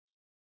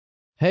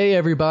Hey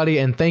everybody,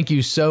 and thank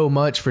you so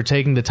much for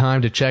taking the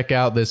time to check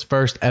out this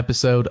first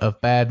episode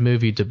of Bad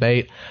Movie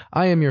Debate.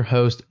 I am your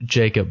host,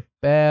 Jacob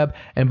Babb,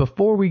 and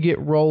before we get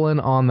rolling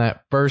on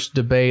that first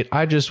debate,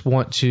 I just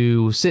want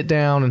to sit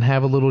down and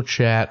have a little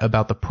chat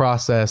about the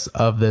process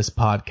of this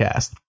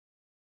podcast.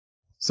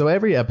 So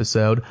every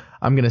episode,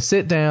 I'm going to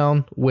sit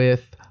down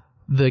with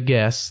the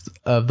guest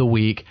of the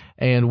week,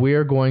 and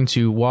we're going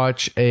to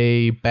watch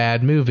a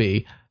bad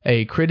movie,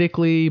 a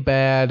critically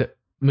bad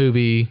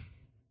movie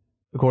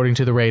according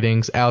to the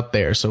ratings out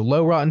there. So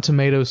low Rotten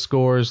Tomatoes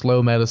scores,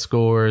 low Meta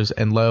scores,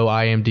 and low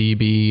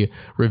IMDb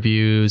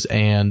reviews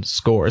and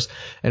scores.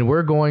 And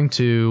we're going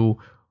to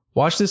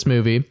watch this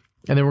movie,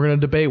 and then we're going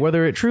to debate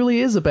whether it truly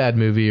is a bad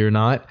movie or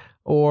not,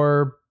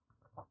 or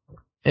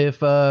if,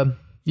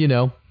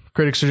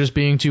 critics are just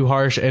being too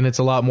harsh and it's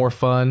a lot more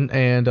fun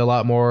and a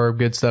lot more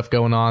good stuff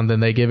going on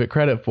than they give it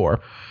credit for.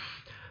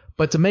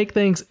 But to make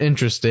things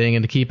interesting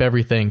and to keep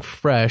everything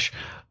fresh,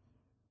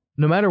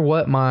 no matter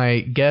what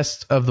my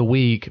guest of the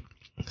week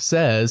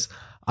says,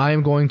 I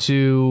am going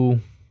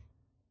to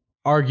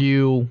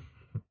argue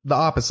the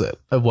opposite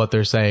of what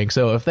they're saying.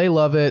 So if they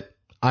love it,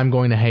 I'm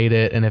going to hate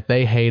it. And if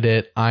they hate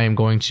it, I am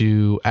going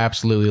to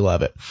absolutely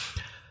love it.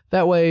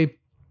 That way,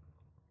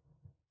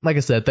 like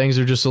I said, things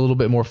are just a little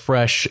bit more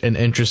fresh and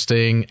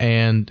interesting,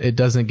 and it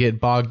doesn't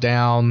get bogged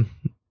down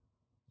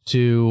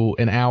to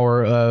an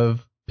hour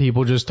of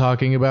people just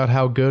talking about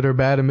how good or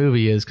bad a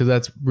movie is, because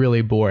that's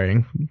really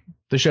boring.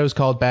 The show's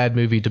called Bad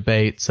Movie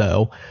Debate,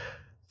 so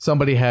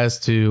somebody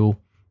has to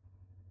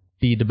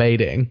be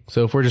debating.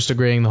 So if we're just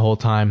agreeing the whole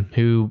time,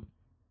 who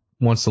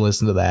wants to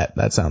listen to that?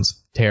 That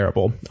sounds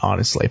terrible,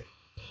 honestly.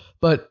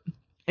 But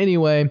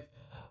anyway,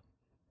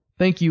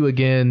 thank you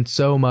again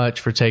so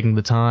much for taking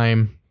the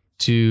time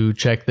to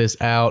check this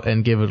out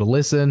and give it a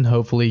listen.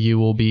 Hopefully you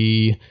will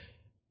be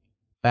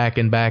back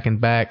and back and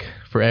back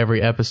for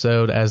every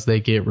episode as they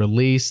get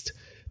released.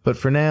 But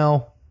for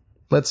now,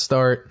 let's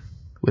start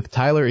with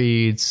Tyler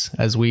Eads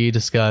as we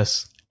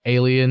discuss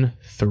Alien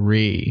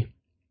 3.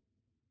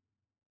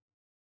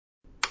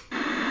 We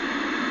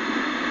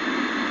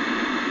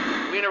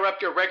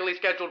interrupt your regularly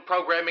scheduled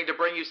programming to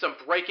bring you some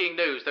breaking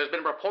news. There's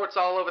been reports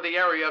all over the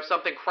area of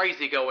something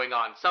crazy going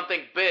on,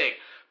 something big.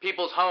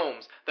 People's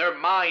homes, their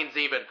minds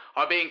even,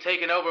 are being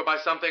taken over by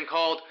something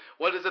called,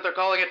 what is it they're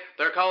calling it?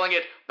 They're calling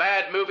it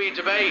Bad Movie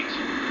Debate.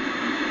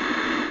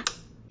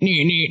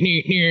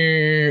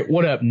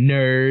 What up,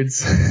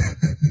 nerds?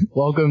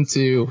 Welcome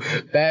to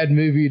Bad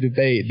Movie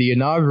Debate, the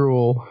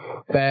inaugural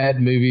Bad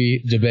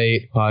Movie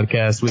Debate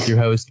podcast with your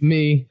host,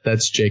 me,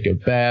 that's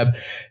Jacob Babb.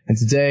 And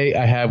today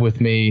I have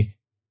with me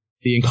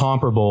the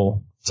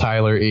incomparable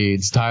Tyler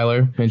Eads.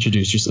 Tyler,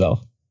 introduce yourself.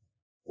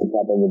 What's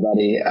up,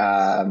 everybody?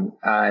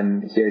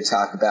 I'm here to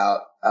talk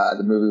about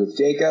the movie with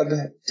Jacob.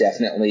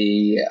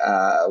 Definitely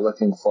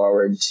looking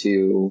forward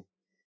to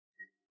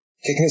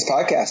kicking this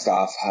podcast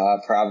off.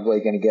 Probably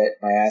going to get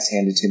my ass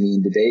handed to me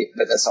in debate,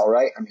 but that's all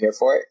right. I'm here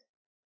for it.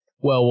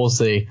 Well, we'll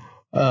see.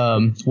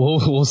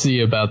 We'll see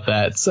about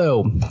that.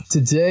 So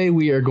today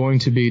we are going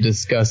to be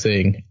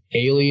discussing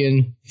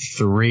Alien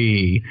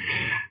 3.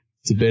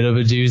 It's a bit of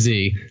a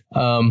doozy.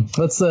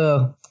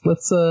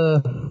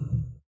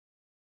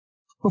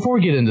 Before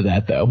we get into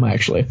that, though,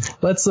 actually,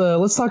 let's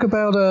talk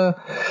about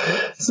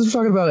since we're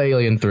talking about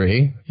Alien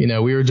 3. You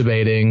know, we were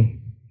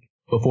debating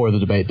before the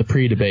debate, the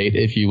pre-debate,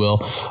 if you will.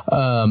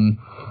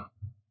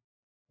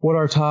 What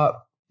our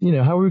top,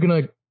 how are we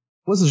gonna?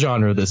 What's the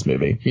genre of this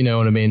movie? You know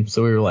what I mean?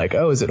 So we were like,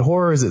 oh, is it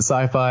horror? Is it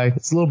sci-fi?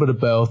 It's a little bit of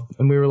both.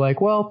 And we were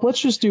like, well, let's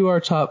just do our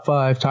top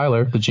 5.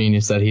 Tyler, the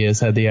genius that he is,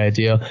 had the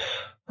idea.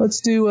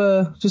 Let's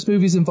do just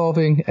movies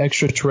involving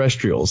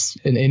extraterrestrials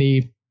in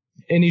any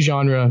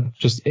genre,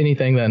 just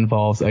anything that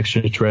involves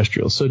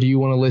extraterrestrials. So do you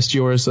want to list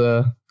yours,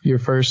 your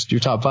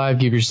top 5?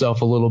 Give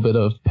yourself a little bit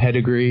of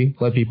pedigree.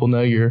 Let people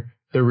know you're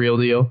the real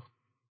deal.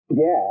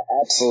 Yeah,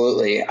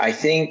 absolutely. I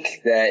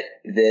think that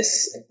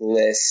this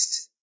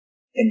list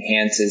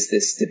enhances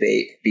this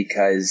debate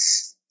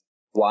because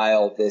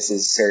while this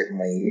is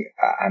certainly,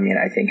 I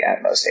think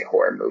at most a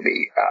horror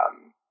movie,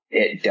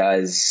 it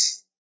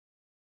does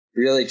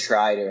really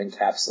try to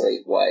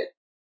encapsulate what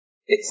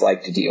it's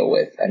like to deal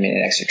with, an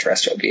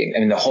extraterrestrial being.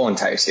 The whole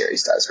entire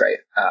series does, right?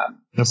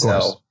 Of course.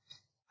 So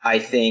I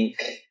think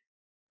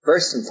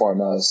first and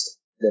foremost,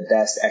 the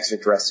best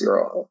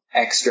extraterrestrial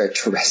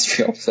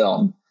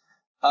film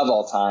of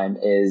all time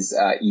is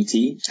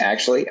E.T.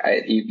 Actually,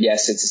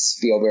 yes, it's a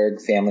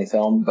Spielberg family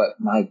film, but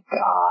my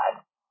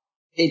God,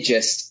 it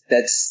just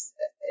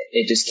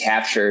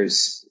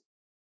captures,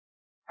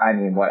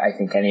 what I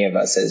think any of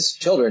us as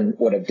children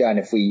would have done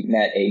if we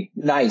met a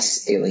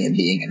nice alien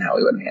being and how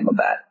we would have handled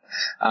that.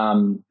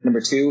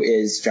 Number 2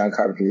 is John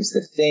Carpenter's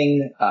The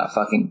Thing,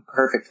 fucking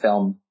perfect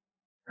film.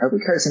 Are we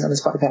cursing on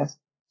this podcast?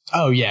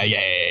 Oh yeah.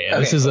 Okay.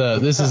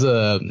 This is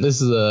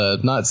a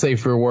not safe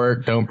for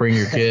work. Don't bring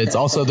your kids.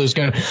 Also, there's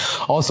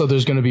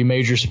gonna be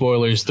major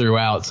spoilers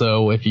throughout.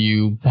 So if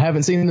you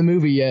haven't seen the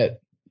movie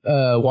yet,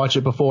 watch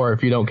it before.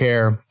 If you don't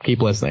care,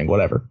 keep listening.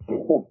 Whatever.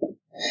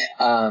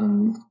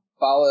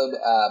 followed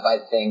by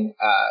The Thing,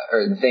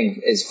 or The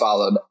Thing is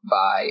followed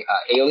by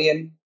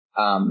Alien,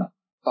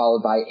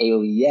 followed by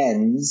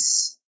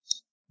Aliens.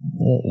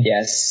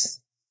 Yes.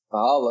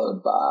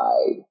 Followed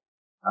by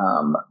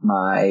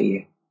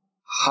my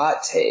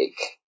hot take,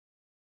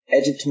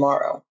 Edge of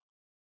Tomorrow.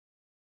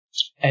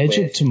 Edge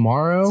of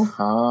Tomorrow?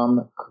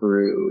 Tom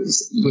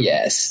Cruise.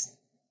 Yes.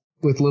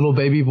 With little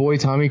baby boy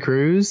Tommy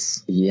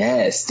Cruise?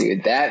 Yes,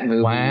 dude. That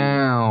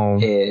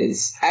movie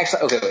is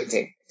actually okay. Wait,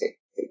 take that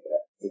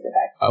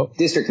back. Oh,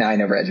 District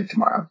 9 over Edge of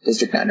Tomorrow.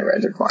 District 9 over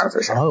Edge of Tomorrow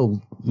for sure.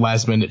 Oh,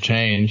 last minute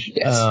change.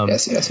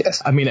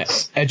 Yes. I mean,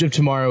 Edge of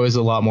Tomorrow is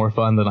a lot more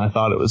fun than I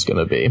thought it was going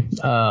to be.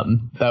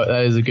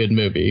 That is a good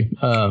movie.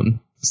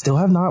 Still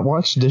have not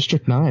watched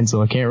District 9,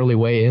 so I can't really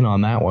weigh in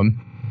on that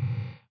one.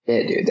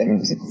 Yeah, dude, that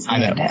movie's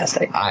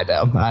fantastic. I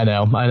know.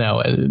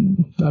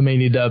 I may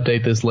need to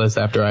update this list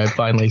after I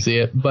finally see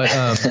it. But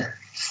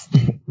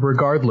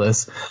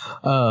regardless,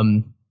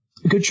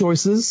 good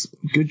choices.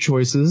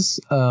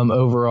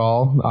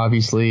 Overall,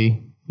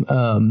 obviously,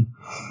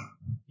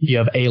 you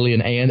have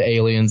Alien and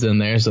Aliens in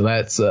there, so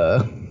that's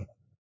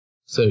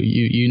so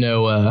you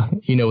know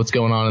what's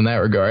going on in that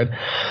regard.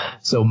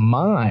 So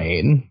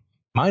my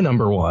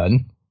number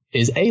one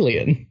is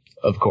Alien,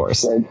 of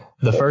course.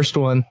 The first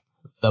one.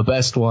 The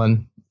best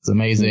one. It's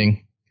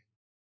amazing.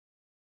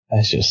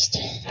 That's just,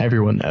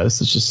 everyone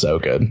knows. It's just so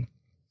good.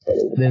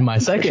 Then my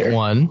second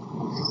one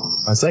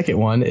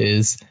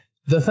is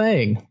The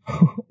Thing.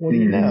 What do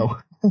you know?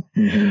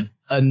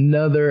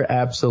 Another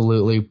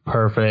absolutely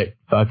perfect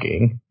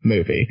fucking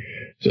movie.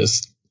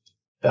 Just,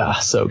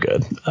 so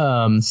good.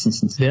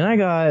 Then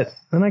I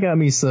got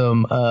me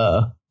some,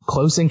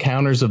 Close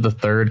Encounters of the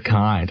Third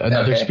Kind.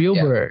 Another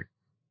Spielberg.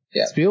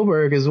 Yeah.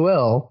 Spielberg as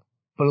well.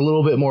 But a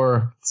little bit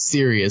more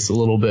serious, a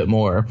little bit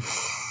more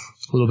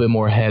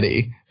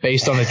heady,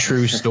 based on a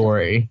true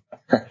story.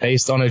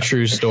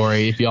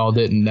 If y'all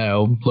didn't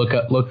know,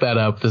 look that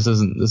up. This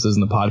isn't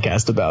a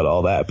podcast about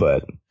all that,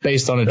 but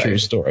based on a true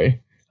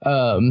story.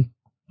 Then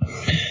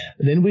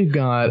we've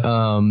got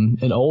an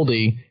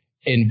oldie,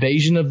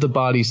 Invasion of the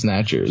Body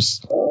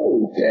Snatchers.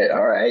 Oh, okay,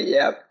 all right,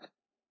 yep.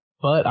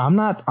 But I'm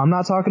not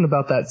talking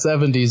about that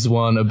 70s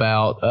one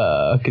about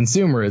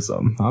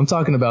consumerism. I'm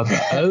talking about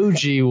the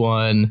OG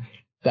one.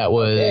 That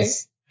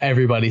was,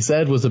 everybody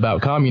said was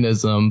about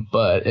communism,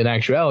 but in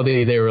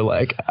actuality, they were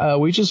like,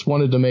 we just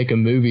wanted to make a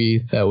movie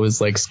that was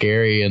like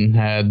scary and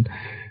had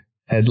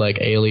like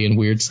alien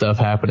weird stuff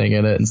happening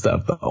in it and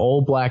stuff. The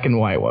old black and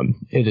white one.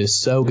 It is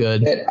so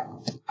good.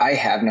 I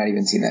have not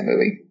even seen that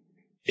movie.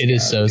 It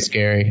is so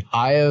scary.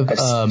 I've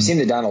seen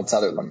the Donald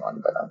Sutherland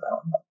one, but not that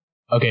one.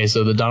 Okay,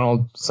 so the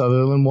Donald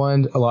Sutherland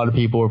one, a lot of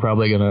people are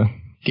probably going to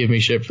give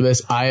me shit for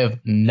this. I have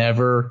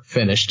never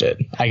finished it.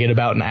 I get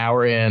about an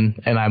hour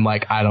in and I'm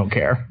like, I don't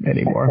care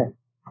anymore.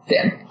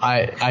 Damn.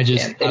 I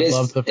just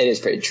love it is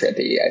pretty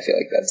trippy. I feel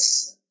like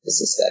this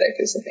aesthetic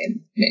is the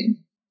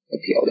main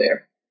appeal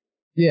there.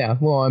 Yeah,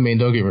 well, I mean,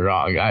 don't get me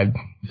wrong.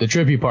 The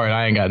trippy part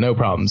I ain't got no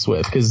problems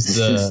with, because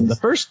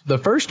the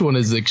first one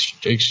is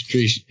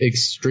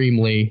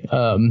extremely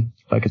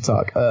if I could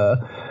talk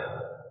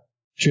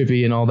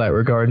trippy in all that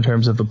regard in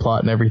terms of the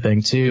plot and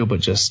everything too,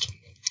 but just,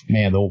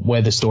 man, the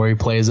way the story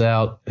plays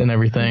out and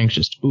everything,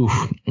 just so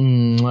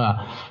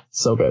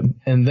good.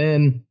 And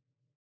then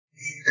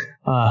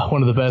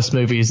one of the best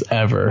movies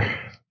ever,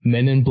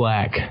 Men in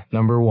Black,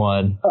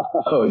 #1.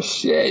 Oh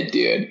shit,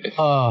 dude!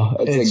 Oh,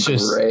 it's a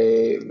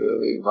great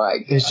movie. My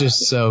God. It's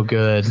just so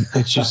good.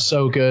 It's just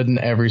so good in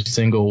every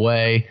single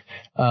way.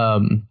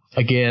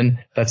 Again,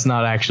 that's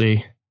not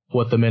actually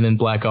what the Men in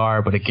Black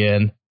are, but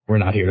again, we're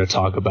not here to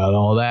talk about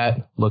all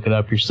that. Look it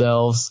up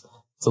yourselves.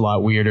 It's a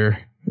lot weirder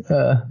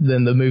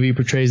than the movie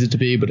portrays it to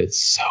be, but it's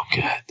so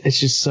good.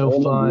 It's just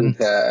so fun.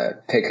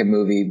 Pick a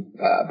movie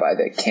by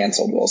the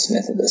canceled Will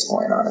Smith at this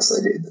point,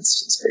 honestly, dude.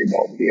 It's pretty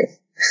bold of you.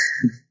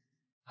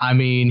 I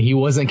mean, he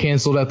wasn't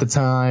canceled at the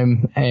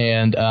time,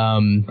 and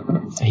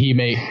he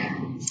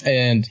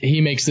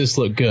makes this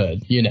look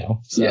good, you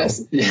know. So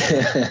yes.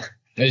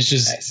 It's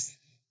just nice.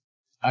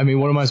 I mean,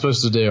 what am I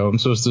supposed to do? I'm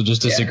supposed to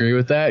just disagree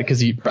with that because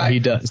he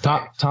does.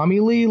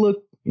 Tommy Lee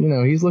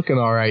he's looking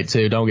all right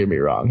too. Don't get me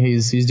wrong.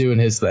 He's doing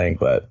his thing,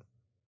 but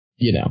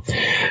you know,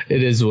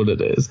 it is what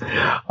it is.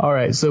 All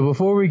right. So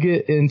before we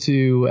get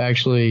into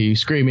actually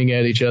screaming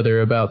at each other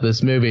about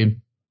this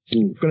movie,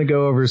 we're going to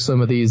go over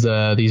some of these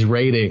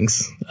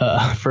ratings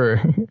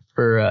for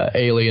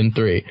Alien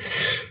 3.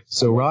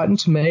 So Rotten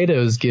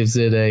Tomatoes gives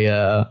it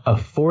a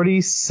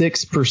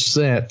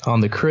 46% on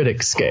the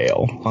critic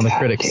scale, on the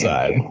critic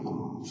side.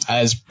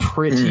 As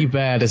pretty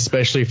bad,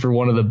 especially for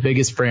one of the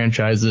biggest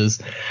franchises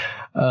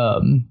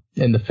in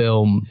the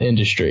film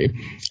industry.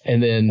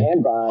 And then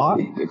by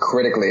the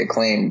critically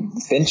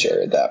acclaimed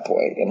Fincher at that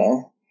point, you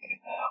know.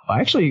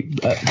 Actually,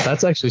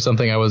 that's actually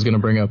something I was going to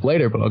bring up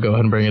later, but I'll go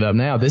ahead and bring it up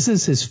now. This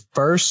is his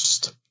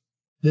first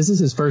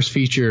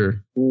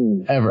feature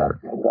ever.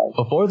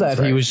 Before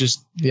that, he was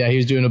he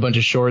was doing a bunch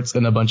of shorts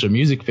and a bunch of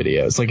music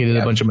videos. Like he did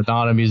a bunch of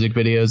Madonna music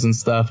videos and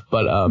stuff.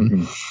 But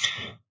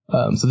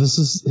So this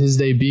is his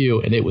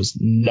debut, and it was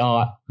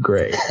not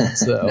great.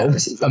 So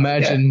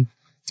imagine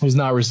it was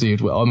not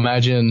received well.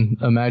 Imagine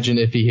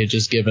if he had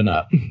just given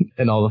up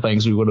and all the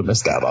things we would have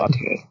missed out on.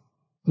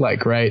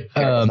 Like, right?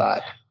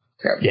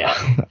 Yeah,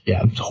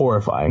 it's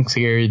horrifying.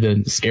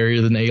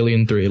 Scarier than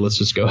Alien 3. Let's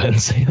just go ahead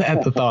and say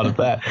that. The thought of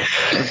that.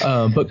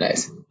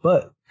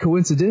 But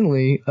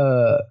coincidentally,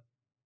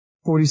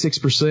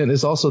 46%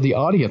 is also the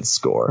audience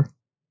score,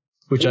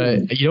 which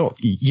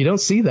you don't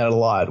see that a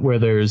lot, where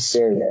there's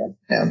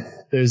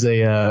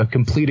a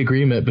complete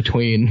agreement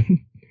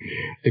between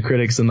the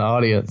critics and the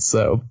audience.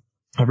 So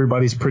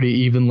everybody's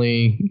pretty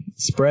evenly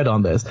spread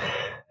on this.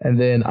 And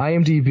then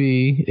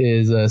IMDb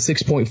is a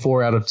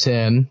 6.4 out of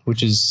 10,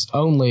 which is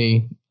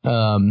only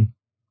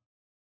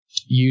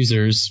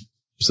users.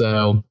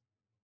 So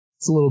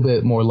it's a little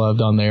bit more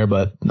loved on there,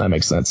 but that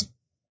makes sense.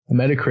 A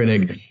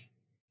Metacritic,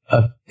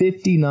 a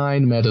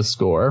 59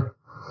 Metascore,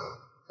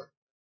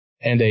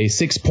 and a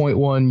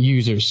 6.1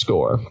 user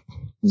score.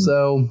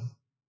 So,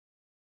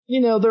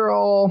 they're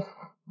all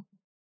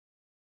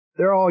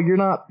you're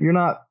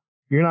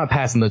not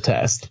passing the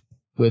test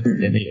with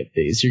any of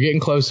these. You're getting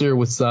closer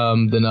with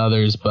some than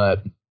others,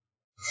 but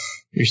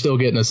you're still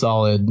getting a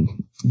solid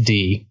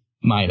D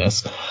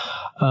minus.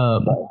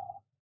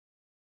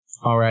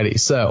 Alrighty.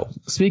 So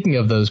speaking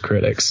of those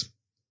critics,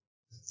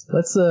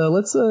 let's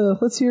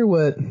hear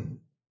what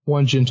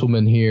one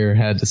gentleman here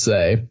had to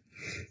say.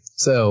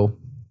 So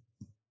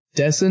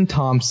Desson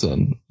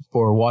Thompson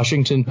for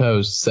Washington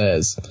Post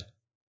says,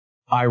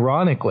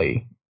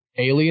 ironically,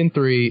 Alien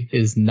 3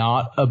 is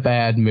not a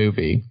bad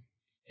movie.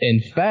 In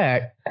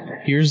fact,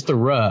 here's the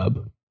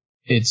rub.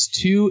 It's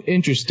too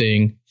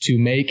interesting to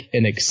make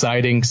an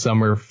exciting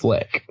summer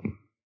flick.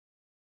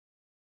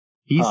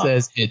 He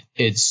says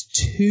it's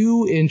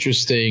too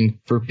interesting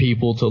for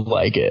people to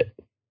like it.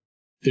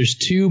 There's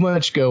too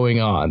much going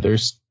on.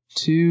 There's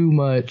too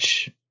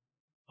much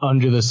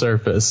under the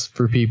surface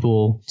for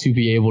people to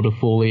be able to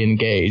fully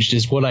engage,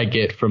 is what I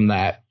get from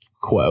that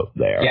quote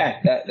there. Yeah,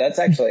 that's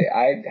actually,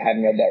 I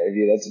hadn't read that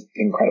review. That's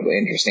incredibly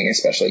interesting,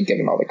 especially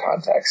given all the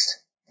context.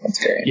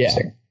 That's very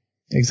interesting.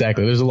 Yeah,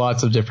 exactly. There's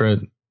lots of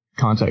different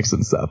contexts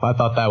and stuff. I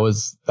thought that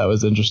was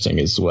interesting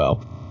as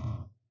well.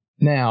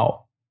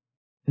 Now,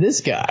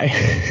 this guy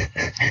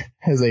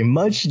has a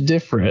much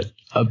different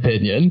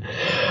opinion.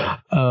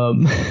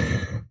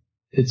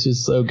 It's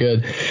just so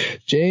good.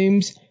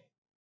 James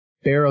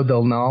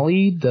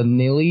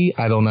Danili,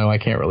 I don't know. I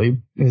can't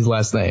really his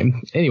last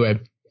name. Anyway,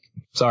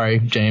 sorry,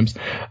 James.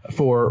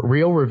 For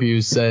Real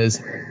Reviews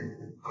says,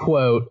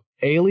 quote,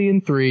 Alien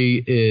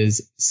 3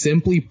 is,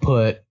 simply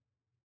put,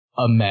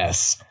 a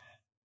mess.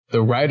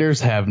 The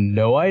writers have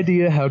no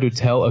idea how to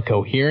tell a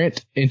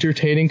coherent,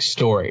 entertaining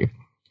story.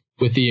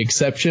 With the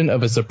exception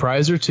of a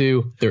surprise or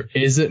two, there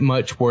isn't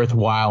much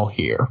worthwhile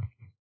here.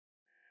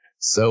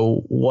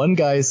 So one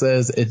guy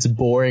says it's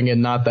boring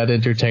and not that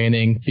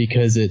entertaining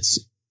because it's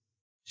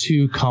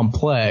too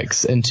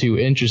complex and too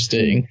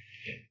interesting.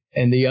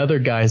 And the other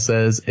guy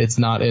says it's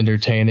not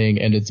entertaining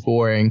and it's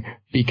boring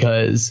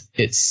because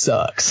it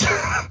sucks.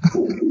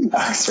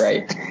 That's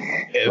right.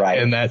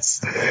 And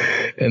that's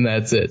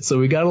it. So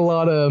we got a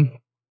lot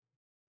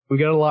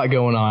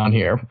going on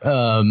here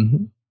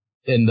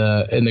in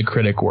the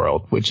critic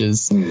world, which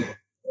is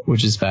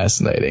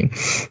fascinating.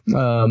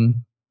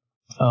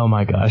 Oh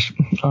my gosh.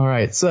 All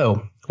right.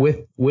 So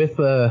with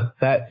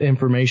that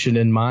information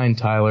in mind,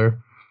 Tyler,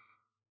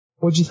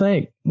 what'd you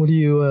think?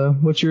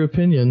 What's your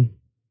opinion?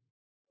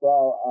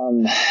 Well,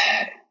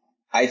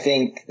 I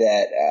think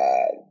that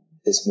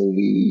this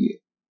movie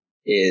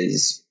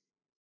is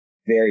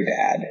very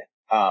bad.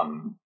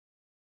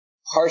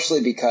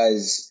 Partially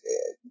because,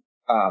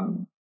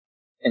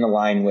 in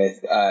line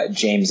with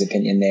James'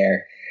 opinion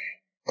there,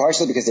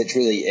 partially because it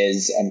truly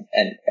is a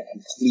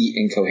complete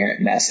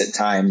incoherent mess at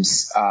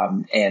times.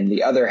 And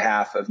the other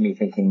half of me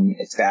thinking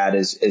it's bad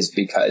is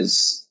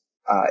because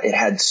it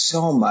had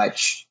so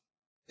much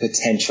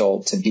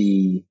potential to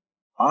be,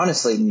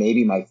 honestly,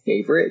 maybe my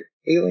favorite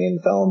Alien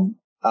film.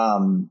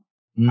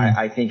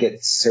 I think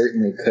it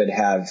certainly could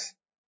have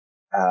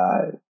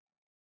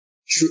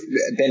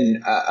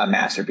been a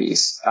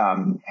masterpiece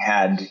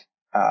had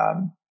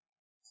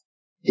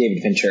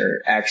David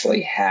Fincher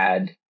actually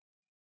had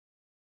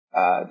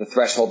the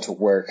threshold to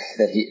work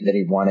that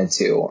he wanted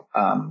to.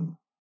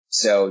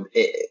 So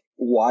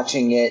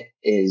watching it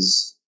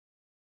is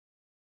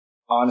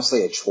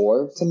honestly a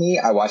chore to me.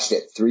 I watched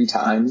it 3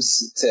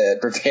 times to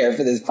prepare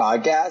for this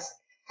podcast.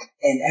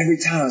 And every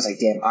time I was like,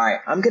 damn, all right,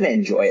 I'm going to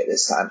enjoy it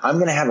this time. I'm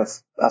going to have a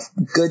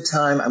good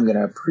time. I'm going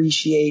to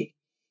appreciate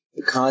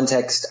the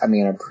context. I'm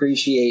going to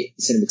appreciate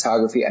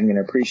cinematography. I'm going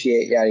to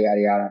appreciate yada,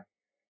 yada, yada.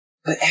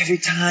 But every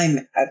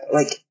time,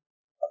 like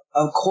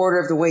a quarter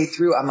of the way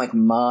through, I'm like,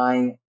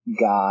 my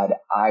God,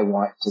 I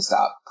want to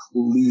stop.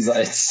 Please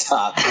let it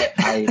stop.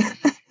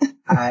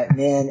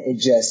 Man, it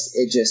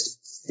just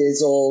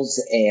fizzles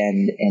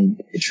and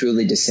it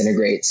truly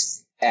disintegrates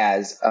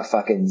as a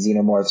fucking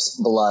xenomorph's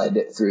blood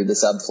through the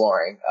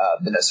subflooring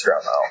of the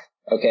Nostromo.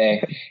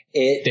 Okay.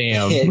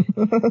 Damn.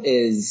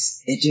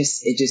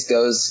 It just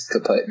goes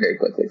kaput very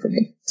quickly for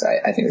me. So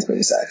I think this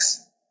movie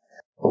sucks.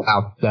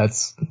 Wow.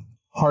 That's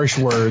harsh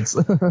words.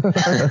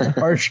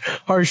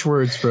 harsh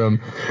words from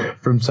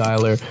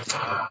Tyler.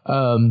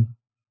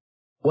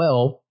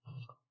 Well,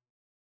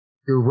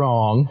 you're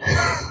wrong.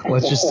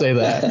 Let's just say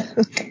that.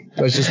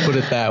 Let's just put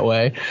it that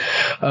way.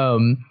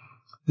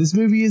 This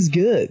movie is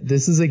good.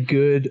 This is a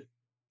good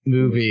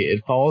movie.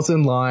 It falls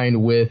in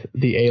line with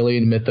the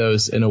alien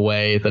mythos in a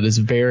way that is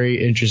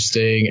very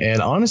interesting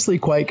and honestly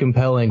quite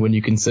compelling when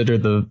you consider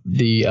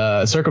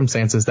the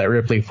circumstances that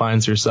Ripley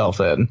finds herself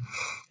in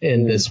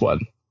this one,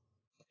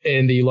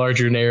 in the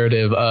larger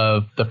narrative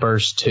of the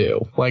first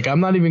two. Like,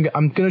 I'm going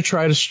to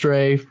try to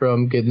stray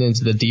from getting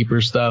into the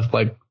deeper stuff.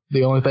 Like,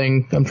 the only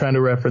thing I'm trying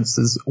to reference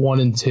is 1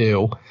 and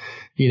 2,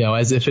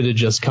 as if it had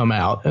just come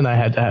out and I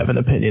had to have an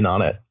opinion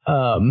on it.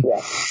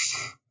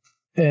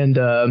 And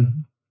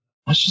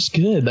that's just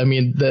good. I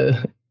mean,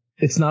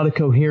 it's not a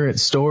coherent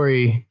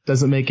story.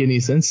 Doesn't make any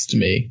sense to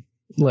me.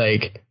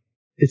 Like,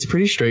 it's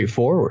pretty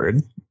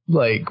straightforward,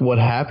 like what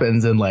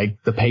happens and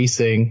like the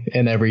pacing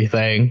and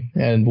everything.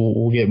 And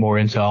we'll get more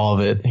into all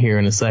of it here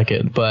in a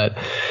second. But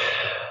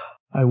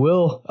I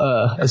will,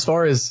 as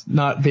far as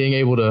not being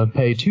able to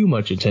pay too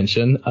much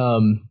attention,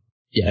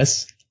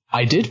 yes,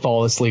 I did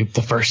fall asleep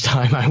the first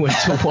time I went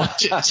to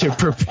watch it to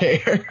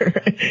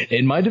prepare.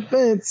 In my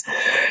defense,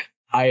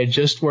 I had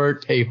just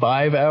worked a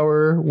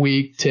 5-hour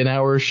week,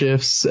 10-hour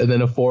shifts, and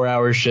then a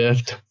 4-hour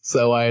shift.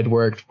 So I had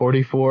worked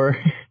 44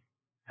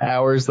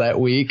 hours that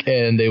week,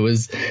 and it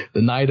was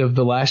the night of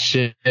the last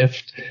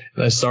shift.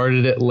 And I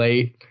started it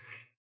late.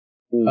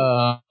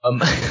 But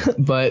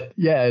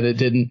yeah, it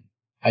didn't.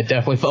 I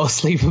definitely fell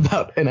asleep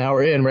about an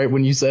hour in. Right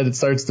when you said it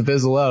starts to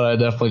fizzle out, I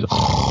definitely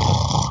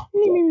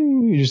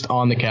just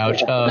on the couch.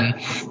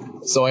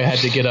 So I had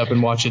to get up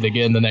and watch it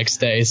again the next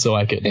day so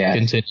I could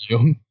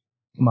continue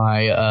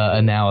my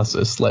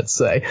analysis, let's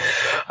say.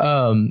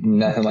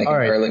 Nothing like an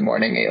early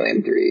morning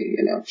Alien3,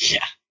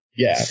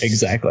 Yeah,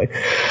 exactly.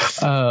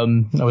 I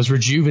was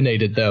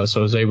rejuvenated though,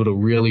 so I was able to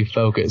really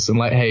focus and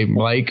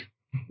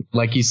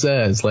like he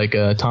says, like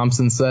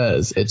Thompson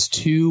says, it's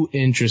too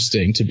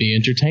interesting to be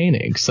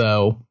entertaining.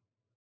 So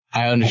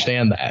I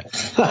understand that.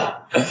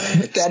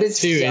 That is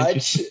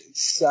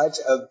such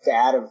a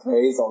bad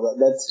appraisal.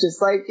 That's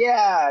just like,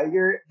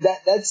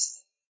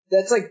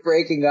 that's like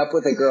breaking up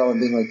with a girl and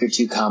being like, you're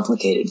too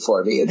complicated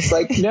for me. It's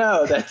like,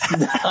 no, that's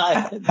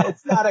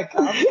not a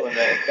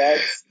compliment.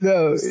 That's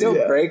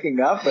still breaking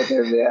up with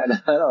her,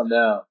 man. I don't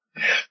know.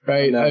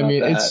 Right. I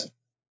mean,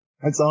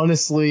 it's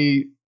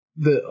honestly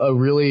a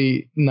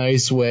really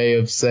nice way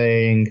of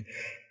saying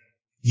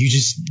you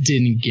just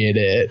didn't get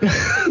it.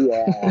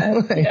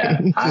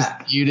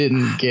 You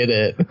didn't get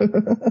it.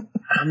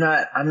 I'm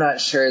not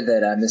sure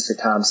that Mr.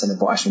 Thompson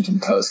of Washington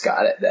Post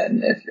got it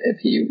then if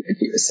he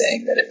was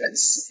saying that it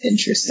was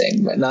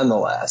interesting, but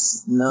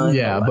nonetheless.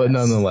 Yeah, but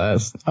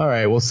nonetheless. All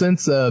right. Well,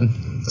 since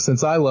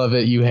I love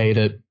it, you hate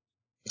it.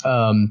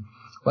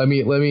 Let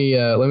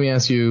me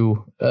ask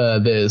you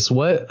this.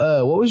 What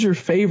was your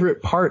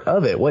favorite part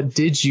of it? What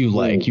did you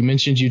like? You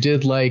mentioned you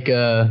did like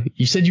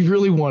you said you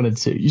really wanted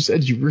to. You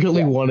said you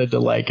really wanted to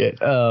like it.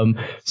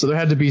 So there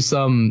had to be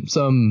some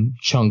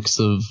chunks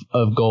of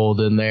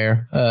gold in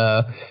there.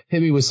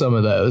 Hit me with some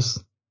of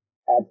those.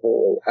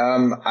 Absolutely.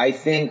 I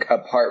think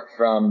apart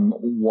from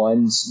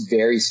one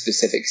very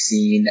specific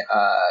scene,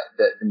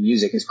 the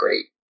music is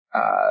great.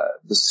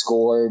 The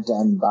score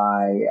done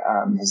by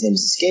his name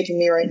is escaping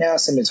me right now,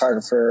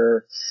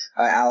 cinematographer,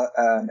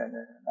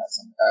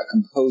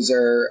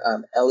 composer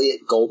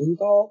Elliot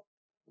Goldenthal.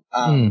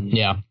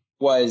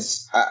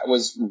 Was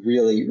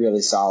really,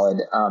 really solid.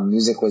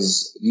 Music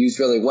was used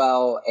really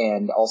well,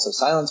 and also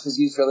silence was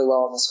used really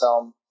well in this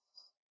film.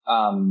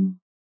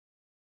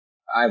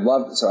 I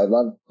love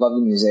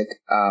the music.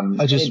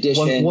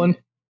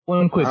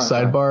 One quick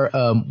sidebar.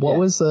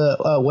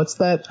 What's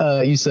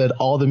that? You said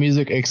all the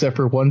music except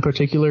for one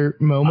particular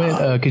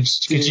moment. Could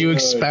you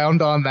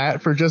expound on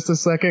that for just a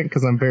second?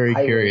 Because I'm very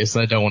curious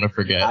and I don't want to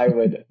forget. I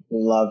would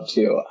love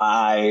to.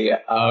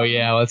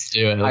 Let's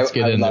do it. Let's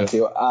get into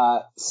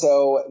it.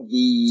 So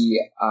the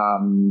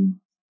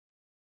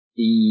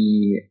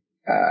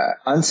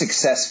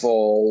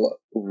unsuccessful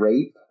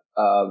rape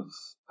of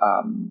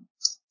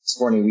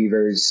Sigourney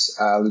Weaver's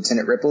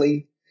Lieutenant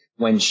Ripley,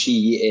 when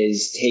she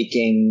is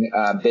taking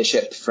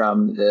Bishop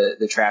from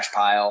the trash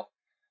pile,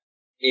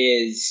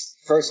 is,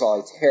 first of all,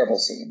 a terrible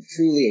scene.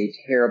 Truly a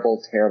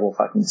terrible, terrible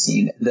fucking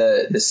scene.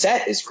 The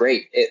set is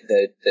great.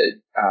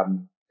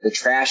 The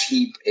trash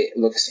heap, it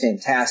looks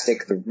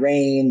fantastic. The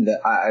rain,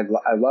 I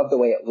love the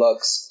way it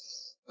looks.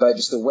 But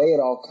just the way it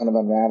all kind of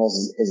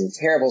unravels is a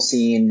terrible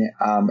scene.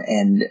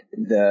 And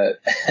the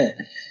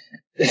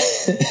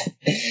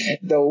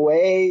the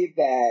way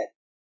that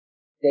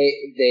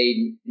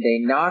they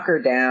knock her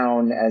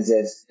down as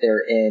if they're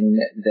in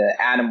the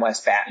Adam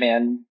West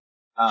Batman,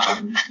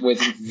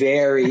 with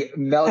very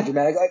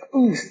melodramatic, like,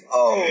 oof,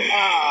 oh,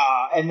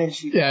 ah, and then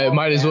she, it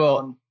might as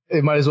well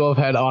have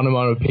had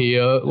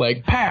onomatopoeia,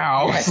 like,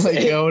 pow, yes,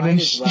 like going and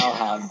as well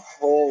have.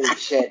 Holy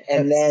shit.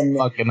 And then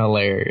fucking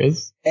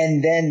hilarious.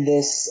 And then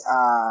this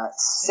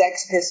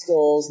Sex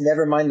Pistols,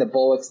 never mind the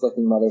Bullocks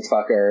looking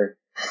motherfucker,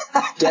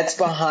 gets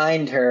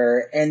behind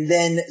her, and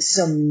then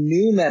some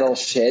new metal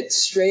shit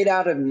straight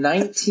out of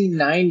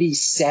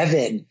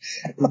 1997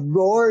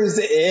 roars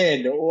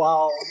in,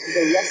 while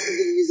the rest of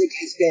the music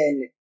has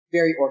been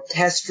very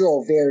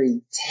orchestral,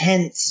 very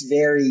tense,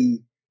 very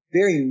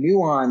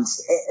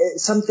nuanced.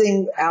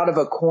 Something out of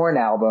a Korn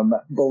album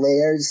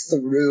blares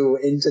through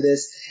into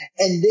this,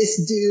 and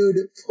this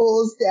dude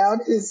pulls down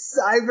his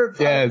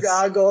cyberpunk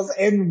goggles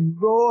and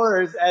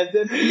roars as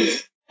if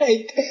he's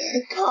like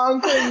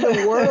conquering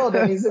the world,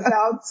 and he's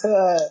about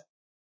to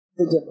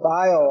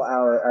defile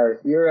our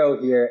hero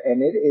here.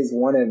 And it is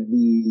one of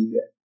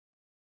the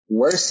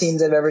worst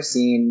scenes I've ever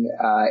seen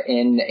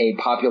in a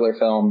popular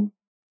film.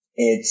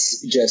 It's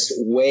just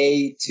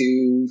way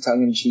too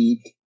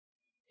tongue-in-cheek.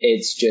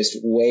 It's just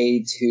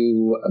way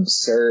too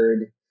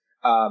absurd.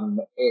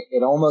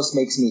 It almost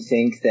makes me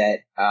think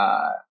that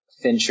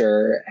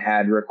Fincher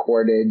had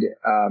recorded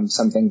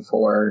something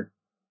for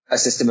a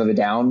System of a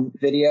Down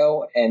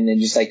video and then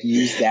just like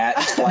used that,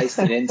 spliced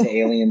it into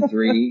Alien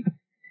 3.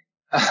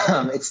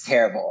 It's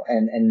terrible,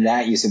 and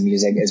that use of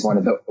music is one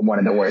of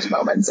the worst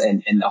moments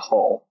in the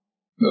whole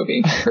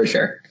movie, for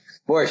sure.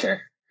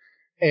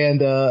 And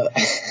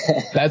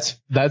that's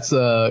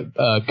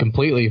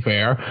completely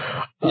fair,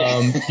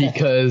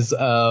 because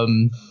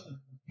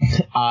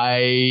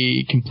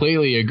I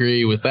completely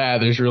agree with that.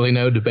 There's really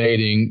no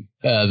debating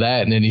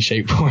that in any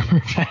shape, form,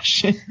 or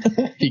fashion,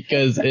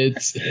 because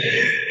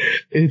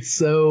it's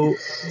so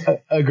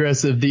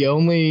aggressive. The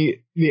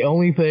only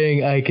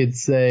thing I could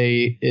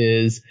say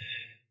is,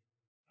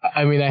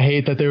 I mean, I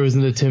hate that there was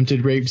an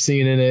attempted rape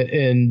scene in it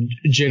in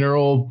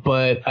general,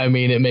 but I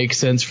mean, it makes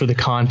sense for the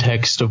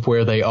context of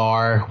where they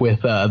are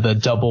with the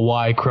double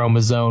Y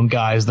chromosome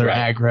guys, they're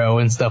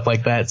aggro and stuff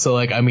like that. So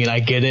like, I mean, I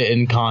get it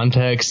in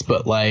context,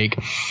 but like,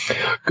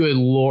 good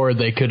Lord,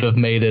 they could have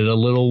made it a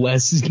little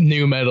less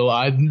new metal.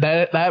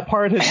 That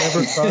part had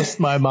never crossed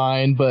my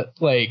mind, but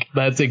like,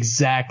 that's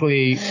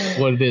exactly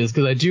what it is.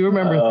 Cause I do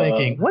remember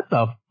thinking, what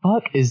the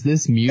fuck is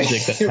this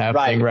music that's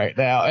happening right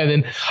now? And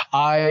then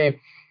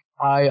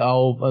I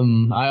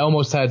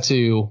almost had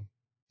to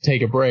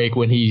take a break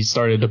when he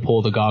started to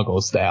pull the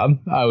goggles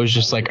down. I was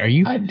just like, are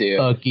you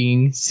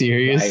fucking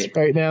serious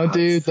right now,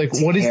 dude? Like,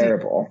 what is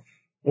terrible?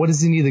 What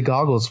does he need the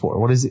goggles for?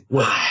 What is it?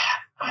 What?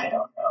 I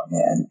don't know,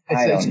 man.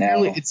 I don't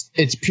know.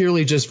 It's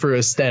purely just for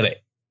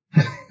aesthetic.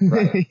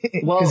 Right.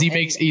 Well, because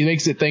he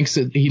makes it thinks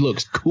that he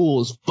looks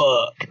cool as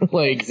fuck.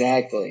 Like,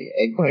 exactly.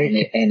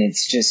 And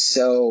it's just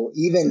so,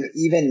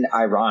 even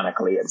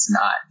ironically, it's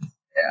not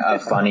a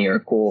funny or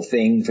cool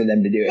thing for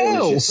them to do.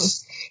 No.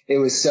 It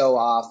was so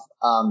off.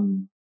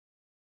 And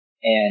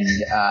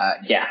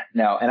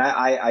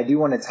I do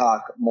want to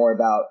talk more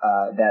about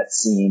that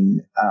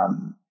scene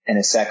in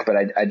a sec, but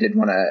I did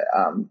want to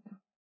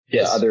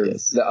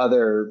the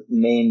other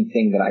main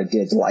thing that I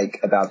did like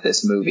about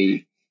this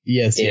movie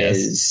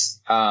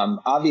is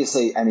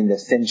obviously, I mean, the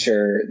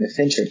Fincher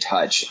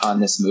touch on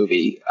this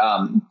movie,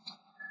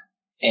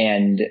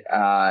 and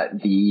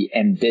the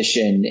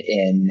ambition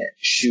in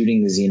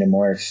shooting the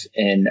xenomorph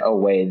in a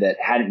way that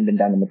hadn't been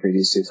done in the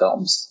previous two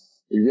films.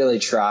 He really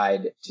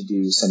tried to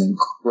do some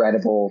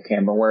incredible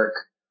camera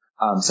work.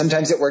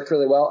 Sometimes it worked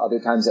really well. Other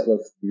times it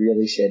looked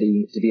really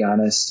shitty, to be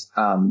honest,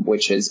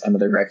 which is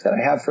another gripe that I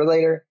have for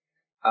later.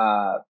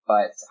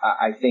 But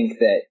I think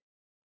that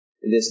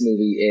this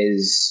movie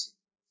is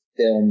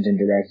filmed and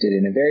directed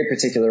in a very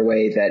particular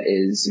way that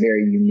is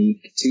very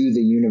unique to the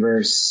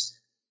universe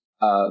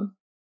of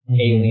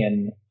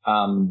Alien,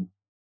 and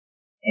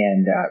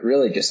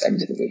really just, I mean,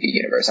 to the movie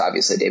universe.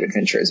 Obviously, David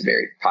Fincher is a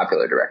very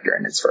popular director,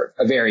 and it's for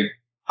a very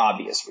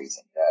obvious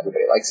reason.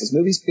 Everybody likes his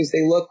movies because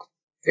they look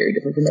very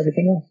different from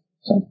everything else.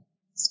 So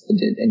I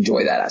did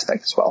enjoy that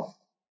aspect as well.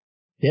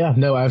 Yeah,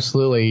 no,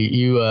 absolutely.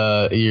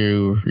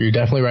 You're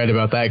definitely right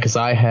about that, because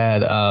I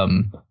had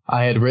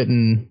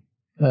written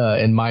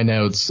in my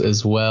notes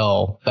as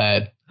well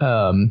that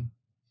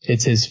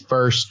it's his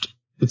first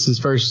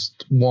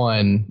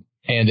one.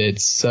 And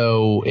it's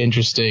so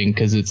interesting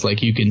because it's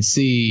like you can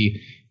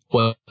see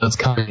what's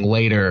coming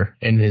later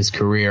in his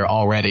career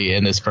already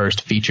in his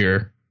first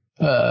feature,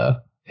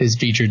 his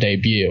feature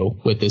debut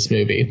with this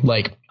movie.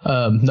 Like,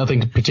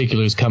 nothing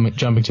particular is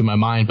jumping to my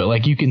mind, but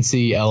like you can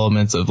see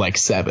elements of like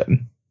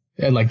Seven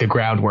and like the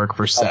groundwork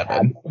for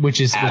Seven, which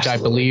I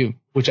believe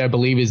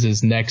is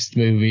his next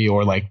movie,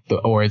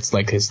 or it's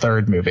like his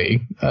third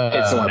movie.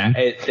 It's the one.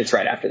 It's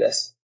right after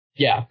this.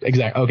 Yeah,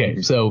 exactly.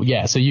 Okay. So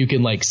you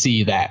can like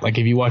see that, like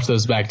if you watch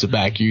those back to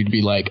back, you'd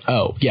be like,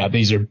 oh yeah,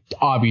 these are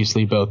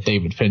obviously both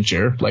David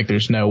Fincher. Like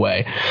there's no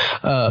way.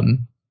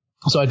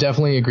 So I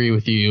definitely agree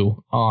with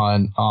you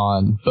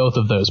on both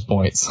of those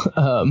points.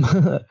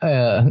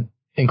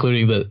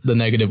 Including the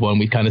negative one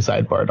we kind of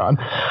sidebarred on,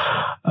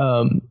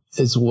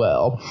 as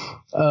well.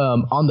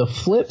 On the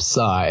flip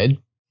side,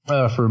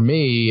 for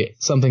me,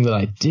 something that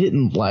I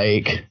didn't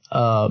like,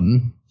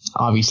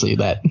 obviously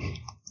that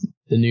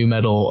the new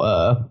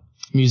metal,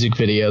 music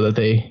video that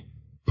they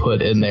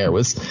put in there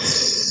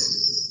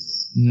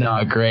was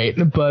not great.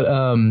 But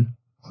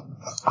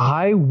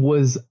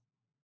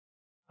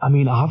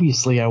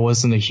obviously I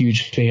wasn't a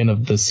huge fan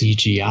of the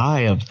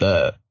CGI of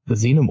the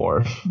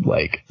xenomorph.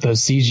 Like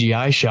those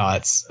CGI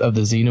shots of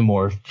the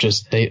xenomorph,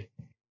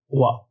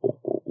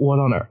 what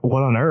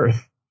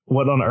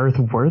on earth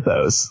were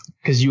those?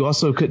 Because you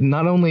also could,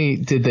 not only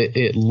did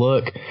it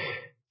look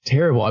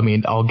terrible. I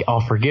mean,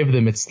 I'll forgive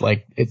them. It's the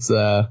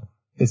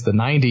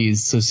 90s,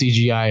 so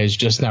CGI is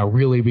just now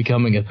really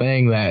becoming a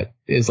thing that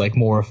is like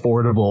more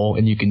affordable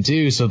and you can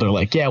do. So they're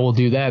like, yeah, we'll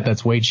do that.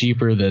 That's way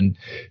cheaper than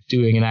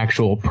doing an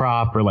actual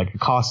prop or like a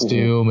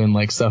costume and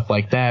like stuff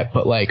like that.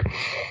 But like,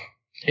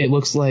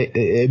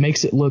 it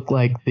makes it look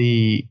like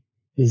the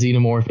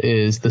xenomorph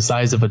is the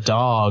size of a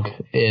dog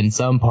in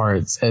some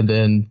parts and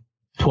then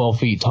 12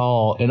 feet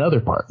tall in other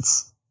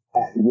parts.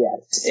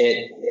 Yes,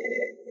 it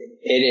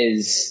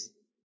is.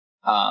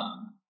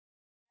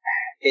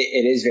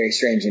 It is very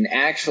strange. And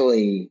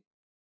actually,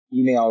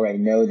 you may already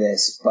know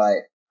this,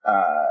 but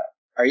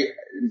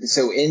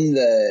so in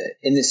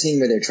the scene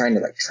where they're trying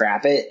to like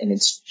trap it and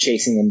it's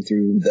chasing them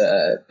through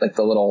the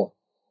little,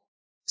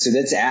 so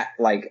that's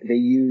they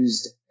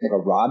used like a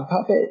rod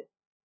puppet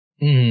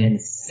and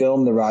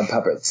filmed the rod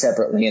puppet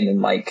separately and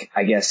then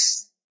I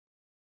guess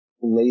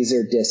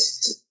laser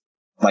disc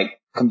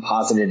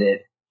composited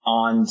it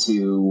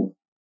onto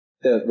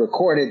the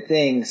recorded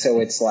thing. So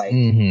it's like,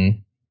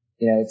 it's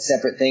a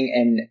separate thing.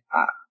 And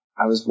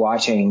I was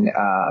watching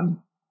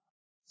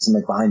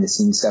some behind the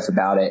scenes stuff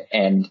about it,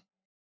 and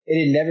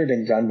it had never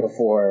been done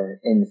before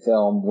in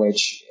film,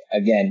 which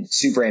again,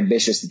 super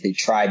ambitious that they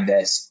tried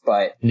this,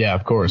 but yeah,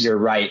 of course, you're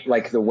right.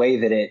 Like the way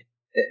that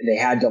they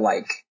had to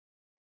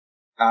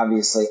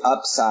obviously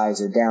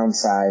upsize or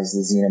downsize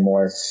the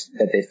xenomorph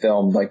that they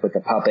filmed, with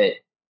the puppet,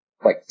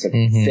 to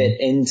fit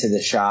into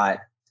the shot.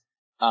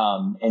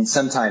 And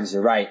sometimes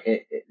you're right.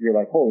 You're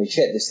like, holy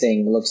shit, this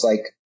thing looks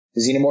like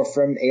the xenomorph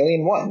from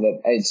Alien 1.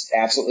 It's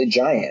absolutely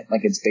giant.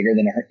 It's bigger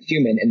than a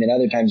human. And then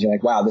other times you're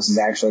like, wow, this is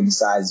actually the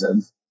size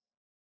of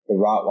the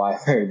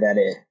Rottweiler that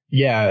it.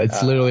 Yeah,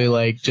 it's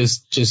literally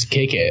just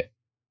kick it.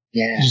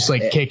 Yeah. Just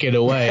kick it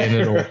away and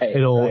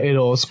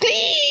it'll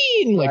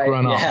scream,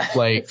 run off.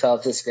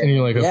 And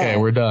you're like, okay,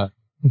 we're done.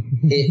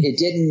 it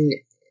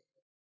didn't,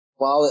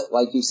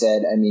 like you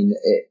said, I mean,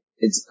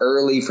 it's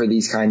early for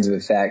these kinds of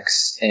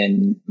effects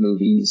in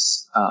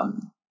movies.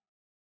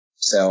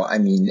 So, I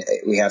mean,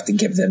 we have to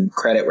give them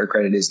credit where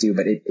credit is due,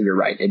 but you're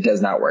right. It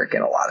does not work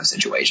in a lot of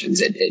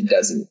situations. It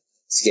doesn't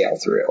scale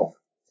through.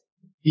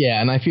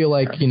 Yeah. And I feel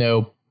like,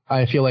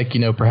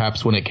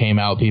 perhaps when it came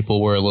out,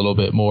 people were a little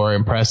bit more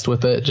impressed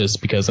with it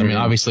just because, I mean,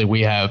 obviously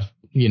we have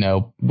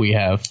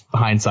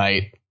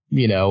hindsight,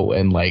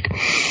 and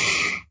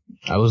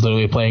I was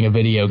literally playing a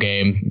video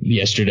game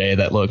yesterday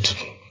that looked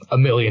a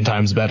million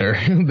times better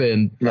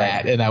than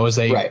that. And that was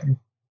a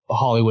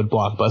Hollywood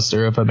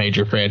blockbuster of a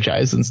major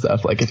franchise and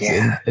stuff.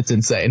 It's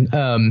insane.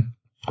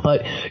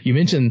 But you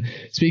mentioned,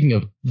 speaking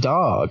of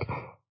dog,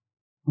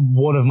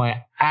 one of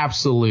my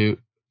absolute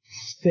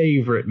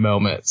favorite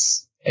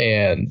moments,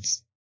 and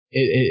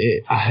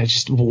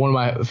one of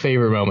my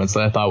favorite moments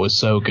that I thought was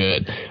so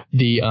good,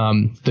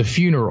 the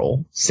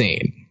funeral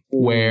scene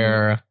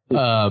where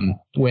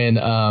when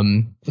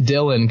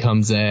Dylan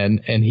comes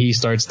in and he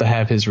starts to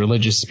have his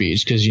religious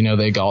speech, because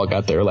they all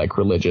got their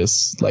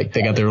religious, they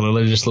got their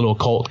religious little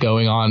cult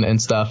going on and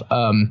stuff.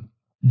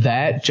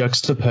 That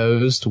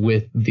juxtaposed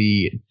with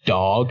the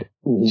dog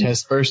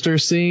chest burster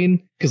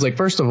scene, because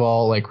first of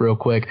all, real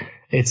quick,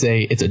 it's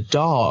a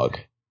dog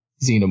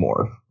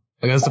xenomorph.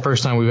 That's the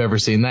first time we've ever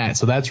seen that,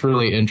 so that's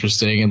really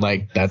interesting,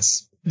 and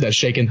that's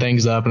shaking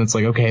things up, and it's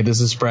okay, this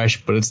is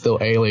fresh, but it's still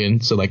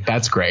alien, so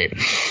that's great.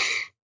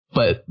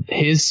 But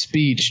his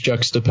speech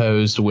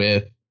juxtaposed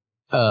with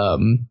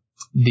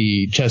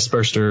the chest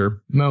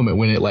burster moment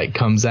when it like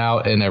comes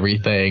out and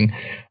everything.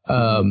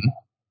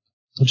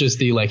 Just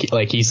the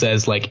like he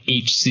says, like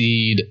each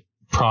seed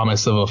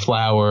promise of a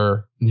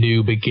flower,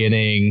 new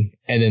beginning,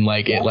 and then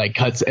like it like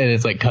cuts and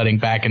it's like cutting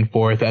back and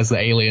forth as the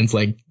aliens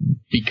like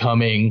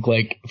becoming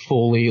like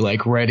fully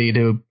like ready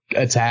to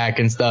attack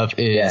and stuff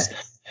is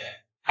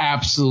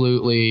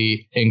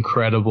absolutely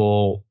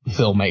incredible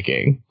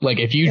filmmaking. Like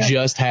if you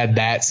just had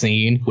that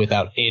scene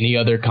without any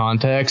other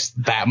context,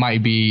 that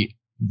might be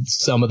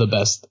some of the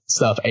best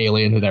stuff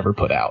Alien had ever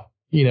put out.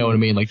 You know what I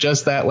mean? Like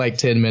just that like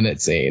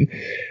 10-minute scene.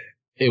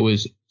 It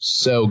was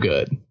so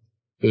good.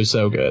 It was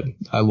so good.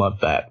 I love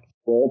that.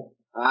 Well,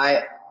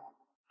 I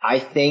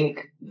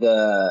think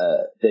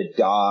the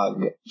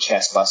dog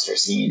chest buster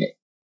scene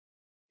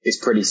is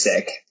pretty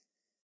sick.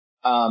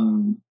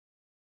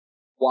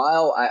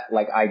 While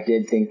I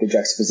did think the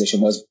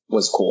juxtaposition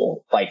was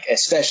cool, like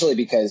especially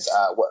because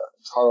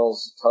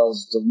Charles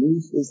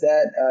Duluth, is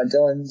that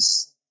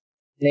Dylan's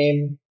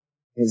name?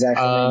 His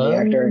actual name, the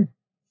actor.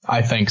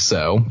 I think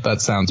so.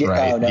 That sounds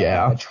right.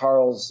 Yeah.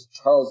 Charles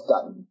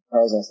Dutton.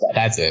 Charles S. Dutton.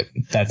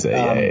 That's it.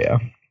 Yeah.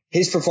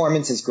 His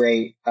performance is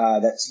great.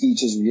 That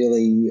speech is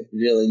really,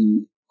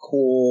 really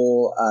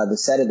cool. The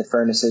set of the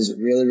furnaces,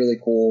 really, really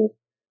cool.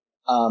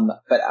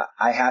 But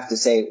I have to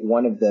say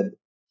one of the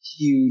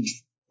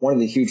huge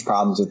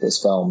problems with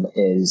this film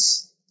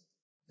is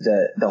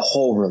the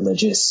whole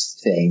religious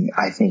thing.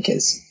 I think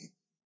is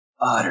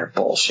utter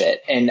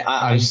bullshit. And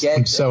I'm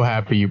so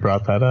happy you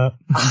brought that up.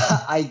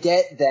 I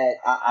get that.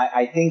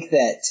 I think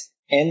that,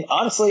 and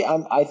honestly,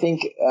 I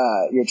think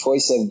your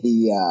choice of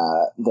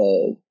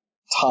the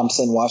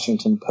Thompson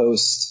Washington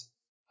Post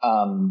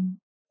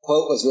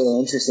quote was really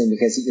interesting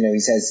because, you know, he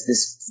says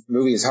this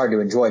movie is hard to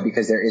enjoy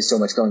because there is so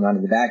much going on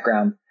in the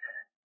background.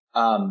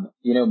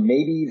 You know,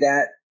 maybe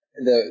that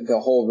the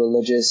whole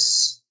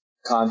religious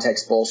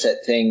context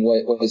bullshit thing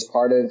was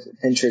part of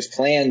Fincher's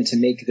plan to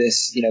make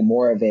this, you know,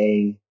 more of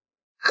a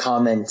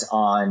comment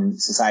on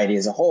society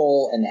as a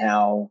whole and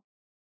how,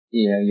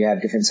 you know, you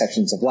have different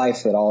sections of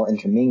life that all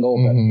intermingle.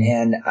 Mm-hmm. But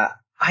man,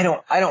 I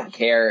don't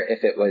care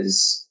if it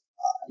was,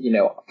 you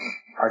know,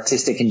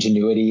 artistic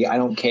ingenuity. I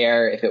don't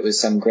care if it was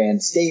some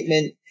grand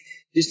statement.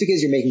 Just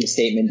because you're making a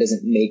statement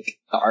doesn't make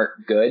the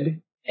art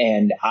good.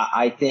 And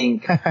I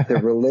think the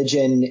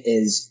religion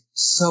is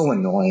so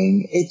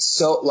annoying. It's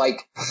so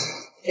like,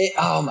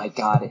 oh my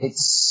God,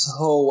 it's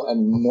so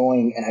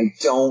annoying and I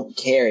don't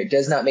care. It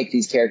does not make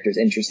these characters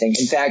interesting.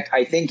 In fact,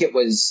 I think it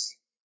was,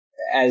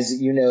 as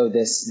you know,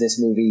 this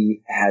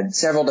movie had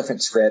several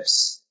different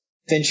scripts.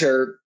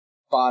 Fincher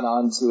bought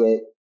onto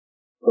it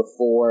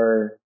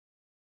before,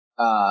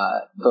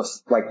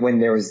 like when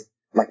there was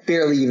like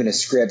barely even a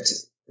script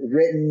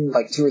written,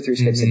 like 2 or 3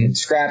 scripts had been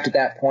scrapped at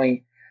that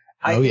point.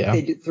 I think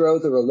they did throw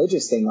the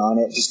religious thing on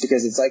it just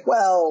because it's like,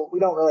 well,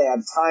 we don't really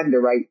have time to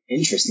write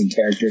interesting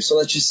characters, so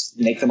let's just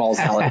make them all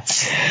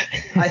zealots.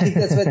 I think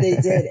that's what they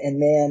did, and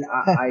man,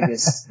 I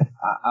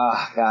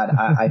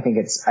think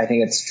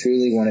it's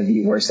truly one of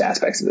the worst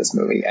aspects of this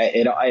movie.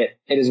 It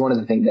is one of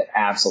the things that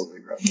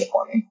absolutely ruined it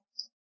for me.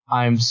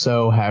 I'm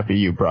so happy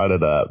you brought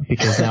it up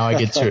because now I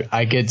get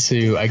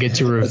to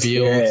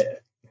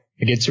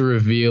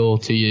reveal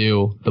to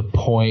you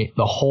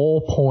the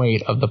whole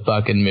point of the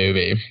fucking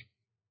movie.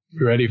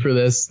 You ready for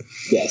this?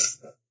 Yes.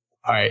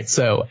 All right.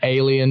 So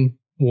Alien.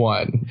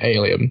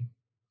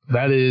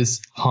 That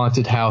is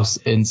haunted house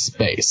in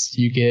space.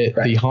 You get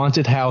the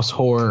haunted house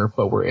horror,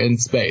 but we're in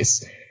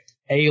space.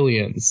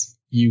 Aliens,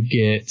 you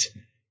get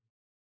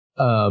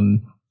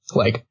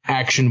like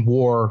action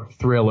war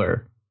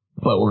thriller,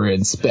 but we're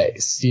in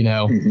space. You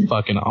know,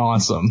 fucking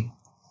awesome.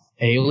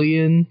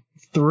 Alien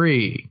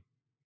 3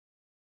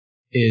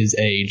 is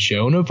a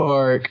Joan of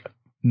Arc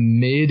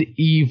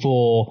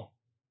medieval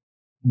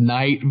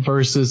knight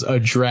versus a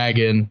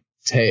dragon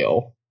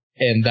tale.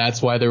 And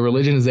that's why their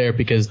religion is there,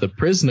 because the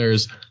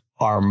prisoners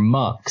are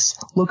monks.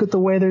 Look at the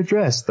way they're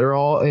dressed. They're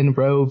all in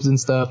robes and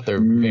stuff.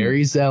 They're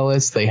very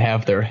zealous. They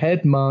have their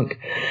head monk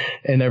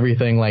and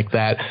everything like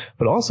that.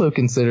 But also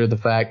consider the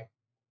fact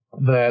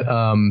that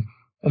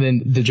and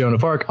then the Joan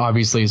of Arc,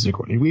 obviously,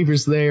 Sigourney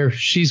Weaver's there.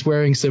 She's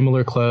wearing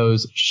similar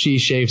clothes. She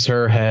shaves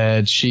her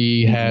head.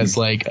 She has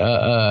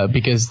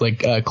because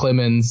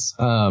Clemens,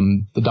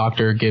 the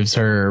doctor gives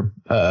her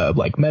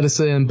like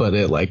medicine, but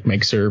it like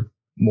makes her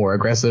more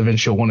aggressive and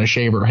she'll want to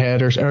shave her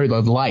head or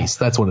the lice.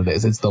 That's what it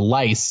is. It's the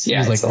lice.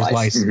 Yeah, it's like, there's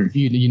lice.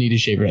 You need to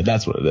shave your head.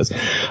 That's what it is.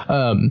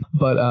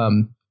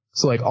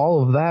 So like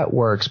all of that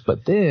works.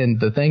 But then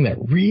the thing that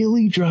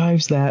really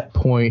drives that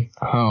point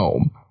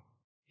home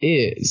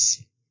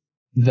is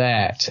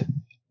that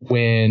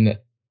when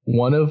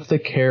one of the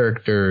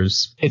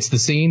characters, it's the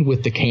scene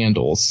with the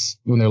candles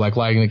when they're like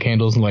lighting the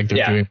candles and like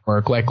they're doing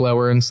work like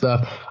lower and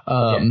stuff,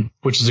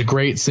 which is a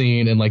great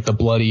scene, and like the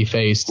bloody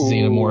faced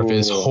xenomorph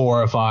is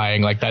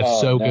horrifying. Like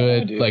that's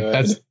good. Dude.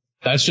 Like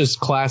that's just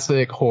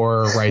classic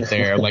horror right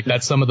there. Like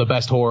that's some of the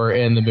best horror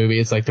in the movie.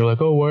 It's like they're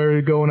like, oh, where are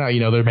you going out?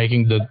 You know, they're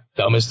making the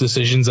dumbest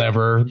decisions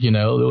ever. You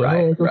know, they're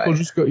like, we'll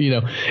just go. You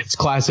know, it's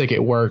classic.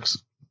 It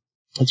works.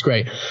 It's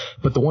great.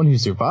 But the one who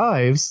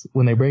survives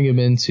when they bring him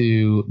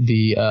into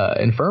the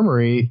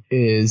infirmary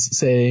is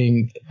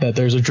saying that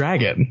there's a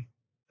dragon,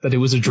 that it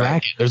was a dragon.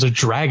 Right. There's a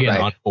dragon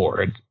on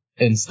board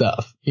and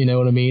stuff. You know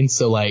what I mean?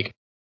 So like,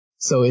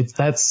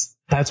 that's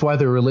why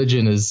the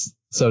religion is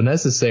so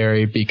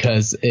necessary,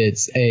 because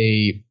it's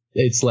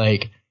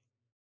like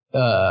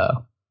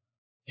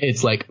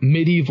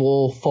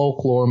medieval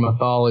folklore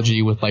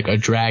mythology with like a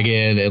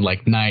dragon and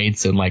like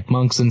knights and like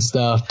monks and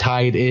stuff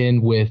tied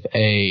in with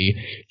a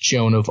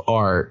Joan of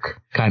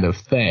Arc kind of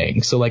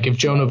thing. So like if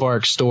Joan of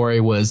Arc's story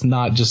was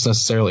not just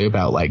necessarily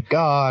about like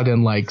God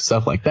and like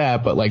stuff like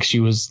that, but like she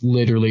was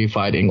literally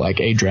fighting like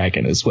a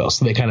dragon as well.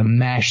 So they kind of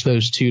mash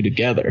those two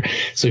together.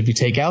 So if you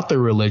take out the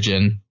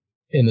religion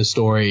in the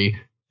story,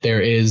 there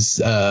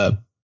is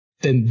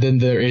then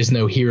there is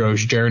no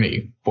hero's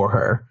journey for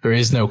her. There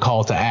is no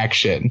call to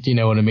action. You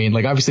know what I mean?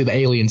 Like obviously the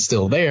alien's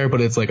still there, but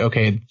it's like,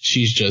 okay,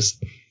 she's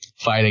just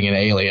fighting an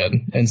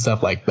alien and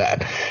stuff like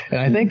that. And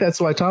I think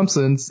that's why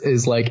Thompson's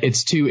is like,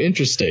 it's too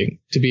interesting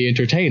to be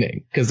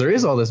entertaining, because there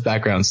is all this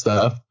background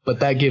stuff,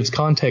 but that gives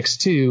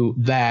context to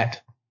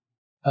that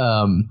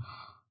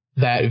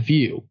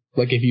view.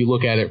 Like if you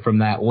look at it from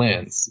that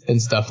lens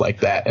and stuff like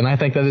that. And I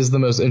think that is the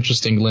most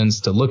interesting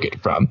lens to look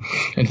at from.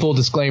 And full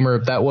disclaimer,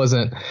 that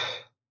wasn't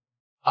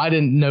I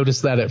didn't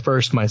notice that at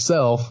first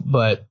myself,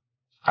 but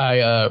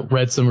I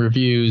read some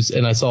reviews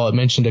and I saw it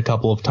mentioned a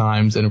couple of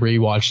times and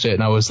rewatched it,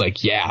 and I was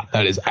like, yeah,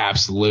 that is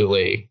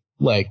absolutely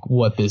like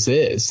what this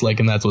is,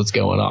 like, and that's what's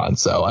going on.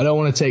 So I don't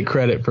want to take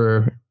credit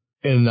for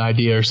an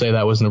idea or say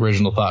that was an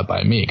original thought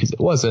by me, because it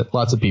wasn't.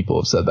 Lots of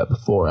people have said that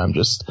before. I'm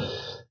just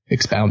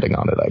expounding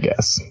on it, I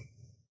guess.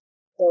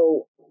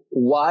 So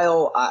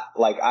while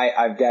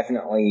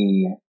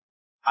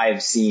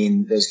I've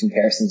seen those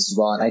comparisons as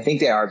well, and I think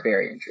they are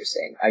very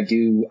interesting. I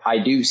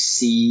do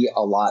see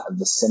a lot of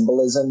the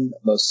symbolism,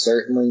 most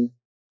certainly.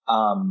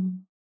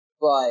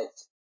 But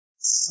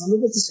some of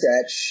it's a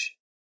stretch,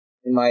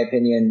 in my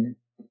opinion.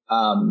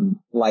 I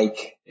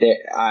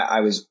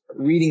was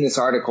reading this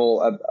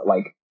article of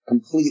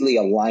completely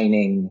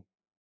aligning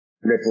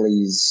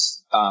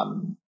Ripley's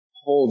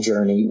whole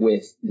journey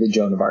with the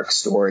Joan of Arc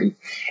story.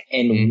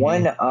 And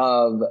one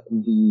of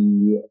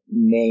the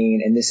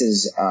main, and this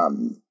is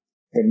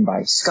written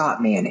by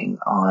Scott Manning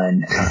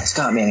on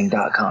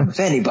scottmanning.com. If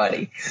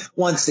anybody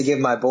wants to give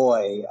my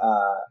boy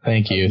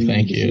thank you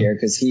here,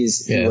 because he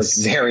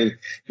works very,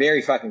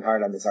 very fucking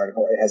hard on this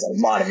article. It has a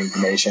lot of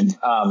information.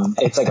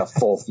 It's like a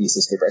full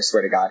thesis paper, I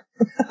swear to God.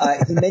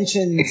 He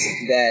mentions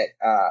that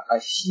a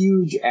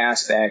huge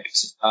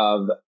aspect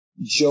of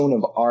Joan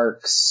of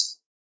Arc's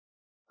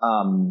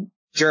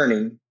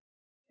journey,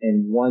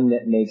 and one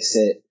that makes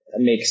it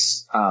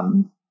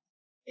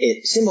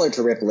similar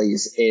to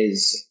Ripley's,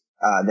 is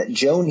that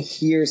Joan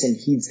hears and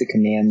heeds the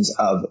commands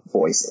of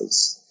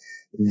voices.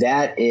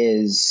 That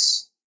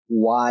is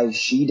why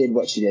she did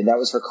what she did. That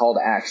was her call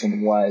to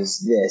action, was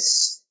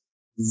this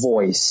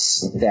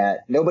voice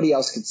that nobody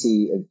else could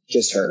see,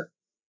 just her,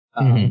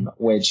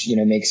 which,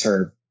 makes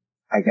her,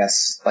 I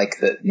guess, like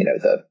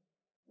the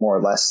more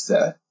or less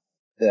the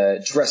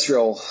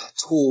terrestrial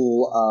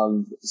tool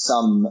of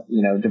some,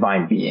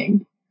 divine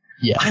being.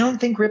 Yeah. I don't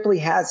think Ripley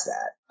has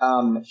that.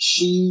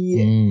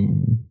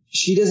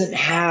 She doesn't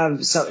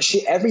have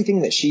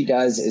everything that she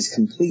does is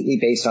completely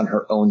based on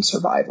her own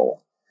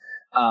survival.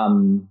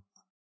 The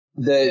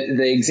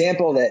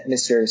example that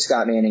Mr.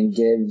 Scott Manning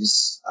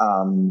gives,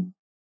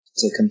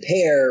 to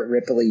compare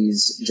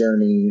Ripley's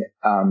journey,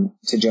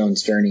 to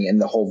Joan's journey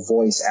and the whole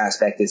voice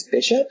aspect, is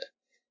Bishop.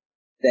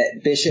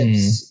 That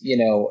Bishop's,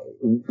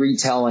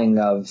 retelling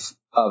of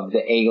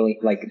the alien,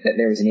 like that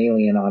there was an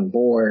alien on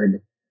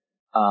board.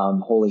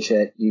 Holy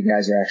shit, you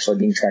guys are actually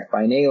being tracked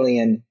by an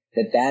alien.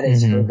 That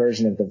is her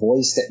version of the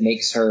voice that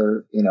makes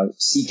her,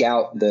 seek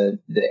out the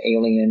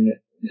alien,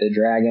 the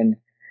dragon.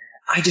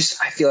 I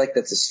feel like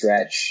that's a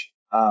stretch.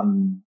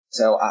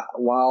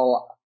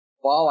 While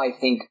I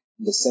think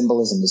the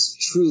symbolism is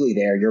truly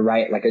there, you're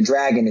right. Like, a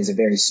dragon is a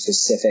very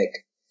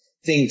specific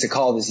thing to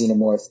call the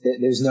xenomorph.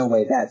 There's no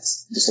way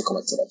that's just a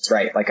coincidence,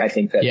 right? Like, I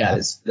think that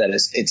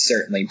it's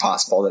certainly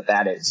possible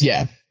that is.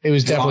 Yeah. It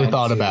was definitely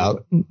thought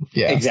about.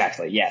 Yeah.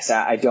 Exactly. Yes.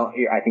 I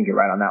think you're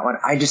right on that one.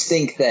 I just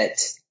think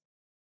that,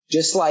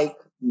 just like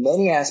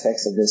many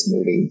aspects of this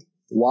movie,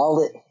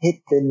 while it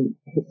hit the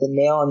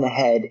nail on the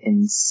head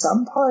in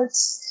some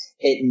parts,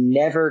 it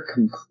never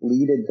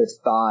completed the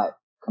thought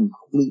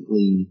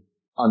completely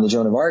on the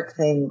Joan of Arc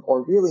thing,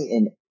 or really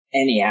in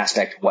any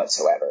aspect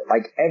whatsoever.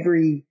 Like,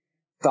 every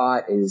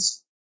thought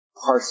is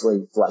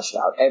partially fleshed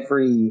out.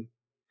 Every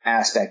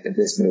aspect of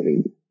this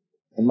movie,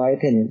 in my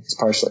opinion, is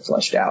partially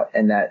fleshed out,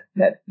 and that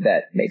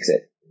makes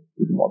it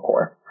even more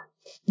core.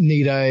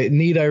 Need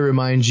I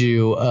remind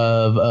you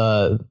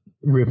of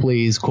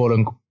Ripley's quote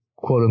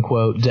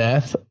unquote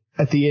death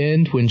at the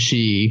end, when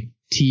she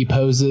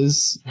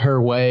T-poses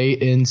her way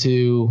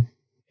into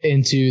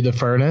the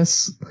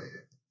furnace?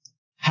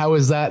 How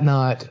is that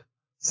not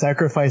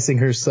sacrificing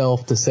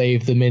herself to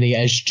save the many,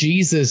 as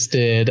Jesus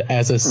did,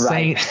 as a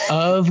saint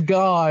of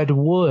God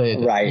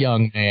would?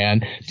 Young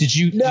man. Did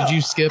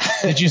you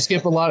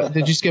skip a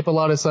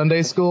lot of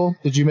Sunday school?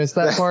 Did you miss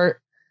that part?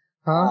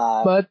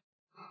 Huh? But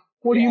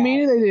what do you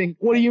mean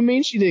what do you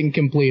mean she didn't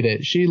complete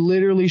it? She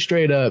literally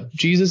straight up,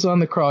 Jesus on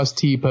the cross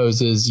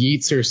T-poses,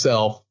 yeets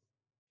herself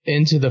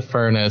into the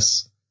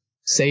furnace,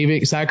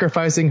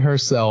 sacrificing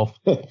herself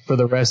for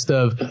the rest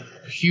of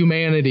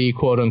humanity,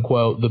 quote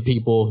unquote, the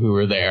people who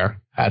were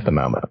there at the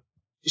moment.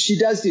 She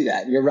does do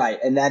that. You're right.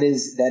 And that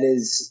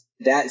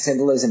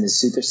symbolism is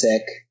super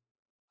sick.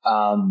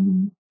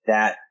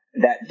 That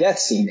death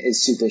scene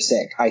is super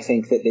sick. I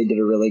think that they did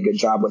a really good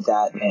job with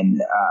that.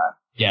 And,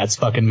 yeah, it's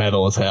fucking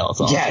metal as hell.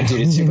 It's awesome. Yeah,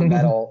 dude, it's super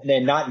metal.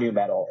 And not new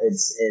metal.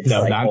 It's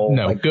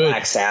good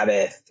Black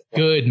Sabbath.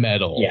 Good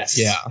metal. Yes.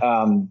 Yeah.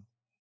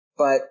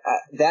 But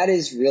that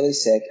is really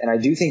sick, and I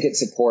do think it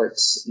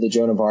supports the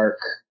Joan of Arc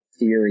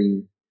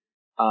theory.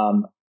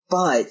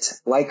 But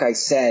like I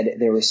said,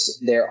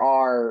 there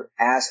are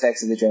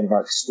aspects of the Joan of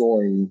Arc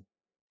story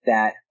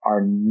that are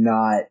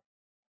not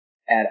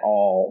at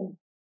all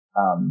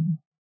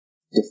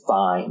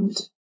defined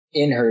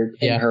in her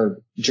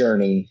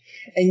journey.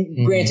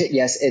 And granted,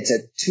 yes, it's a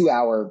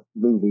 2-hour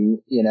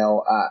movie.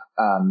 You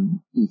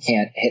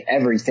can't hit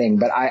everything,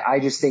 but I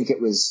just think it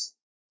was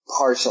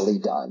partially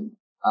done.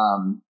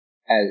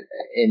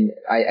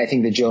 I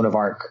think the Joan of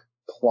Arc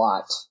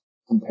plot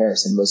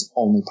comparison was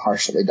only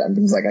partially done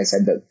because, like I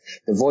said,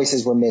 the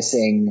voices were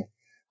missing.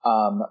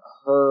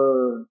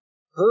 Her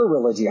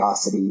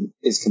religiosity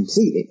is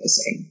completely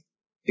missing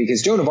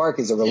because Joan of Arc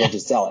is a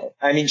religious zealot.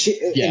 I mean,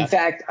 in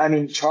fact, I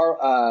mean,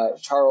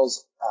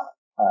 Charles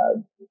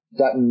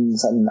Dutton,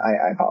 something,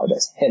 I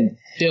apologize.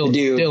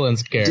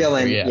 Dylan's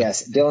character.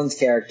 Yes, Dylan's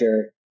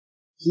character.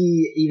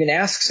 He even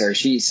asks her.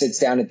 She sits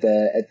down at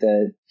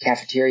the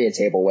cafeteria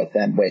table with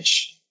them,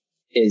 which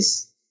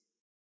is,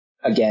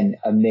 again,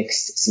 a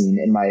mixed scene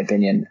in my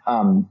opinion.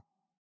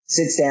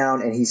 Sits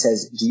down and he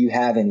says, "Do you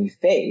have any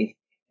faith?"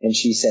 And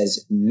she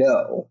says,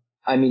 "No."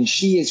 I mean,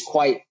 she is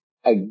quite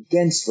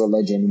against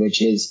religion,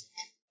 which is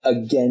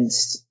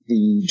against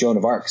the Joan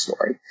of Arc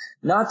story.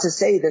 Not to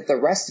say that the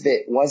rest of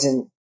it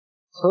wasn't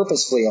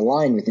purposefully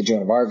aligned with the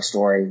Joan of Arc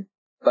story,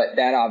 but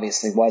that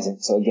obviously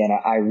wasn't. So again,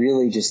 I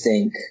really just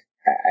think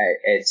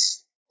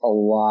it's a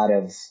lot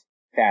of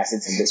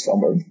facets of this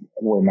film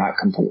were not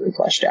completely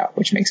fleshed out,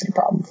 which makes it a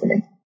problem for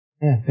me.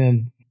 Yeah,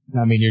 and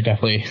I mean, you're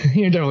definitely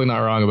not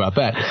wrong about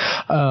that.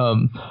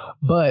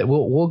 But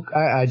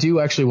I do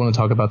actually want to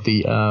talk about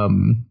the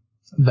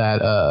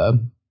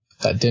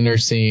that dinner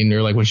scene,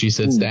 or like when she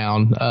sits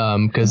down,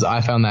 because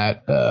I found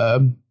that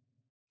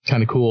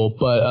kind of cool.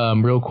 But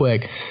real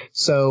quick,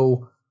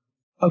 so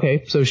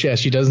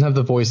she doesn't have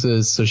the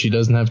voices, so she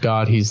doesn't have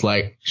God. She's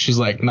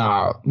like,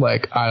 nah,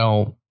 like I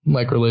don't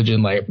like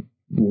religion, like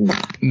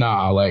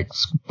nah, like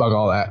fuck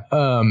all that.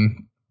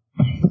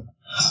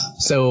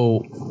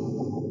 So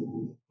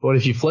what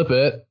if you flip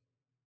it?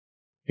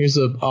 Here's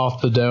a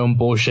off the dome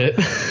bullshit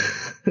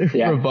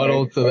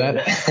rebuttal to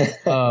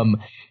that.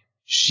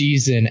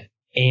 She's an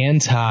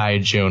anti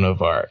Joan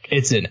of Arc.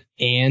 It's an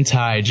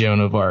anti Joan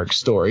of Arc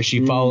story.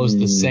 She follows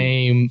the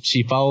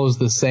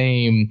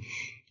same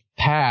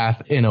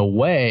path in a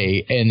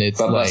way, and it's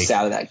but like bust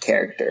out of that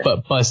character.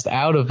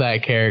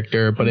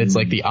 But it's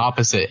like the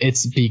opposite.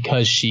 It's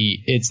because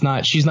she's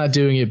not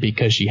doing it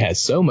because she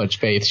has so much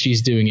faith.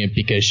 She's doing it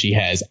because she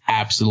has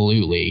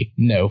absolutely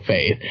no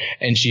faith.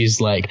 And she's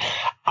like,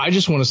 I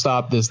just want to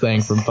stop this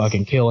thing from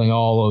fucking killing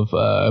all of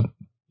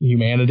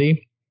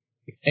humanity,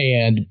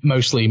 and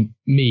mostly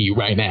me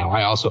right now.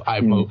 I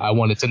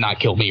want it to not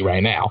kill me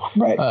right now.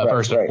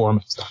 First and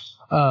foremost.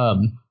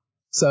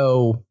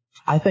 So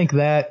I think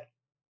that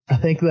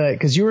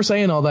because you were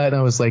saying all that, and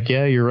I was like,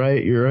 yeah, you're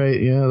right.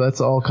 Yeah,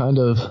 that's all kind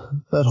of,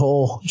 that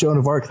whole Joan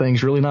of Arc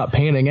thing's really not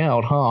panning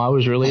out, huh? I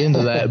was really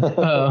into that.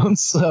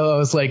 So I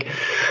was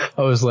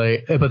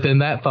like, but then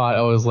that thought,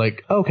 I was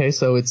like, okay,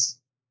 so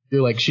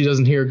you're like, she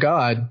doesn't hear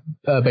God,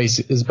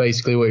 is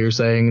basically what you're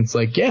saying. It's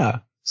like, yeah,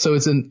 so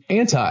it's she's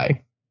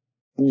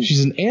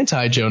an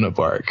anti Joan of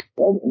Arc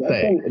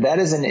thing. That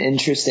is an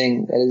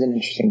interesting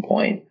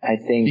point. I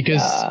think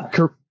because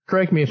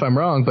correct me if I'm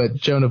wrong, but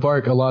Joan of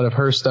Arc, a lot of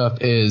her stuff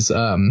is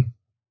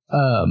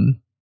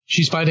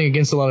she's fighting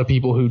against a lot of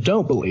people who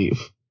don't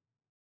believe,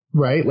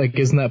 right? Like,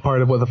 isn't that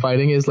part of what the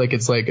fighting is? Like,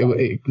 it's like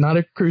not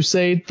a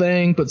crusade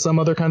thing, but some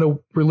other kind of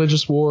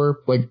religious war,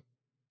 like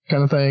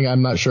kind of thing.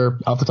 I'm not sure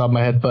off the top of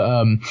my head,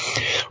 but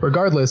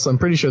regardless, I'm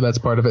pretty sure that's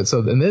part of it. So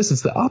in this,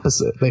 it's the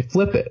opposite. They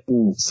flip it.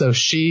 So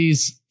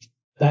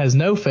has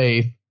no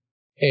faith,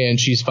 and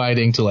she's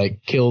fighting to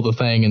like kill the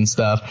thing and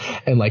stuff.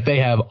 And like they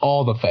have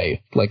all the faith,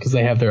 like, because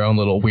they have their own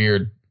little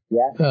weird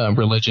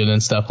religion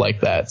and stuff like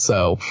that.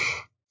 So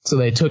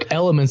they took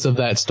elements of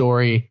that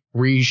story,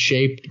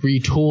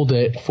 retooled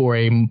it for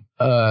a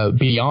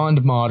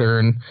beyond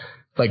modern,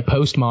 like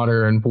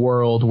postmodern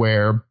world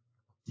where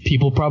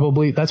people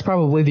that's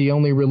probably the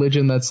only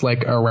religion that's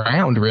like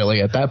around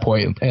really at that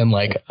point. And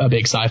like a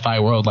big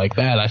sci-fi world like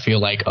that, I feel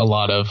like a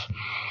lot of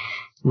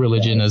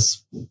religion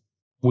as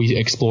we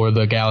explore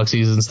the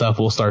galaxies and stuff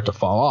will start to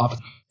fall off.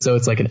 So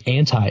it's like an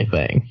anti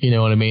thing, you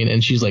know what I mean?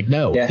 And she's like,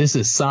 no, this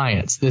is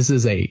science. This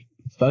is a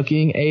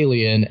fucking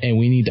alien, and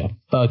we need to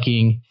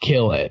fucking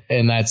kill it.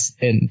 And that's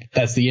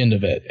the end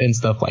of it and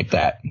stuff like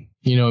that.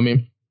 You know what I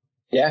mean?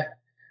 Yeah.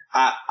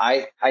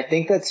 I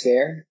think that's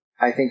fair.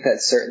 I think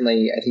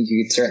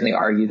you could certainly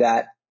argue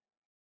that.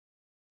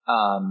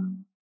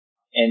 And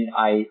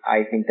I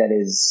think that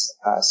is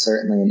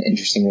certainly an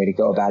interesting way to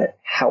go about it.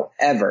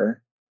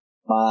 However,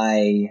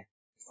 my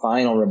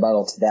final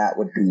rebuttal to that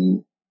would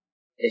be,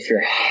 if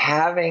you're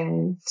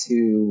having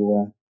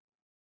to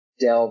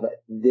delve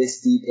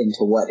this deep into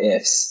what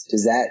ifs,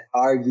 does that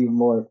argue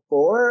more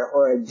for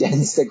or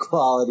against the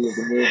quality of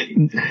the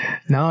movie?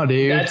 No,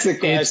 dude. That's the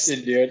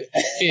question, dude.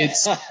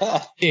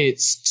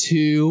 It's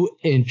too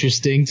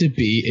interesting to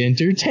be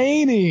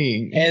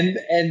entertaining.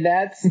 And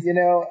that's,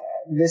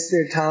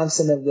 Mr.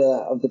 Thompson of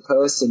the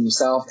Post and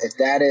yourself, if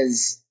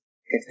that's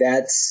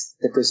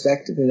the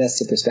perspective, then that's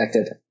the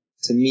perspective.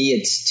 To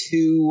me,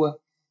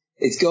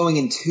 it's going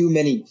in too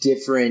many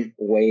different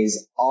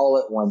ways all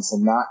at once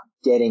and not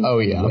getting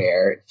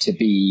anywhere to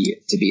be a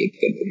good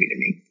movie to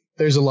me.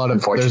 There's a lot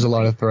of threads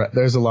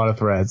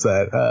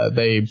that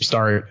they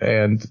start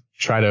and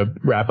try to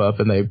wrap up,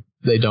 and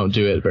they don't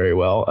do it very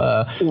well.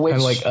 Kind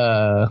of like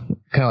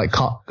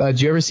Kong.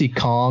 Did you ever see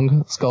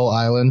Kong Skull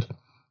Island?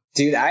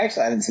 Dude, I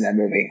actually haven't seen that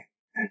movie.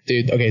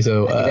 Dude, okay,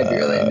 so I think I'd be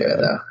really into it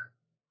though.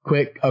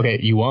 Quick, okay,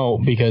 you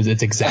won't, because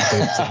it's exactly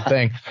the same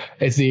thing.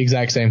 It's the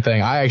exact same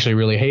thing. I actually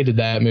really hated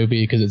that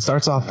movie because it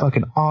starts off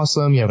fucking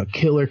awesome. You have a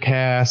killer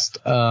cast,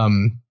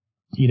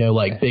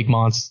 like big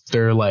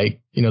monster, like,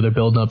 they're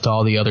building up to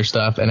all the other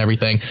stuff and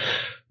everything.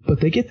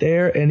 But they get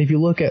there, and if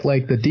you look at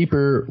like the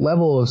deeper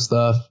level of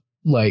stuff,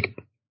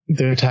 like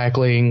they're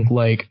tackling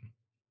like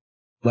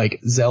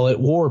zealot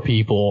war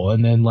people,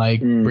 and then like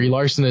Brie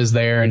Larson is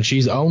there, and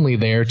she's only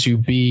there to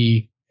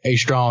be a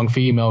strong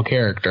female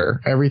character.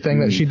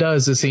 Everything that she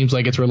does, it seems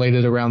like it's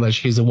related around that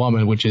she's a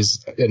woman, which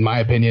is, in my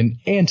opinion,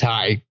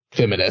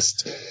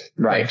 anti-feminist.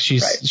 Right. Like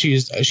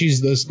she's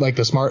this like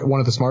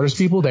one of the smartest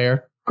people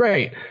there.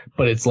 Great.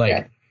 But it's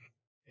like,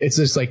 it's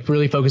just like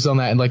really focused on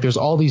that. And like, there's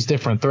all these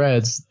different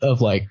threads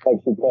of like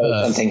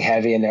something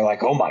heavy, and they're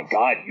like, "Oh my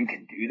God, you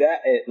can do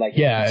that!" Like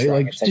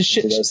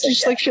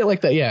shit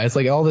like that. Yeah. It's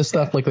like all this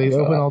stuff, like they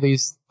open all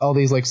these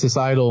like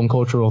societal and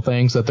cultural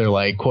things that they're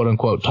like, quote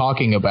unquote,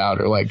 talking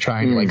about or like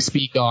trying to like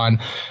speak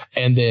on.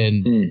 And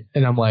then,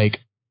 and I'm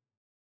like,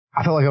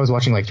 I felt like I was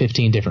watching like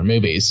 15 different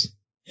movies.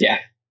 Yeah.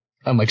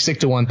 I'm like, stick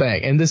to one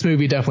thing. And this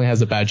movie definitely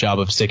has a bad job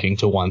of sticking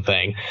to one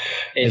thing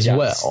as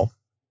well.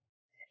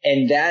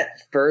 And that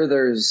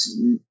furthers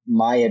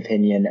my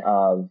opinion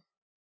of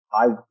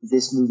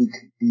this movie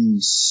could be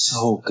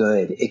so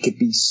good. It could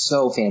be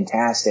so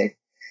fantastic.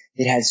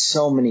 It has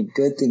so many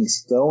good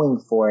things going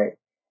for it,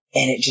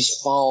 and it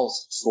just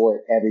falls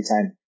short every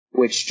time,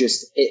 which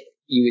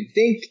you would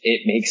think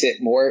it makes it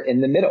more in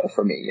the middle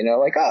for me,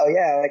 like, oh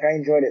yeah, like I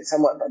enjoyed it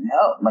somewhat, but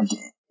no, like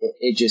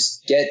it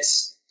just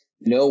gets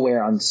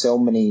nowhere on so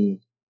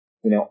many,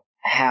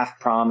 half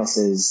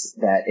promises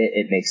that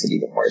it makes it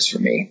even worse for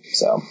me.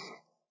 So.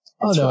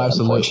 Oh, no,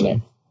 absolutely.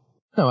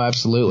 No,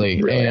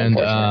 absolutely. Really, and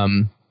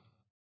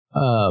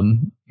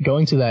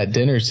going to that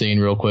dinner scene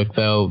real quick,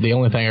 though, the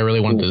only thing I really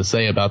wanted to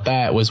say about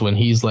that was when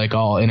he's like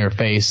all in her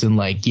face and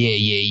like,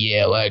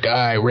 yeah, like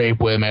I rape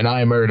women,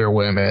 I murder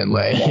women,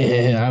 like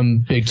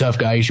I'm a big tough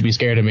guy, you should be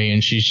scared of me.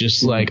 And she's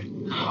just like,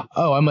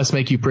 oh, I must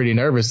make you pretty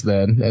nervous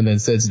then. And then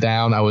sits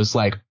down. I was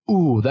like,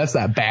 ooh, that's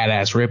that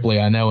badass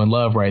Ripley I know and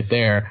love right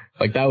there.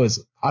 Like I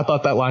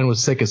thought that line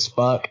was sick as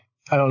fuck.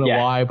 I don't know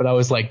why, but I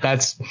was like,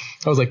 that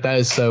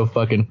is so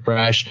fucking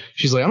fresh.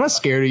 She's like, I'm not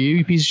scared of you,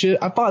 you piece of shit.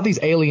 I fought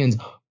these aliens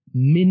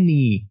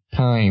many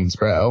times,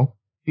 bro.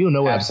 You don't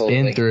know what I've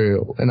been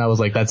through. And I was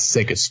like, that's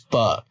sick as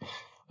fuck.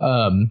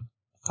 I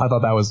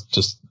thought that was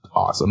just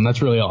awesome.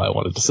 That's really all I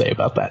wanted to say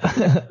about that.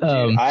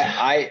 Dude,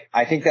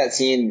 I think that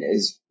scene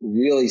is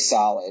really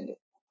solid.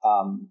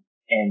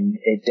 And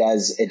it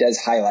does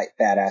highlight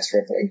badass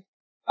Ripley.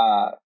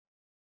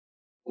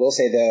 We'll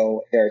say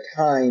though, there are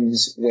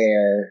times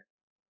where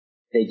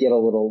they get a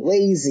little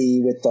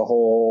lazy with the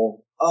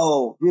whole,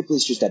 oh,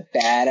 Ripley's just a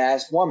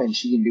badass woman.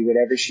 She can do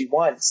whatever she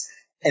wants.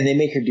 And they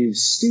make her do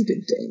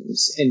stupid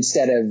things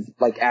instead of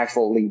like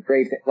actually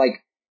great things.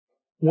 Like,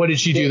 what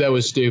did she do that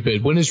was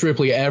stupid? When has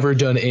Ripley ever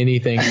done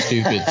anything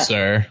stupid,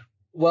 sir?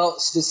 Well,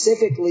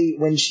 specifically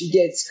when she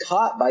gets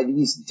caught by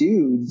these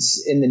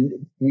dudes in the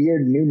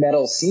weird new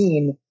metal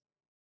scene,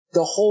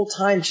 the whole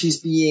time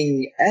she's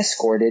being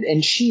escorted,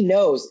 and she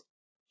knows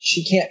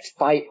she can't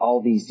fight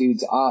all these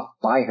dudes off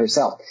by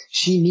herself.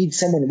 She needs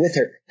someone with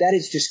her. That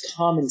is just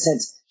common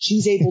sense.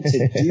 She's able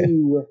to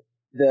do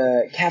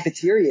the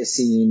cafeteria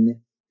scene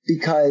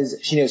because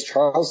she knows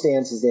Charles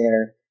Dance is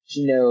there.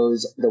 She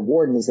knows the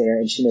warden is there,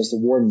 and she knows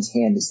the warden's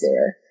hand is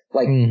there.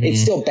 Like,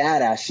 it's still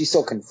badass. She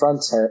still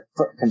confronts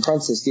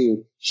this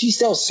dude. She's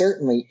still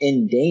certainly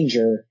in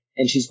danger,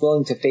 and she's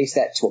willing to face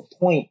that to a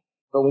point.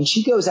 But when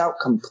she goes out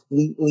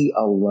completely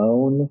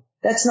alone,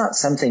 that's not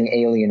something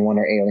Alien 1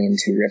 or Alien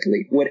 2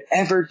 Ripley would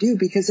ever do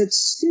because it's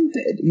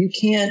stupid. You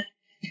can't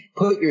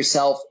put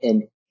yourself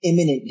in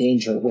imminent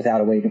danger without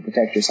a way to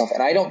protect yourself.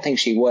 And I don't think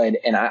she would.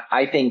 And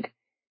I think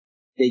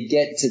they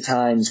get to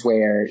times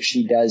where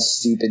she does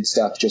stupid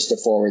stuff just to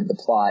forward the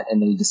plot,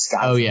 and they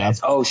disguise it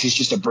as, oh, she's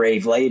just a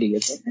brave lady.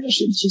 It's like, no,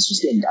 she's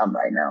just getting dumb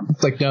right now.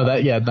 It's like,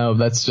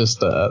 that's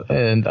just, I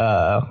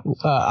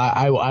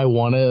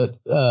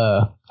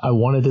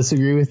want to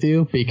disagree with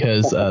you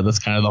because that's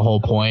kind of the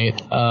whole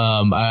point.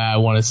 I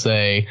want to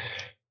say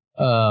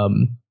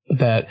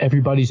that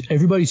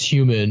everybody's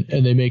human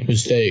and they make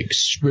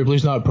mistakes.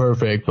 Ripley's not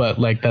perfect, but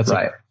like that's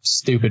a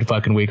stupid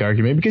fucking weak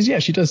argument because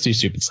she does do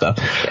stupid stuff.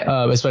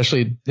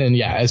 Especially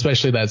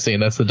that scene.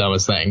 That's the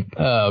dumbest thing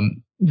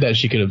that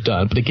she could have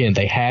done. But again,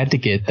 they had to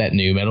get that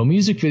new metal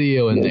music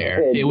video in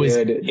there. It was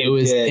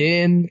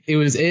in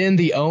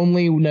the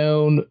only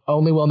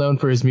well known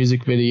for his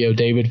music video,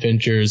 David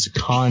Fincher's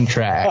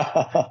contract.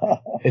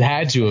 It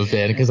had to have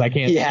been because I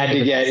can't. He had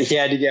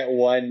to get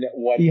one.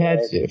 He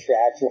had to.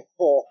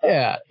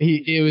 Yeah,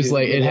 it was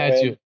like it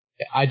had to.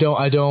 I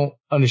don't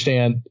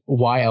understand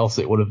why else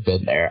it would have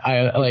been there.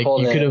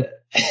 You could have.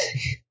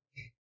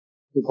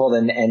 He pulled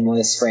an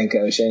endless Frank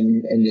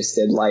Ocean and just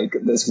did like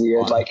this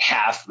weird like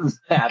half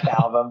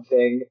album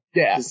thing.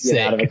 Yeah, just get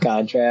out of a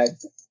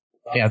contract.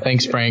 Yeah,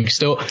 thanks, Frank.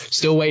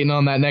 Still waiting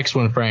on that next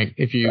one, Frank.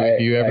 If you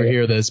ever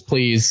hear this,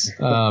 please,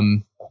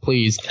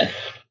 please.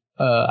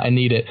 I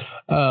need it.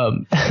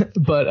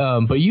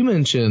 But you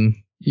mentioned,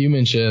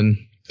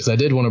 because I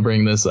did want to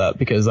bring this up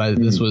because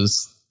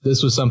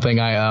this was something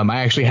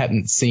I actually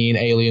hadn't seen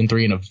Alien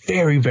 3 in a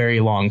very, very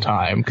long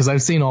time, because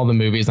I've seen all the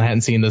movies. I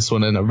hadn't seen this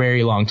one in a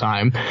very long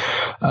time.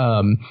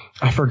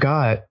 I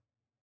forgot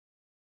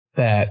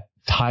that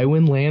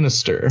Tywin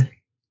Lannister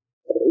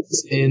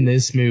is in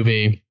this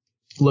movie,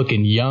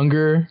 looking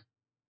younger,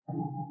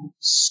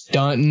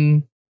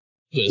 stunting,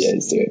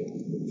 just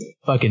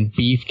fucking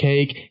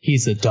beefcake.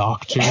 He's a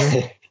doctor.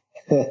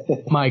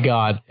 My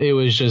God, it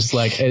was just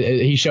like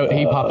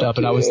he popped up,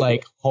 and I was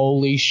like,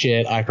 "Holy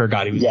shit!" I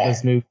forgot he was in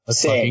this movie.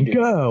 Let's fucking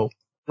go!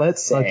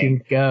 Let's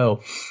fucking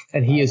go!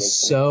 And he is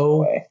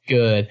so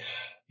good.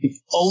 The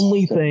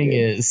only thing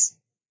is,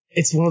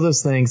 it's one of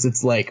those things.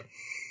 It's like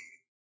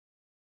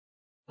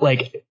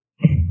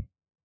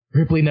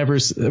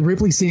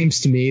Ripley seems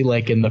to me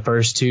like in the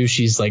first two,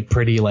 she's like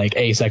pretty like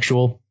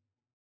asexual.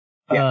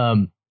 Yeah.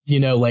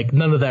 Like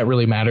none of that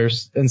really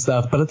matters and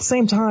stuff. But at the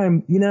same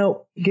time,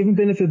 given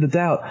benefit of the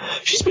doubt,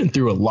 she's been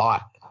through a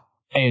lot.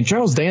 And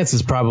Charles Dance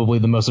is probably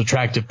the most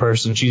attractive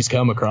person she's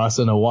come across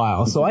in a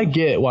while. So I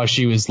get why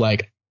she was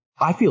like,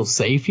 I feel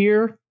safe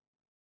here.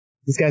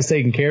 This guy's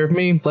taking care of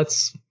me.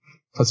 Let's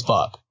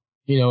fuck.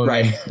 You know what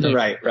I mean?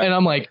 Right. And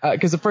I'm like,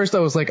 because at first I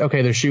was like,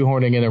 okay, they're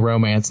shoehorning in a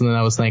romance. And then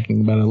I was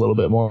thinking about it a little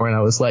bit more. And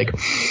I was like,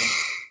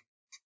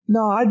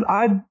 no,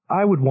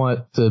 I would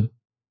want to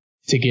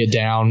get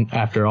down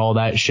after all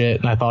that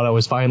shit. And I thought I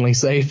was finally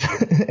safe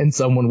and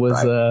someone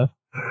was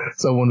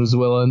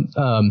willing.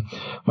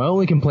 My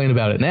only complaint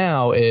about it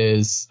now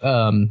is,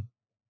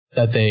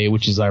 that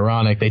which is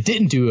ironic, they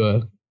didn't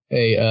do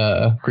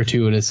a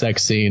gratuitous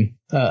sex scene.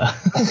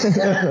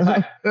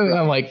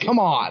 I'm like, come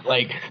on,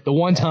 like the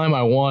one time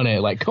I want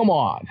it, like, come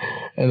on.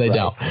 And they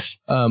don't,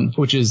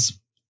 which is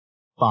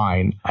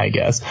fine, I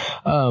guess.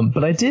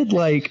 But I did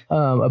like,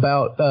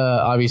 about,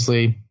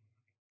 obviously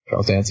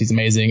Charles Dance, he's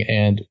amazing,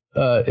 and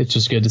it's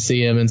just good to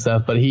see him and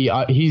stuff. But he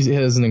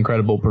has an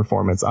incredible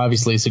performance.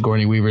 Obviously,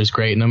 Sigourney Weaver is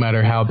great, no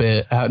matter how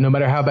bad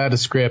a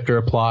script or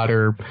a plot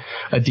or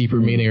a deeper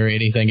meaning or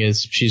anything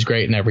is. She's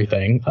great in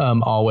everything,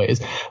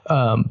 always.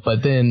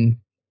 But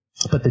then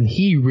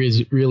he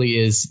really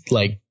is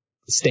like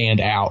stand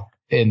out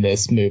in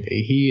this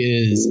movie.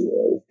 He's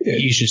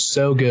just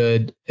so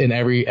good in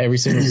every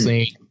single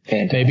scene.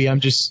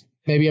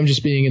 Maybe I'm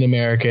just being an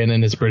American,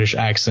 and his British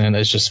accent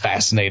is just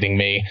fascinating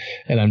me,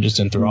 and I'm just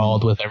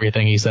enthralled with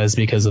everything he says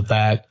because of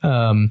that,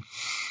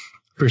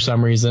 for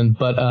some reason.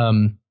 But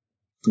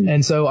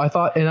and so I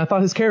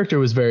thought his character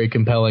was very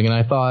compelling, and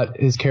I thought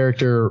his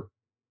character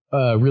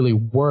really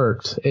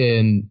worked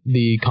in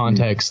the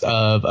context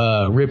of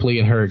Ripley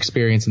and her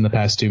experience in the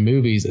past two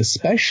movies,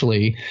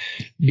 especially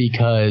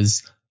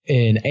because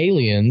in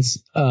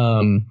Aliens,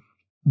 I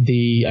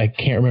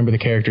can't remember the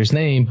character's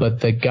name,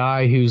 but the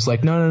guy who's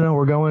like, no,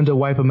 we're going to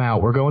wipe him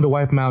out. We're going to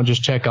wipe him out and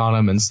just check on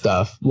him and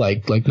stuff.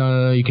 Like,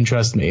 no, you can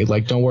trust me.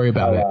 Like, don't worry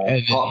about it.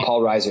 And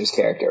Paul Reiser's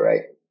character,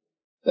 right?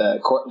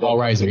 Paul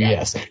Reiser,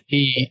 yes.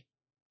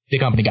 The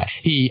company guy.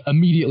 He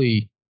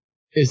immediately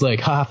is like,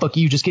 ha, fuck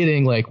you, just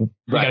kidding. Like, we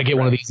gotta get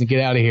one of these and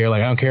get out of here.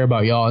 Like, I don't care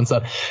about y'all and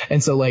stuff.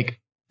 And so, like,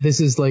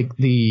 this is like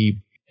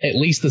at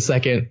least the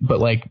second, but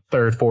like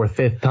third, fourth,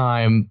 fifth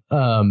time,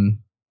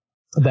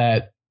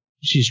 that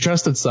she's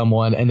trusted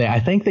someone, and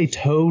I think they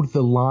towed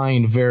the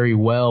line very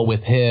well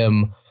with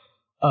him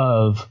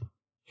of,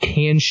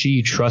 can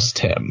she trust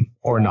him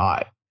or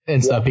not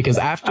and stuff, because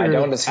after, I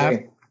don't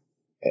disagree.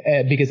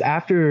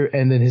 After,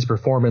 and then his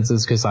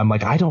performances, because I'm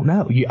like, I don't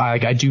know.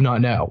 I do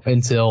not know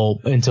until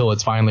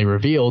it's finally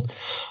revealed.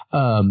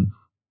 Because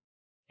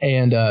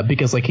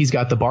like he's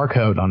got the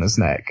barcode on his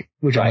neck,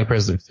 which only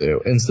prisoners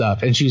do and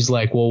stuff. And she's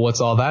like, well, what's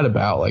all that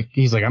about? Like,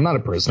 he's like, I'm not a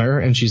prisoner.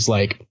 And she's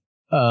like,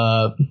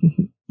 well,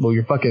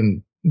 you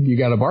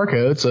got a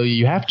barcode, so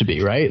you have to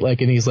be, right?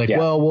 Like, and he's like,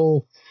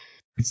 well,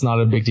 it's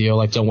not a big deal.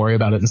 Like, don't worry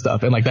about it and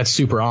stuff. And like, that's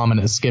super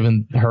ominous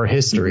given her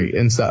history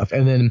and stuff.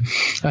 And then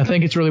I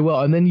think it's really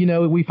well. And then,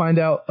 we find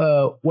out,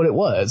 what it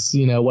was,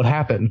 what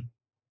happened.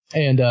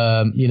 And,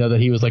 that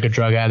he was like a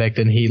drug addict,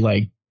 and he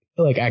like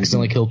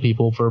accidentally killed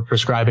people for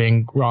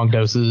prescribing wrong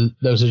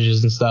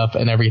dosages and stuff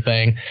and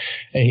everything.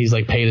 And he's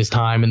like paid his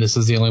time, and this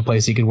is the only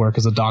place he could work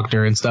as a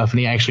doctor and stuff.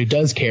 And he actually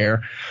does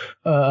care,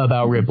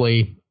 about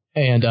Ripley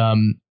and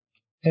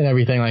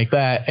everything like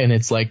that. And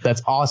it's like,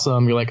 that's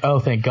awesome. You're like, oh,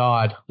 thank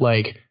God.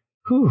 Like,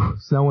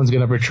 no one's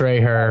going to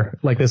betray her.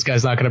 Like, this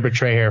guy's not going to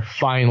betray her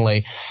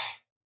finally.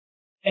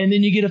 And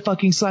then you get a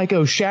fucking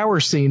psycho shower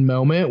scene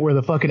moment where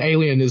the fucking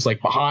alien is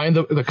like behind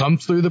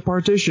comes through the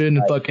partition,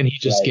 and fucking he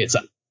just gets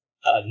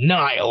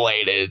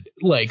annihilated,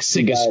 like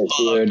sick as fuck.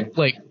 Dude.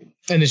 Like,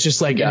 and it's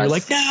just like, and you're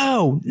like,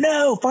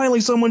 no, finally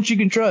someone she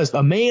can trust,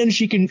 a man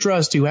she can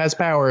trust who has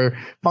power.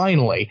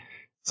 Finally.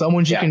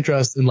 Someone she can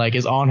trust and like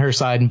is on her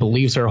side and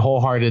believes her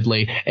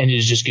wholeheartedly, and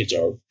it just gets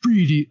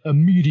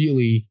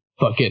immediately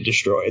fucking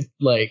destroyed.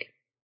 Like,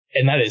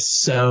 and that is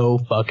so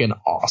fucking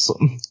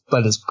awesome.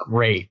 That is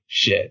great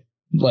shit.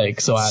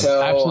 Like, so I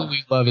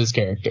absolutely love his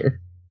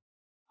character.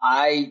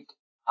 I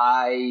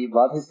I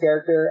love his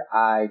character.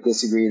 I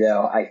disagree,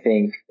 though. I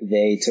think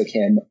they took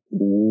him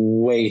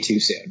way too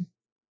soon.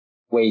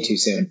 Way too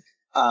soon.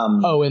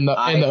 In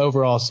the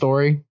overall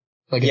story?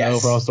 Like, yes, in the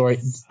overall story?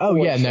 Oh,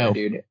 yeah, sure, no.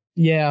 Dude.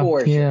 Yeah.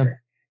 For yeah.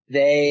 sure.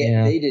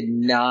 They did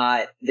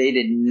not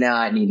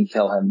need to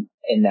kill him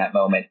in that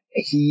moment.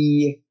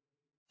 He,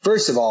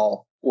 first of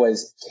all,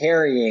 was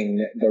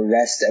carrying the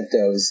rest of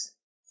those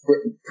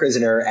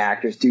prisoner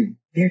actors. Dude,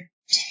 they're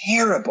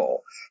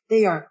terrible.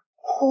 They are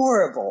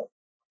horrible.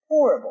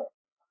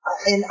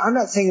 And I'm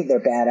not saying that they're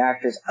bad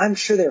actors. I'm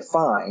sure they're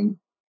fine.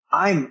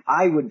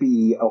 I would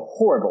be a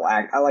horrible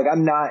actor.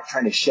 I'm not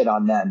trying to shit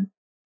on them,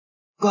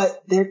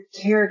 but their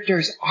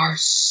characters are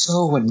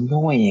so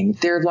annoying.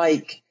 They're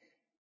like,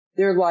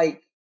 I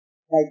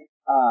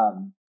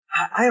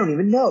don't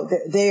even know.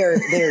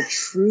 They're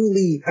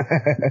truly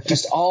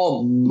just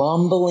all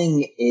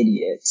mumbling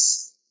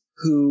idiots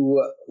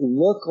who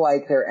look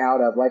like they're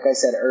out of, like I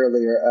said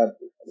earlier,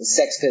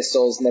 Sex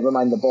Pistols, Never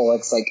Mind the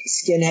Bullets, like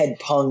skinhead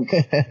punk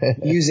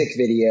music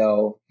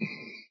video.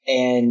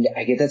 And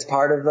I get that's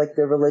part of like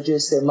the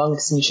religious, they're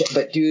monks and shit,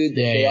 but dude,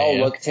 they all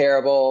look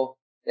terrible.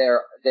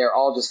 They're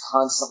all just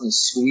constantly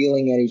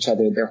squealing at each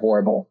other. They're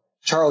horrible.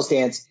 Charles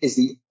Dance is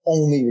the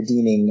only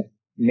redeeming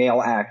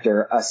male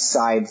actor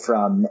aside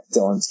from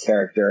Dylan's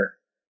character.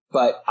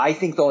 But I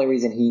think the only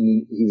reason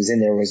he was in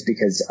there was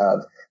because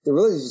of the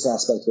religious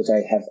aspect, which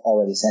I have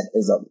already said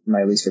is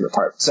my least favorite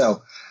part.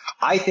 So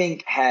I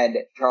think had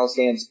Charles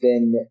Dance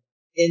been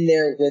in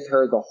there with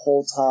her the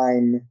whole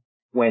time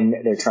when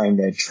they're trying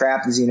to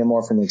trap the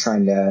xenomorph and they're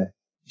trying to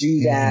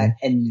do that,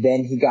 and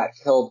then he got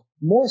killed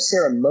more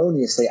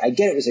ceremoniously. I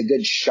get it was a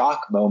good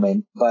shock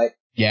moment, but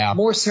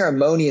more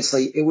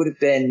ceremoniously, it would have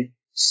been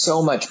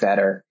so much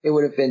better. It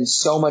would have been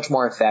so much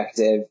more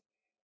effective.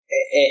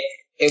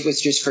 It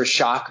was just for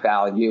shock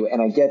value,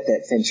 and I get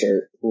that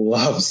Fincher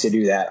loves to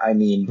do that. I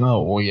mean,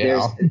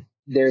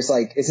 there's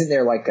like, isn't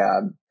there like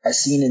a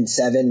scene in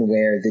Seven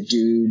where the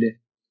dude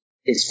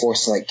is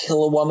forced to like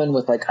kill a woman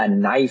with like a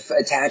knife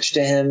attached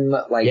to him,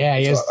 like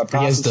a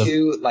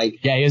prostitute,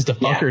 he has to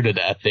fuck her to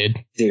death, dude.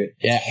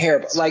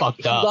 Terrible. Like,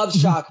 he loves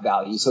shock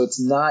value, so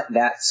it's not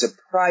that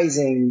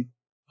surprising.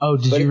 Oh,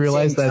 did you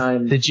realize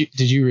that?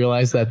 Did you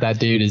realize that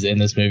dude is in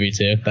this movie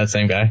too? That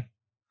same guy.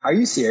 Are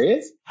you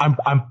serious? I'm.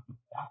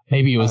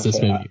 Maybe it was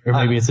this movie, or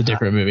maybe it's a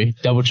different movie.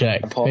 Double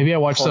check. Maybe I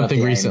watched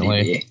something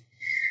recently.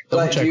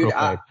 Double check real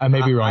quick. I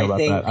may be wrong about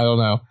that. I don't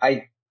know.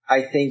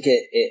 I think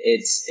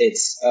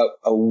it's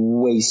a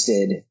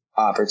wasted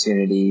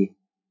opportunity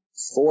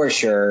for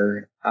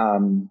sure.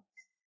 It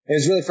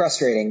was really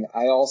frustrating.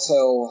 I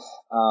also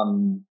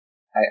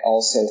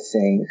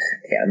think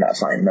I'm not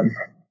finding them,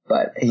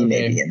 but he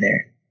may be in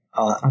there.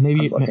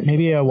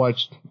 Maybe I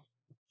watched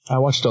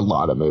a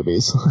lot of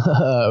movies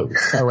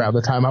around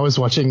the time I was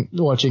watching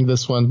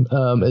this one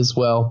as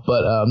well.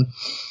 But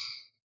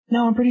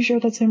no, I'm pretty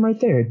sure that's him right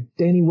there.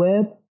 Danny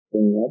Webb.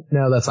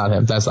 No, that's not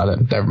him.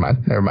 Never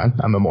mind.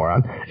 I'm a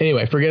moron.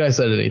 Anyway, forget I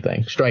said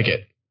anything. Strike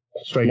it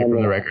from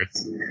the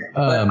records.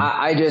 But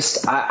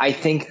I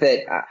think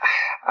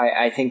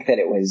that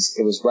it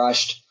was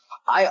rushed.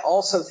 I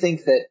also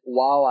think that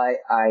while I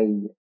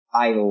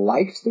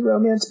liked the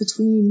romance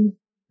between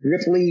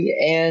Ripley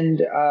and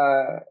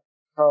Tyler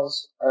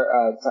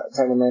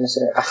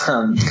Lannister.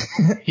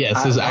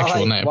 Yes, his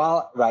actual name.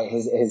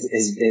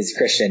 His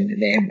Christian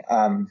name.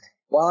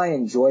 While I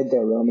enjoyed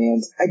their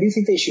romance, I do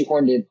think they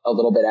shoehorned it a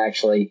little bit,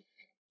 actually.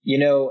 You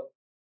know,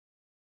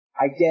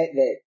 I get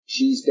that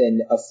she's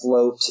been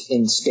afloat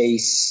in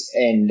space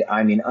and,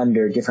 I mean,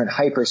 under different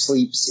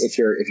hypersleeps, if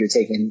you're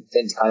taking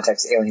into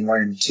context Alien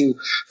 1 and 2,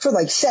 for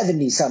like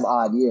 70 some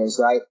odd years,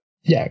 right?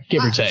 Yeah,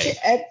 give or take.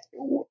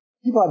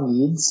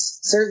 Yvonne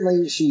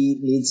certainly she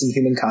needs some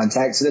human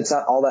contact, so that's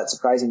not all that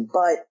surprising,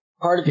 but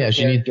part of her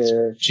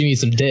character... she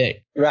needs some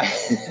dick. Right.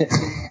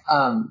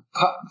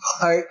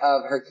 Part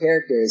of her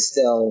character is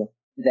still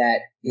that,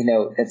 you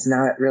know, that's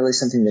not really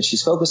something that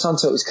she's focused on,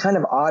 so it was kind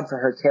of odd for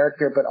her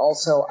character, but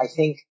also I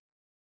think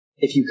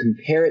if you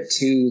compare it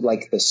to,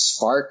 like, the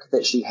spark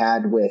that she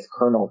had with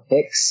Colonel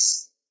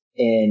Hicks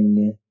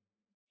in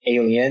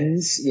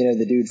Aliens, you know,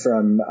 the dude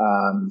from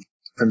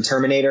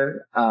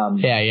Terminator.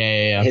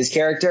 His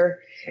character,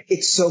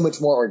 it's so much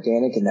more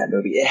organic in that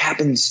movie. It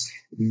happens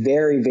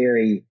very,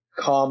 very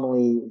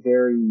calmly,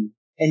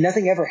 and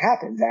nothing ever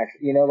happens,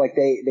 actually. You know, like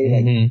they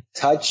like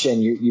touch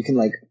and you can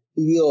like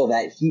feel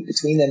that heat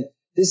between them.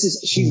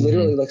 She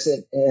literally looks at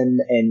him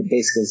and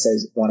basically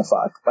says, "Wanna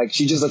fuck?" Like,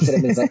 she just looks at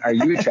him and is like, "Are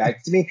you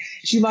attracted to me?"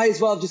 She might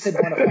as well have just said,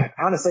 "Wanna fuck?"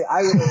 Honestly,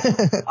 I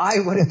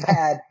would have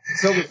had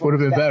so much more. Would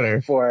have been better.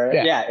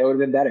 It would have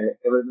been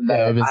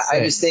better.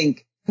 I just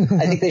think,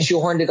 I think they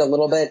shoehorned it a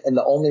little bit, and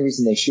the only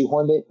reason they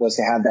shoehorned it was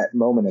to have that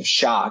moment of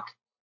shock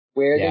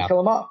where they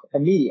kill him off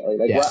immediately.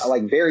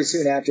 Like very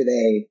soon after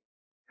they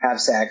have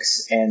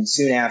sex, and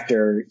soon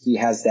after he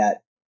has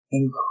that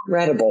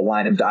incredible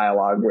line of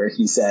dialogue where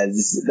he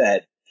says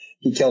that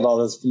he killed all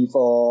those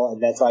people,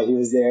 and that's why he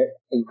was there.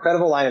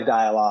 Incredible line of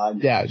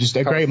dialogue. Yeah, just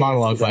a great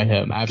monologue by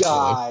him. Absolutely.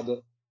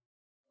 God.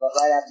 But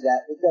right after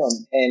that, the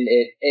villain. And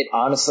it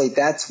honestly,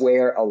 that's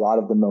where a lot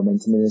of the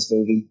momentum in this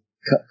movie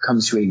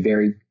comes to a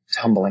very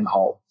tumbling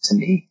halt to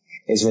me,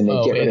 is when they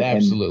get rid of him. It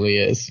absolutely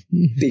is.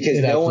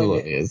 Because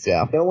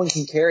no one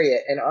can carry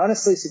it. And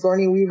honestly,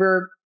 Sigourney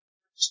Weaver,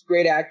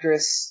 great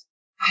actress.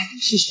 I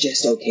think she's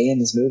just okay in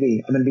this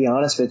movie. I'm going to be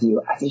honest with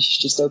you. I think she's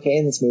just okay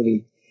in this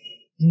movie.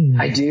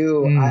 I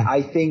do.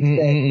 I think that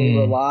they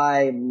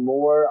rely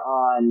more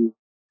on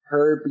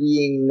her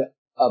being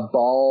a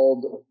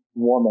bald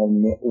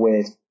woman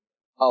with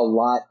a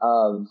lot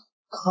of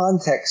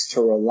context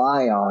to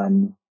rely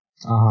on.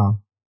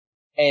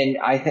 And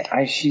I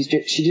think she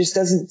just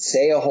doesn't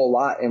say a whole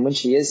lot. And when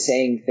she is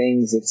saying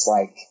things, it's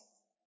like,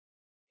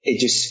 it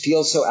just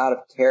feels so out of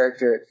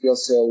character. It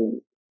feels so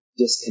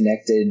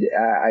disconnected.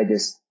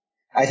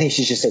 I think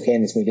she's just okay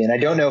in this movie. And I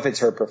don't know if it's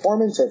her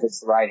performance or if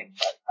it's the writing.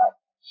 But,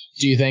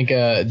 do you think,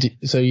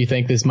 so you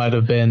think this might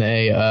have been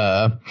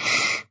a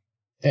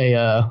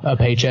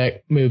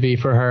paycheck movie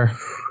for her?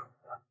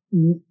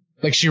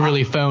 Like she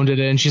really phoned it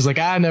in. She's like,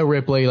 I know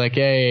Ripley. Like,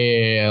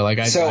 yeah. Like,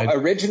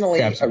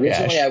 originally I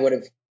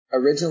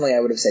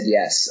would have said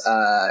yes.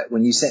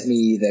 When you sent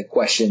me the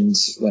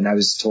questions when I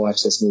was to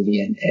watch this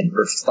movie and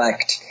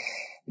reflect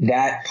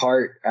that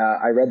part,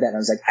 I read that and I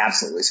was like,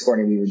 absolutely,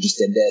 Sigourney Weaver just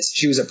did this.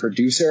 She was a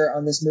producer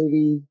on this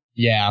movie.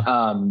 Yeah.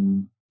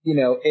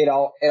 It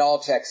all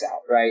checks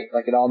out, right?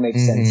 Like it all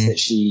makes sense that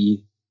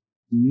she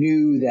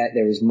knew that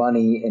there was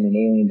money in an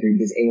Alien 3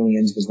 because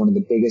Aliens was one of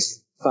the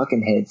biggest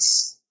fucking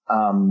hits.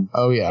 And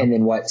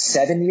then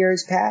 7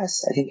 years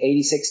passed? I think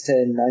 86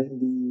 to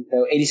 92,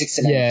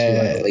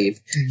 I believe.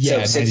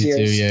 Yeah, so 6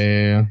 years.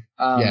 Yeah,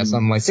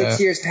 something like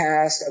 6 years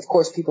passed. Of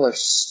course, people are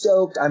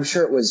stoked. I'm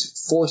sure it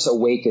was Force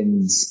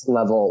Awakens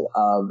level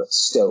of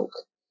stoke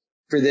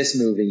for this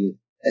movie,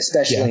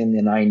 especially in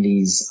the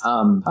 90s.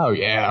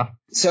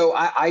 So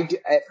I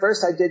at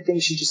first I did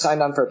think she just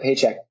signed on for a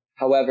paycheck.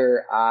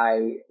 However,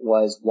 I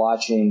was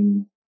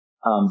watching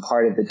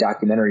part of the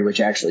documentary,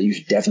 which actually you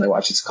should definitely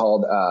watch. It's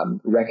called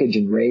Wreckage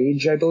and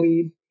Rage, I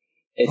believe.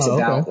 It's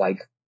about like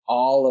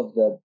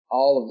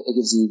it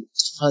gives you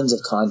tons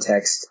of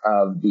context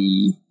of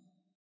the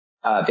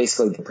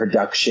basically the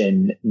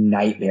production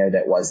nightmare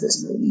that was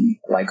this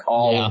movie. Like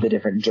all of the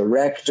different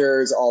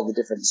directors, all the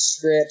different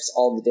scripts,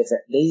 all the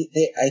different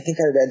I think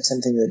I read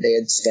something that they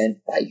had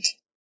spent like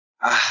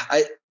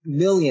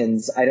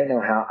millions, I don't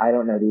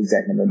know the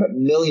exact number, but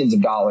millions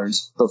of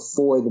dollars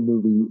before the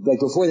movie, like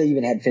before they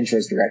even had Fincher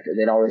as director.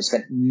 They'd already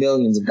spent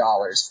millions of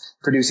dollars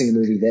producing a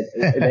movie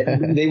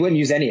that they wouldn't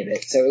use any of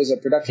it. So it was a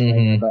production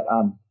nightmare. But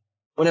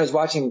when I was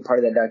watching part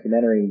of that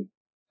documentary,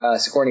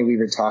 Sigourney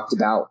Weaver talked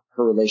about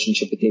her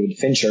relationship with David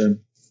Fincher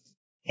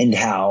and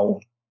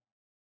how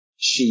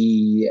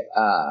she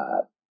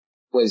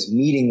was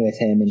meeting with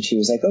him and she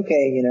was like,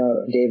 okay,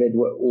 David,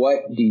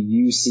 what do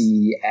you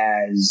see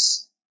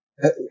as,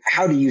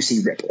 how do you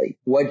see Ripley?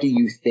 What do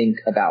you think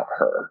about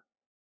her?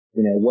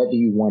 What do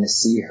you want to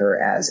see her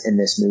as in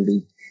this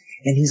movie?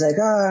 And he's like,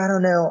 I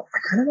don't know. I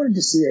kind of wanted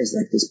to see her as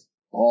like this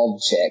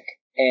bald chick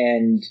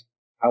and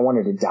I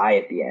wanted to die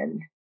at the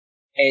end.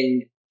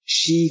 And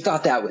she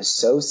thought that was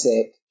so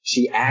sick.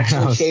 She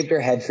actually shaved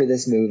her head for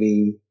this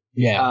movie.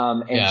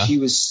 She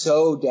was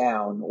so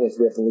down with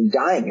Ripley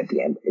dying at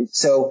the end. And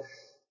so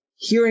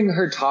hearing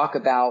her talk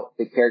about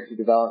the character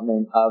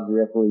development of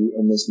Ripley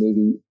in this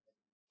movie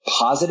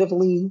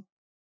positively,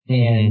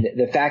 and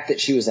the fact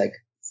that she was like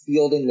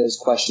fielding those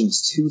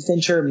questions to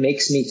Fincher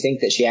makes me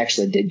think that she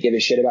actually did give a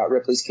shit about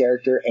Ripley's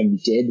character and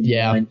did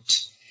want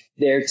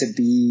there to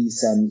be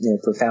some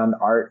profound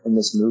art in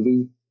this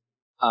movie.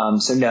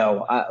 So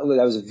no,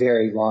 that was a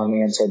very long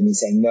answer to me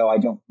saying no, I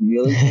don't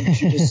really think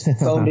she just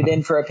phoned it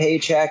in for a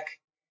paycheck.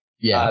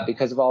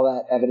 Because of all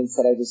that evidence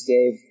that I just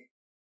gave.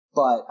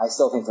 But I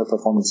still think her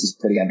performance is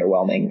pretty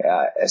underwhelming,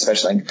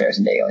 especially in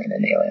comparison to Alien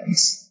and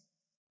Aliens.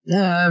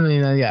 I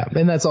mean,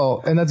 and that's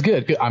all, and that's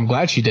good. I'm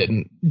glad she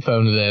didn't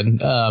phone it in.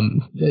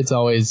 It's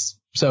always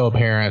so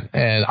apparent,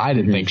 and I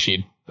didn't think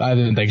she phoned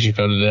it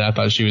in. I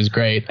thought she was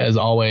great as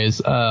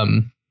always.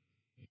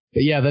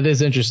 But yeah, that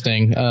is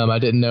interesting. I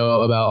didn't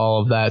know about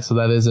all of that, so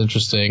that is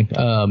interesting.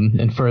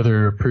 And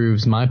further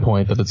proves my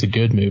point that it's a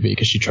good movie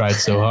because she tried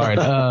so hard.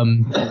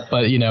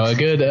 But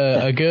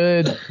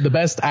the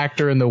best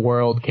actor in the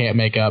world can't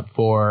make up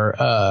for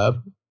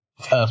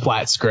a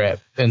flat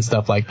script and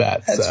stuff like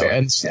that. That's fair.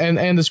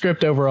 And the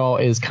script overall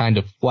is kind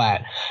of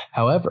flat.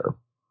 However,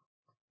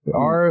 there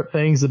are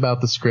things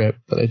about the script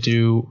that I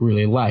do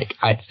really like.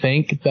 I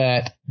think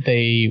that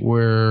they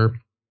were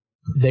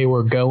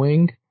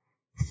going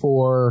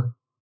for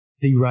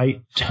the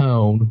right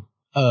tone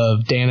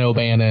of Dan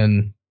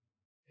O'Bannon,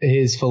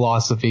 his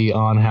philosophy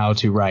on how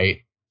to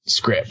write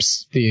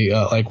scripts.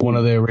 Like one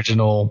of the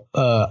original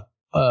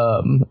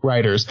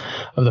writers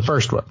of the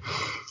first one.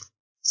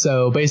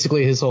 So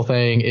basically his whole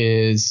thing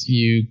is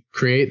you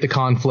create the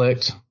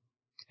conflict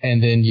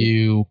and then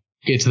you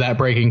get to that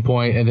breaking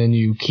point and then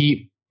you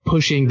keep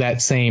pushing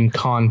that same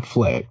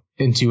conflict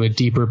into a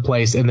deeper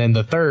place. And then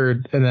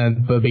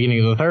the beginning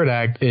of the third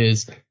act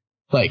is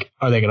like,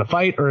 are they going to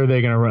fight or are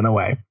they going to run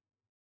away?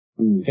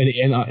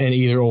 And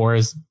either or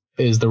is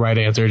the right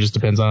answer. It just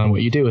depends on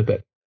what you do with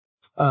it.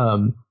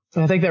 And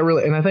I think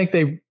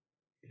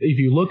if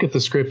you look at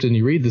the script and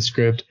you read the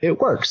script, it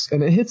works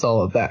and it hits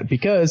all of that,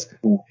 because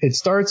it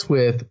starts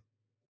with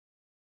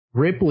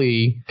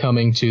Ripley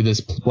coming to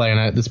this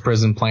planet, this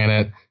prison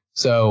planet.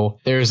 So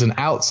there's an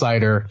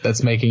outsider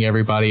that's making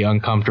everybody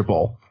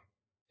uncomfortable.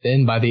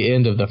 Then by the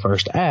end of the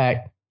first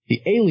act,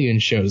 the alien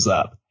shows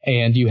up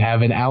and you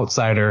have an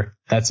outsider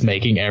that's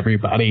making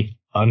everybody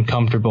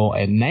uncomfortable.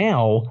 And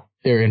now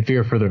they're in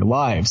fear for their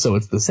lives. So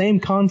it's the same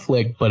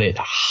conflict, but it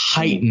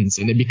heightens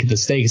and the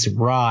stakes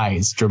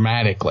rise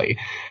dramatically.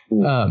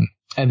 And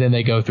then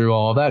they go through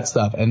all of that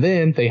stuff. And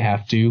then they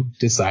have to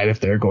decide if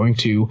they're going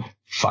to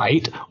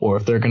fight or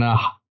if they're going to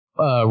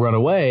run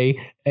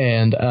away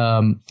and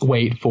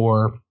wait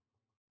for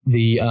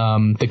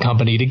the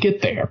company to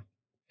get there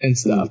and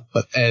stuff.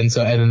 And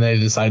then they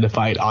decide to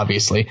fight,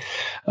 obviously,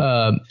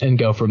 and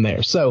go from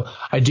there. So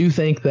I do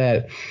think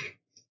that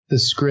the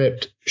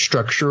script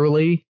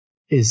structurally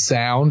is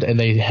sound, and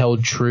they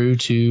held true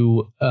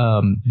to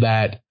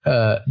that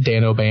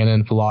Dan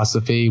O'Bannon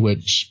philosophy,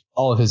 which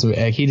all of his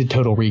he did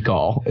Total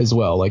Recall as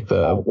well, like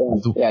the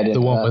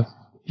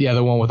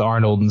one with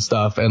Arnold and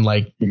stuff, and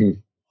like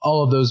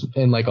all of those,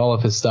 and like all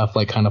of his stuff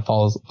like kind of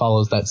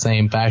follows that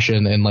same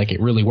fashion, and like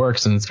it really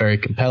works and it's very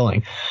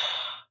compelling.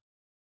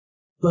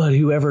 But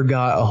whoever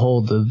got a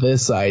hold of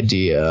this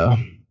idea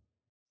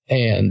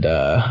and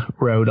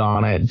wrote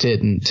on it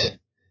didn't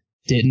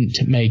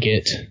make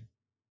it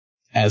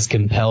as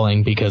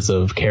compelling because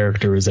of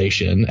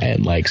characterization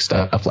and like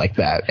stuff like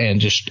that,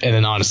 and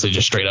then honestly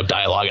just straight up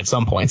dialogue at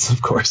some points,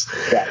 of course.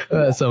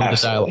 Some of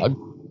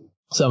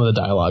the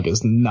dialogue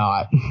is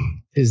not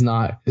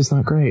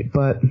great,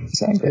 but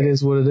it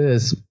is what it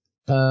is.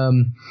 But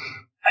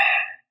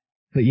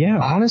yeah,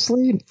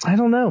 honestly, I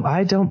don't know.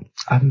 I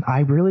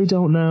really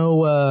don't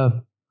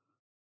know.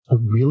 I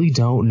really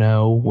don't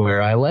know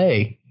where I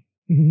lay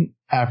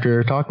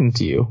after talking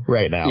to you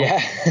right now. Yeah.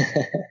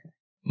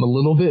 I'm a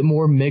little bit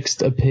more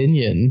mixed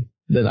opinion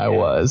than I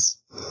was,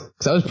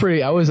 because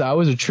I was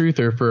a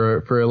truther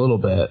for a little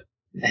bit,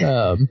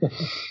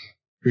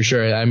 for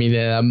sure. I mean,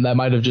 that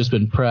might have just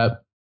been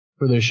prep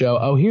for the show.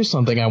 Oh, here's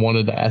something I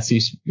wanted to ask you,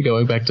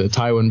 going back to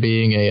Tywin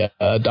being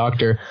a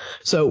doctor.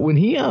 So when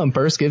he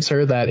first gives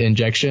her that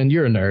injection,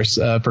 you're a nurse,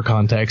 for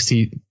context.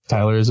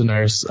 Tyler is a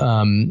nurse.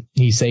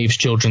 He saves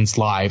children's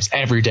lives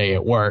every day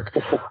at work.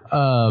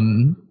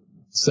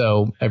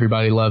 So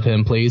everybody love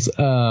him, please.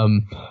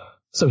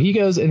 So he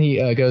goes and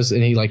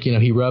he like,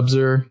 he rubs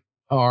her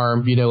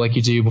arm, like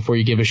you do before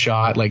you give a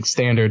shot, like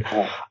standard.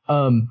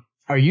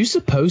 Are you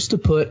supposed to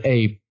put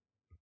a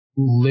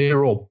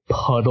literal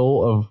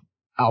puddle of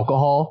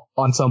alcohol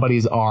on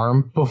somebody's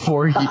arm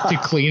before to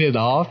clean it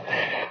off?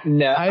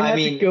 No, I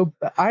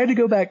had to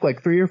go back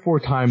like 3 or 4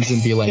 times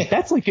and be like,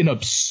 that's like an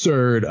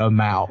absurd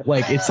amount.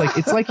 Like it's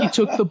like he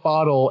took the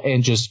bottle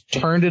and just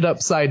turned it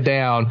upside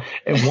down,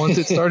 and once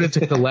it started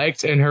to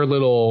collect in her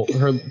little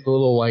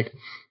like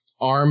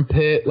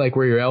armpit, like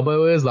where your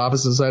elbow is, the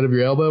opposite side of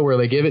your elbow where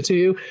they give it to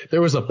you,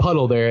 there was a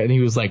puddle there, and he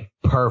was like,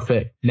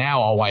 perfect,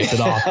 now I'll wipe it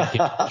off and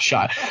give it a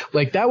shot.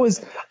 Like that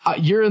was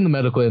you're in the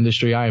medical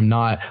industry, I am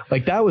not.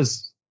 Like that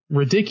was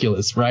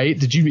ridiculous, right?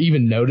 Did you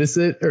even notice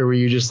it, or were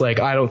you just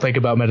like, I don't think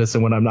about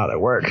medicine when I'm not at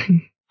work?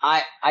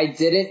 I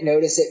didn't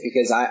notice it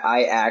because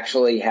I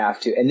actually have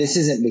to, and this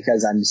isn't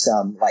because I'm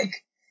some like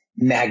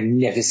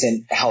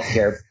magnificent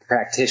healthcare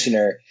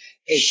practitioner.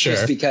 It's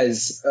just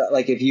because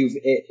like if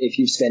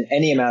you've spent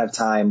any amount of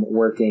time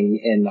working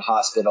in the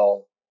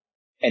hospital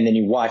and then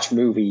you watch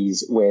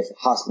movies with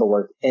hospital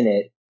work in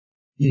it,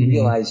 you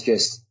realize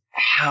just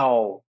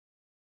how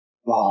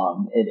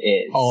wrong it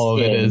is. All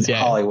of it is, yeah.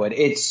 Hollywood.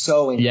 It's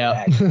so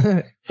incorrect.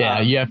 Yeah.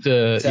 You have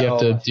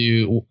to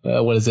do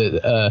what is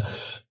it?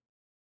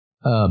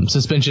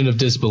 Suspension of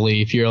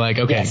disbelief. You're like,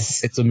 okay,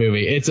 yes. It's a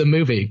movie. It's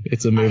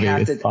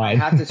fine. I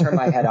have to turn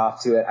my head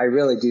off to it. I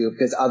really do,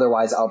 because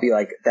otherwise I'll be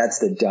like, that's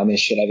the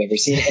dumbest shit I've ever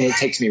seen, and it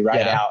takes me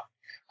right out.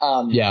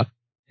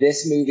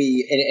 This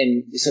movie,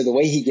 and so the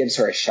way he gives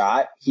her a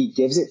shot, he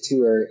gives it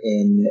to her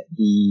in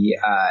the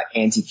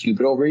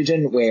antecubital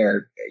region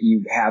where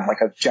you have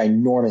like a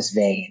ginormous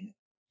vein.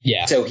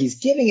 Yeah. So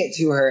he's giving it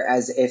to her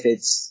as if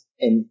it's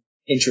an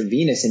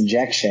intravenous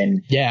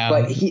injection. Yeah.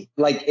 But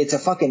it's a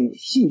fucking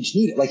huge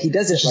needle. Like he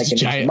does it like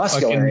a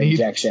muscular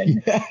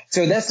injection. Yeah.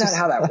 So that's not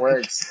how that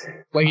works.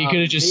 Like he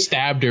could have just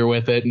stabbed her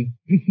with it and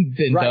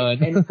been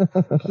done. And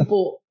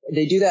people,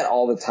 they do that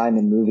all the time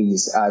in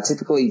movies.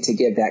 Typically to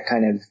give that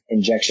kind of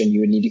injection,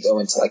 you would need to go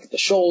into like the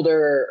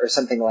shoulder or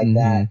something like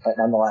that. But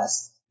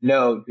nonetheless,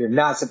 no, you're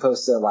not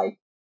supposed to like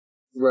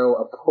throw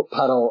a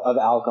puddle of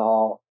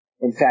alcohol.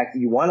 In fact,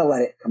 you want to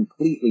let it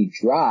completely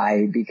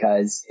dry,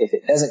 because if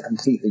it doesn't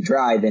completely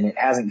dry, then it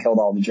hasn't killed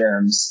all the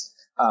germs.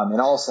 And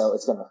also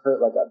it's going to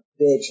hurt like a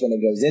bitch when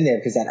it goes in there,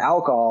 because that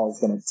alcohol is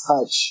going to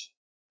touch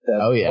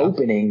the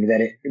opening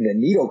that the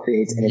needle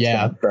creates, and it's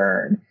going to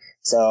burn.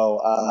 So,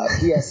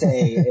 PSA,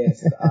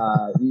 if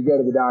you go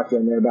to the doctor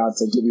and they're about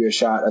to give you a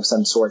shot of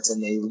some sorts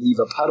and they leave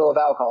a puddle of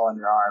alcohol on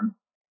your arm,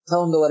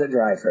 Tell them to let it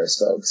dry first,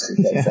 folks,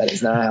 because that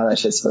is not how that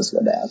shit's supposed to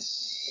go down.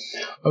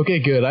 Okay,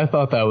 good. I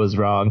thought that was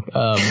wrong.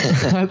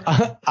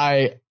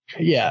 I'm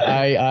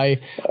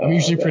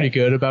usually pretty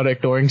good about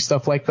ignoring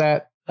stuff like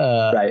that.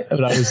 Right.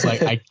 But I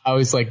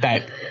was like,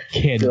 that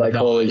can't. You're like,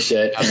 holy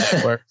shit. How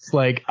that works.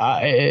 Like,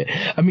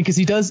 I mean, because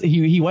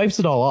he wipes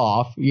it all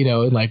off, you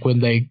know, and like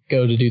when they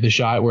go to do the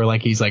shot where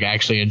like he's like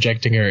actually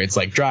injecting her, it's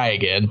like dry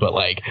again, but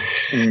like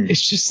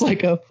it's just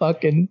like a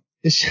fucking.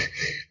 It's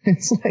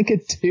like a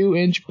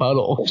 2-inch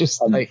puddle,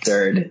 just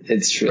absurd. Like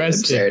It's truly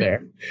resting absurd.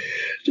 there,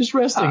 just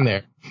resting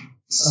there.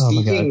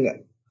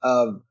 Speaking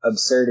of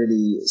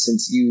absurdity,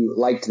 since you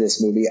liked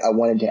this movie, I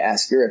wanted to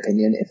ask your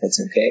opinion, if it's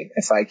okay,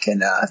 if I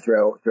can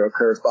throw a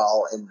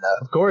curveball in the.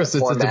 Of course,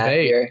 it's a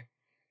debate. Here.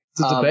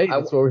 It's a debate.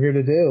 That's what we're here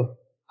to do.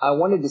 I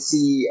wanted to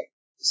see.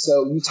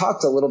 So you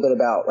talked a little bit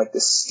about like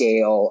the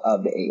scale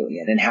of the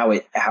alien and how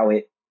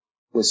it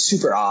was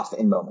super off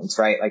in moments,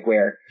 right? Like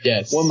where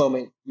one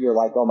moment you're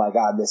like, oh my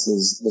God, this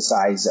is the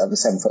size of a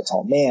 7-foot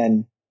tall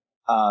man.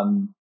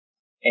 And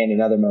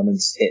in other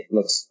moments it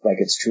looks like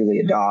it's truly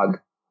a dog.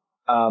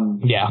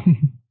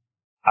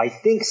 I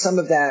think some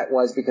of that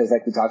was because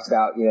like we talked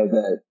about, you know,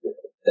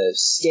 the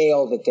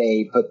scale that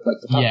they put like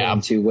the puppet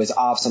into was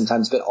off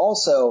sometimes, but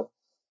also,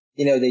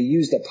 you know, they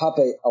used a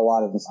puppet a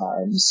lot of the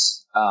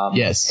times.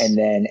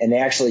 And they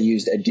actually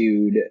used a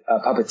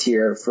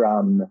puppeteer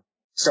from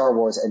Star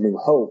Wars A New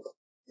Hope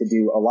to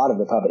do a lot of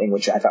the puppeting,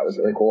 which I thought was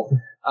really cool.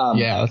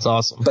 That's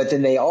awesome. But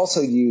then they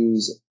also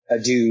use a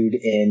dude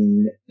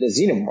in the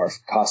xenomorph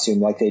costume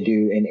like they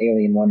do in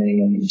Alien 1 and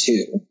Alien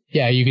 2.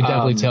 Yeah, you can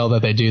definitely tell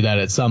that they do that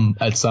at some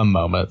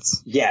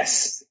moments.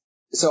 Yes.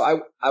 So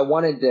I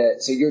wanted to,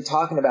 so you're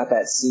talking about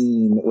that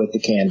scene with the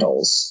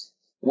candles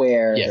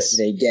where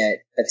they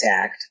get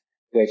attacked,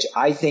 which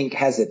I think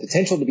has the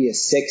potential to be a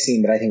sick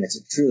scene, but I think it's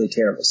a truly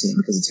terrible scene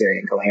because it's very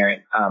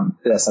incoherent.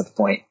 But that's not the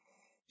point.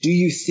 Do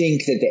you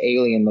think that the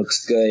alien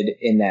looks good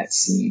in that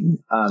scene?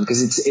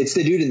 Because it's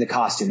the dude in the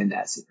costume in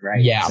that scene,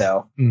 right? Yeah.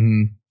 So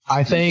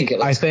I think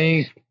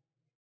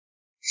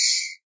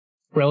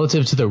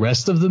relative to the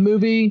rest of the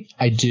movie,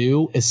 I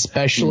do,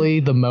 especially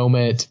the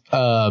moment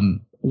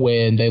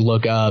when they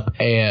look up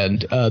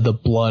and the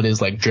blood is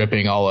like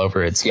dripping all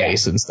over its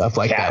face and stuff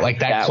like that. Like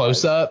that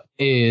close up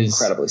is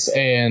incredibly sick.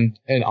 And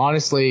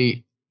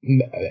honestly,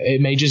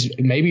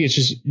 maybe it's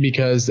just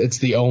because it's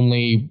the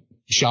only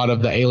shot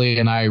of the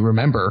alien I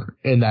remember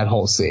in that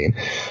whole scene.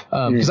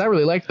 Because I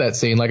really liked that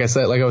scene. Like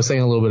I was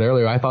saying a little bit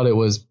earlier, I thought it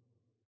was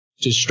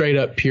just straight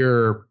up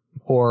pure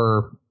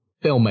horror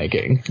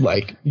filmmaking.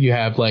 Like you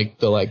have like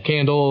the like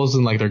candles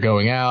and like they're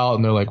going out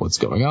and they're like, what's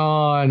going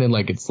on? And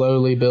like it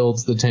slowly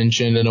builds the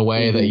tension in a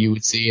way that you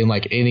would see in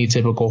like any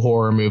typical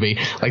horror movie.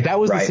 Like that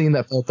was the scene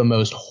that felt the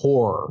most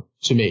horror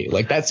to me.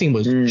 Like that scene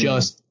was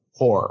just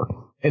horror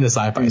in a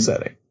sci-fi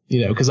setting.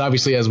 You know, because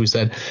obviously, as we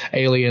said,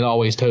 Alien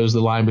always toes the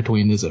line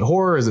between is it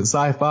horror, is it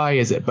sci-fi,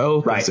 is it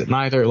both, is it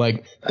neither?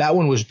 Like that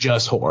one was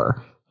just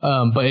horror,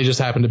 but it just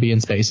happened to be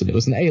in space and it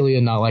was an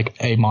alien, not like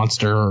a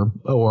monster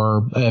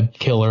or a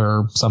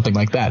killer or something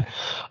like that.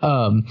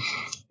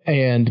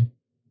 And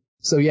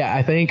so, yeah,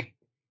 I think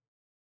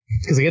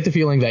because I get the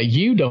feeling that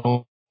you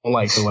don't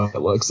like the way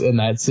it looks in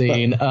that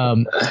scene.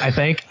 I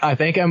think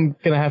I'm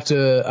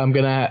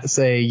gonna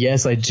say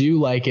yes, I do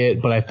like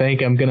it, but I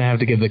think I'm gonna have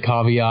to give the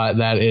caveat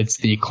that it's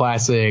the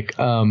classic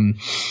I'm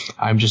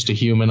just a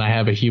human, I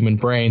have a human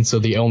brain, so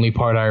the only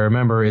part I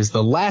remember is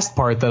the last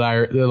part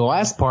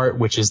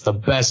which is the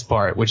best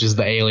part, which is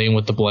the alien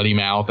with the bloody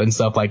mouth and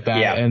stuff like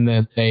that. And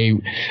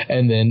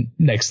then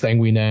next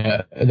thing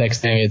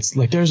it's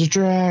like there's a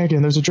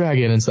dragon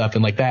and stuff,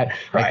 and like that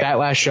like that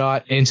last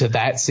shot into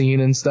that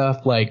scene and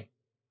stuff, like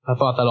I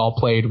thought that all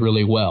played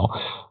really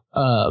well,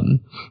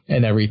 and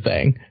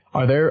everything.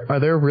 Are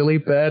there really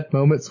bad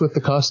moments with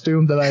the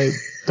costume that I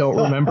don't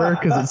remember?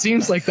 Because it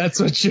seems like that's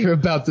what you're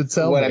about to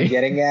tell me. What I'm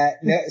getting at?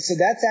 No, so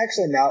that's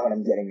actually not what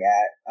I'm getting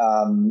at.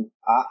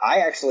 I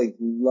actually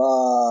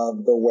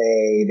love the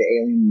way the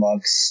alien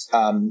looks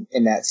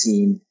in that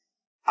scene.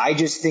 I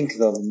just think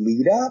the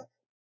lead up,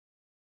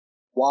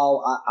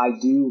 while I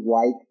do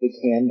like the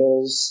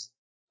candles,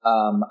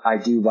 I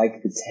do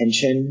like the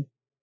tension.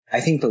 I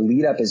think the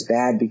lead up is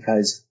bad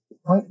because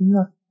what in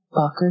the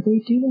fuck are they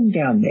doing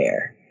down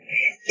there?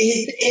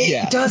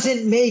 It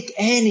doesn't make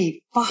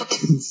any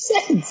fucking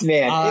sense,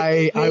 man.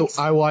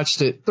 I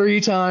watched it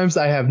 3 times.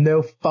 I have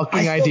no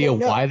fucking idea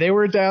why they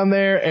were down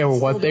there and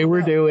what they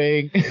were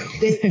doing.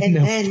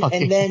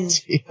 And then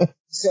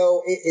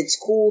so it's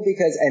cool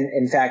because, and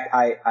in fact,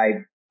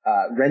 I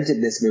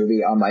rented this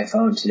movie on my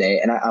phone today,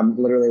 and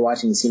I'm literally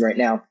watching the scene right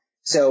now.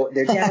 So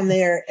they're down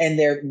there and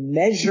they're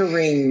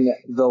measuring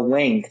the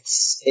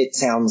lengths, it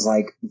sounds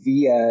like,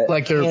 via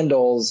like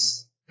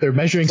candles. They're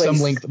measuring some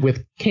length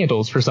with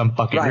candles for some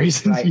fucking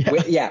reason.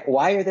 Right.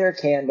 Why are there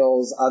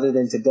candles other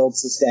than to build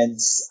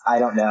suspense? I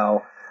don't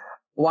know.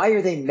 Why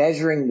are they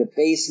measuring the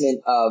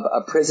basement of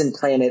a prison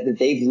planet that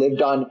they've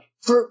lived on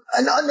for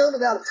an unknown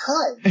amount of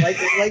time?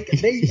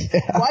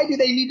 Why do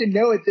they need to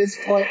know at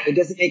this point? It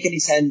doesn't make any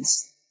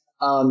sense.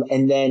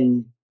 And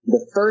then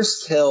the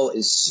first kill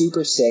is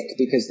super sick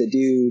because the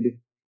dude,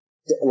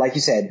 like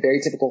you said,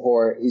 very typical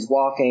horror. He's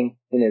walking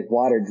and there's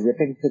water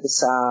dripping to the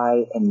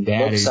side and he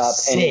looks up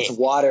and it's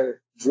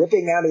water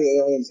dripping out of the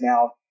alien's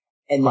mouth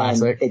and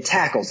then it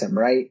tackles him,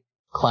 right?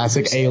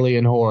 Classic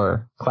alien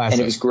horror. Classic.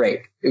 And it was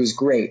great. It was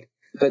great.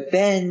 But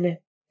then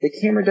the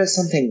camera does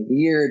something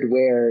weird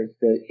where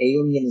the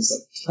alien is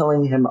like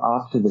killing him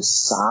off to the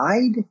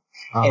side.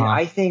 And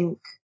I think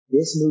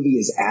this movie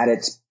is at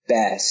its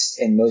best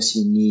and most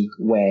unique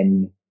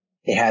when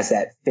it has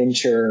that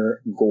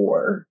Fincher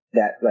gore,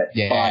 that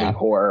body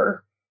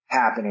horror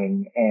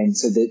happening. And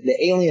so the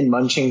alien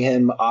munching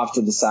him off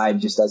to the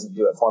side just doesn't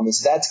do it for me.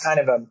 So that's kind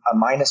of a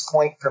minus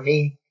point for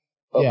me.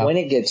 But when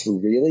it gets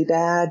really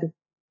bad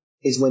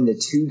is when the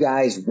two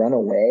guys run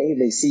away.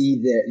 They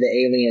see the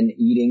alien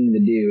eating the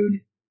dude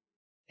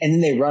and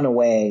then they run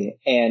away.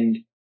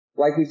 And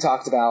like we've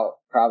talked about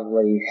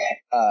probably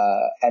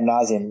ad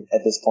nauseum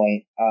at this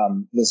point,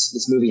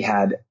 this movie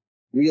had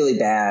really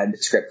bad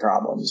script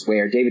problems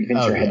where David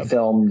Fincher had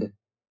filmed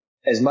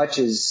as much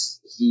as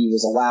he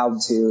was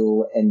allowed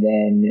to and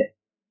then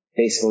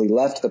basically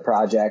left the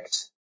project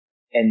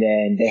and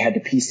then they had to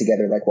piece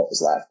together like what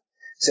was left.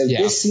 So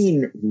this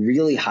scene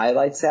really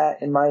highlights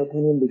that in my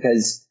opinion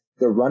because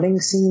the running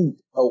scene,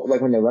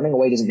 like when they're running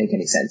away doesn't make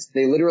any sense.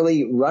 They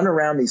literally run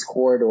around these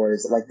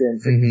corridors like they're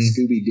in freaking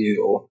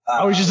Scooby-Doo.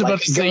 I was just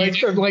about to say, you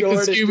did like the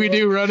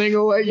Scooby-Doo running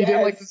away. You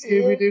did like the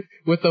Scooby-Doo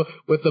with the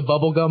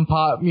bubblegum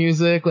pop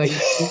music. Like,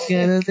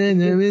 They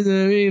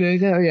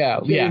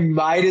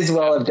might as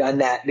well have done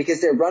that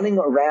because they're running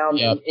around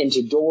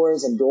into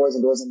doors and doors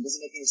and doors and it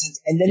doesn't make any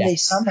sense. And then they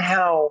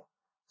somehow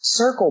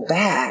circle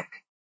back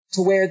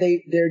to where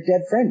their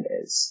dead friend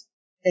is.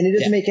 And it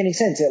doesn't make any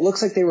sense. It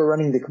looks like they were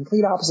running the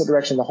complete opposite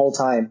direction the whole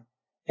time.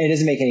 And it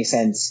doesn't make any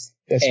sense.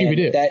 That's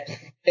Scooby-Doo.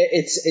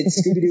 It's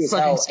Scooby-Doo as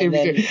hell.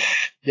 Scooby-Doo.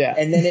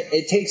 And then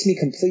it takes me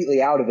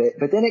completely out of it.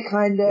 But then it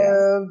kind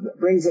of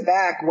brings it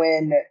back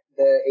when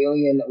the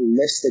alien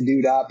lifts the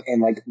dude up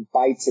and like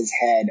bites his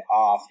head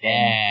off.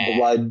 And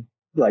blood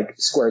like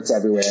squirts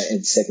everywhere.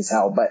 It's sick as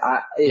hell. But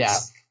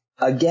it's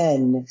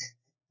again,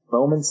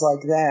 moments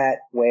like that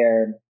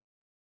where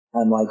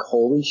I'm like,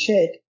 holy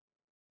shit.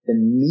 The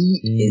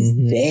meat is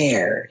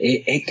there.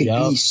 It could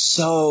be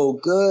so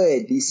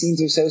good. These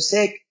scenes are so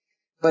sick,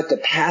 but the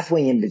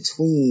pathway in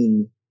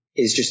between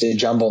is just a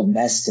jumbled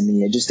mess to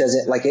me. It just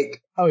doesn't like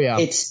it.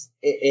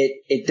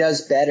 It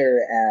does better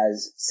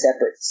as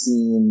separate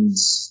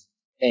scenes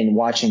and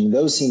watching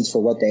those scenes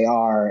for what they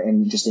are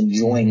and just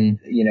enjoying,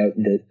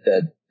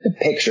 the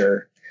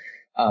picture,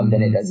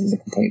 than it does as a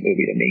complete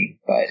movie to me.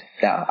 But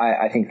no,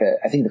 I think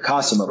the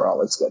costume overall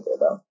looks good there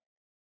though.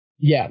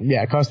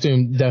 Yeah,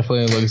 costume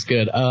definitely looks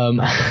good. I'm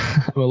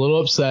a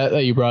little upset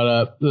that you brought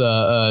up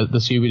the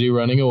Scooby-Doo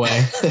running away.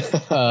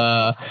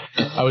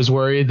 I was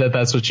worried that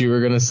that's what you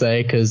were gonna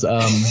say, because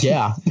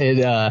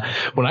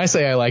when I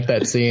say I like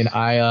that scene,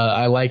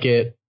 I like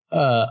it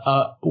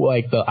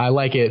I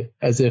like it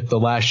as if the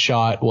last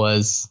shot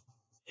was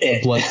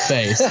blood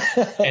face,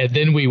 and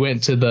then we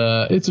went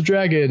to it's a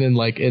dragon and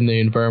like in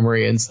the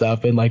infirmary and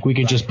stuff, and like we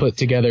could just put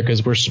together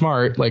because we're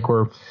smart, like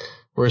we're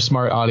a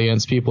smart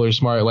audience. People are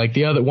smart. Like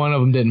the other one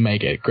of them didn't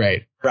make it.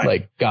 Great. Right.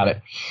 Like got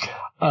it.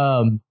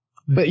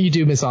 But you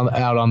do miss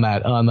out on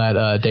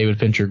that David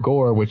Fincher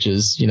gore, which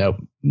is,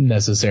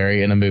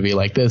 necessary in a movie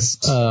like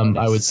this.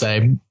 I would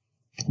say,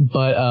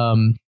 but,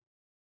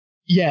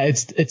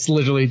 it's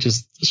literally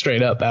just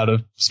straight up out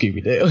of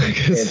Scooby-Doo.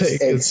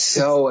 It's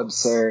so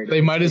absurd.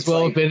 They might as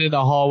well have been in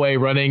a hallway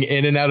running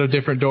in and out of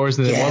different doors,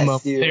 and then one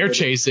moment they're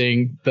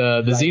chasing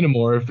the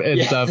xenomorph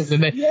and stuff,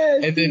 and then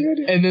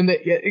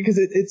because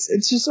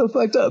it's just so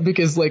fucked up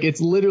because like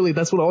it's literally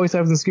that's what always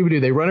happens in Scooby-Doo.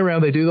 They run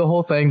around, they do the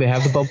whole thing, they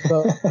have the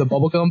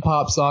bubblegum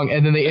pop song,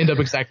 and then they end up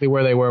exactly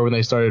where they were when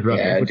they started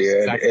running. Yeah,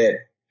 dude.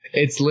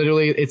 It's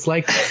literally, it's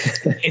like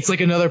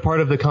another part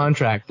of the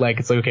contract. Like,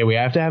 it's like, okay, we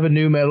have to have a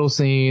new metal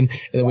scene,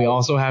 and then we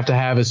also have to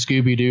have a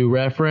Scooby-Doo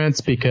reference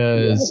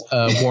because,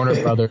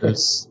 Warner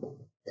Brothers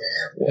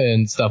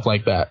and stuff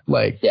like that.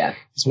 Like,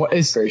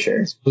 it's for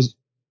sure.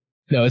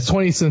 No, it's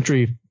 20th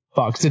Century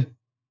Fox.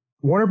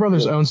 Warner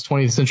Brothers owns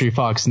 20th Century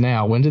Fox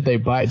now. When did they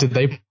buy it? Did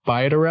they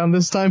buy it around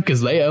this time? Because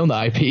they own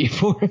the IP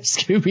for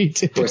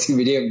Scooby-Doo. For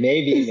Scooby-Doo,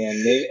 maybe,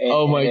 man.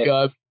 Maybe,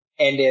 God.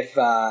 And if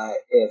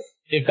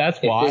that's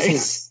why.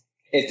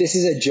 If this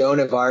is a Joan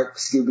of Arc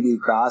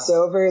Scooby-Doo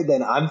crossover,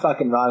 then I'm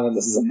fucking wrong and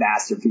this is a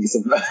masterpiece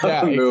of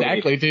a movie.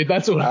 Exactly, dude.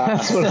 That's what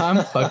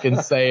I'm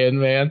fucking saying,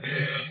 man.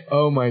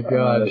 Oh my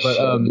God.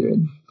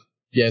 Dude.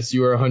 Yes,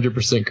 you are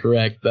 100%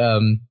 correct.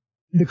 The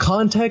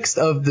context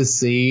of the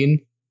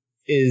scene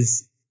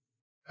is,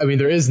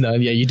 there is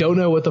none. Yeah, you don't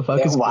know what the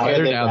fuck is why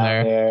they're down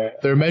there.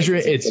 They're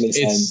measuring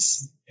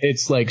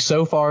it's like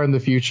so far in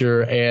the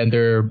future, and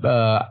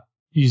they're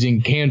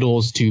using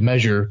candles to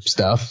measure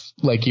stuff.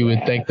 Like you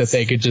would think that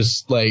they could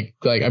just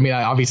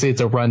obviously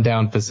it's a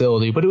rundown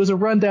facility, but it was a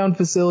rundown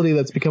facility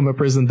that's become a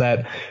prison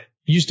that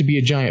used to be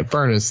a giant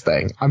furnace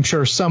thing. I'm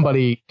sure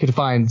somebody could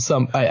find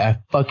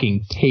a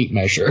fucking tape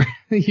measure,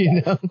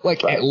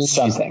 like at least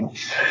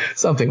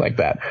something like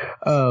that.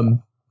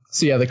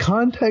 So yeah, the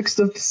context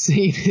of the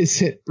scene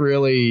isn't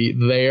really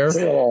there.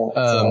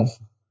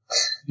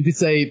 You could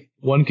say,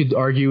 one could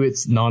argue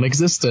it's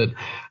non-existent.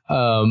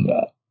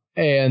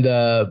 And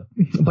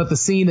but the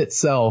scene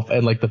itself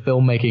and like the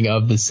filmmaking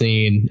of the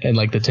scene and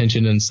like the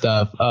tension and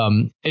stuff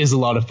is a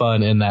lot of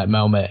fun in that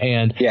moment.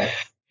 And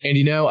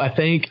I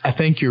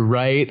think you're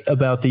right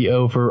about the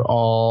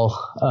overall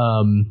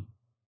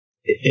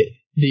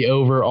the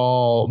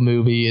overall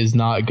movie is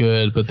not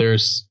good, but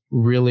there's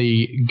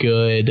really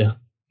good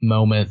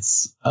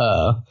moments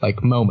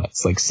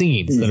like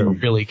scenes that are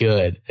really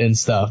good and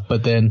stuff,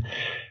 but then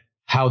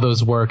how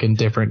those work in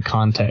different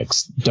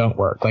contexts don't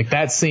work. Like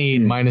that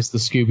scene minus the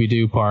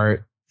Scooby-Doo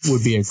part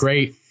would be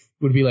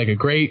like a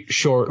great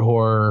short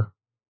horror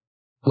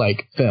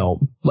like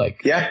film.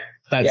 Like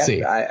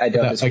scene. I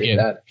don't disagree with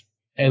that.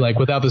 And like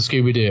without the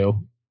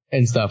Scooby-Doo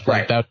and stuff,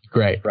 like that would be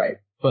great. Right.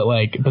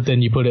 But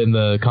then you put it in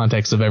the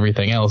context of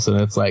everything else and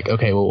it's like,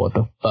 okay, well, what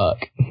the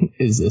fuck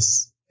is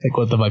this? Like,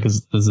 what the fuck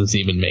does this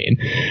even mean?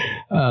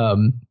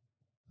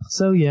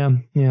 So yeah,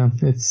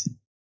 it's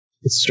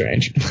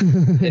strange.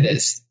 It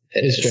is.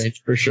 It's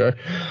strange for sure.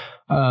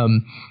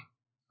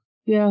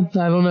 Yeah, I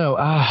don't know.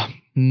 I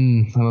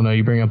don't know.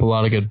 You bring up a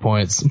lot of good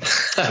points.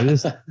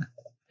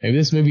 Maybe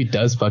this movie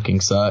does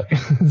fucking suck.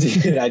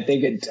 Dude, I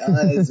think it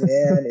does,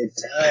 man. It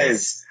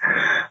does.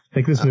 I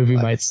think this movie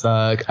might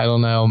suck. I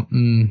don't know.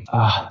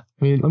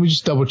 Let me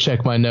just double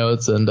check my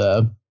notes and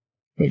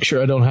make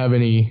sure I don't have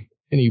any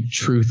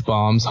truth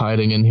bombs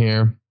hiding in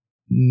here.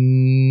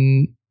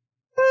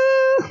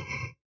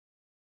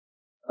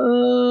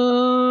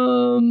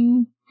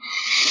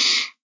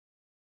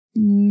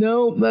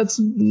 No, that's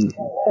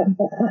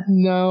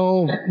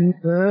no.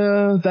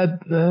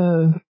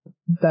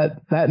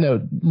 That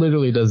note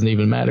literally doesn't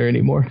even matter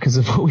anymore because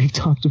of what we've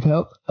talked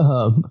about.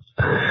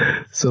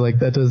 So like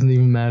that doesn't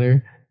even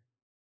matter.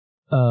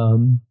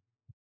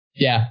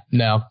 Yeah,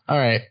 no. All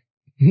right.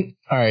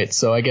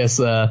 So I guess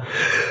I'm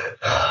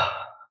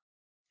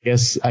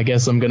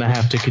gonna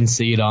have to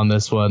concede on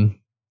this one.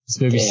 This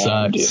movie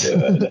sucks.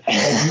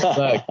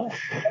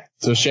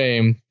 It's a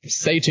shame.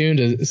 Stay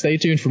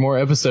tuned for more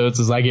episodes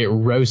as I get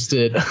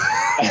roasted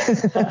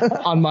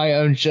on my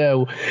own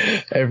show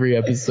every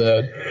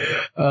episode.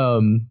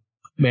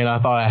 Man, I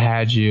thought I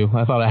had you.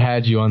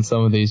 On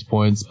some of these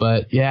points,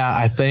 but yeah,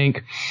 I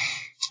think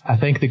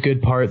the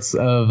good parts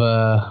of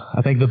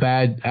I think the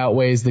bad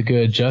outweighs the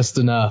good just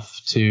enough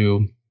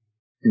to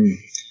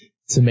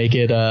make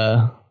it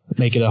a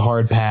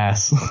hard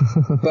pass.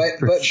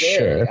 but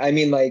sure. I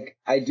mean, like,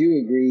 I do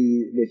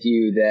agree with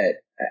you that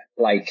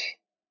like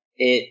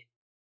it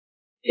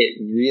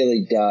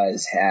really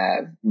does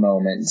have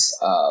moments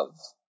of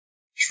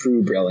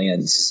true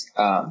brilliance.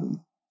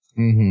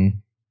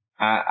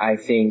 I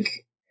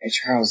think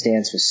Charles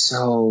Dance was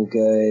so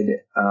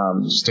good.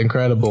 Just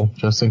incredible.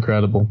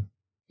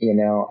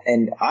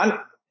 And I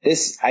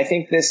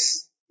think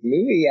this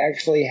movie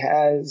actually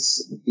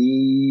has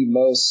the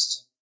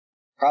most,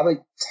 probably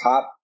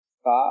top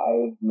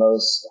 5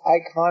 most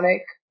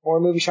iconic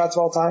horror movie shots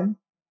of all time.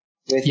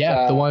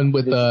 The one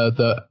with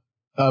the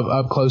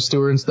up close to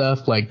her and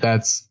stuff. Like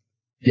that's,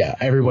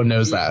 everyone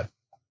knows that.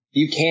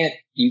 You can't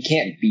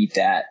beat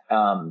that.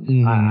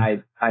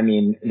 I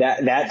mean,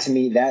 that to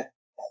me, that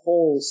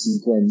whole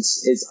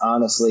sequence is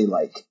honestly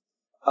like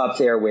up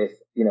there with,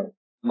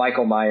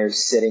 Michael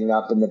Myers sitting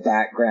up in the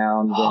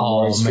background when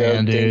Laurie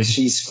Strode thinks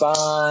she's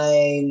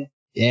fine.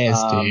 Yes,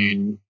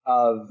 dude.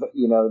 Of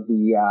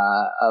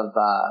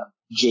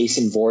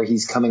Jason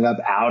Voorhees coming up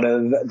out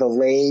of the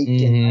lake.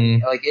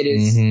 And, like it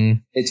is,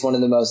 it's one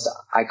of the most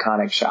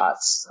iconic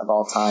shots of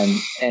all time.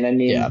 And I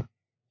mean,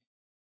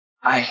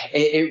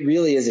 it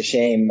really is a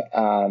shame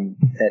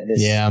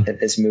that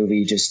this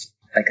movie just,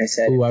 like I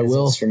said, I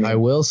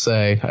will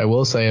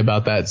say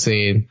about that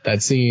scene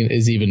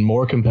is even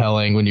more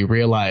compelling when you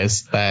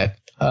realize that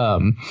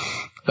that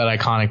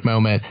iconic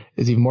moment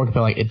is even more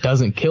compelling. It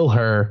doesn't kill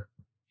her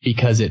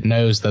because it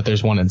knows that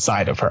there's one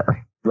inside of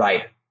her.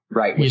 Right.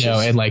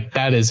 And like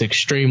that is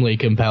extremely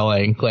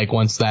compelling. Like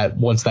once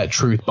that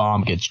truth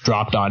bomb gets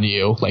dropped on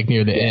you, like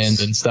near the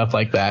end and stuff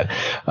like that.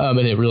 And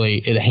it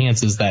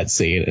enhances that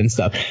scene and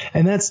stuff.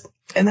 And that's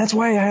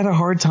why I had a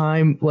hard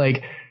time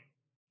like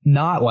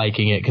not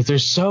liking it, because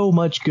there's so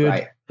much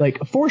good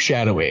like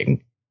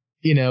foreshadowing,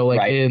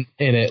 in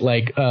it.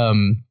 Like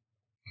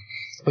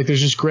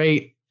there's just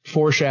great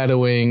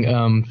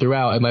foreshadowing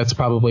throughout, and that's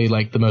probably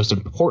like the most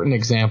important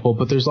example,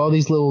 but there's all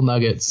these little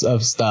nuggets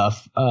of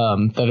stuff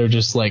that are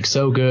just like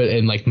so good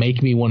and like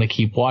make me want to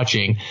keep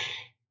watching,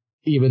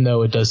 even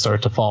though it does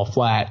start to fall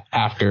flat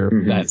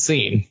after that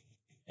scene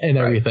and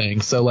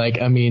everything. So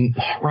like, I mean,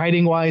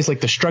 writing wise,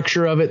 like the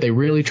structure of it, they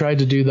really tried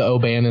to do the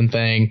O'Bannon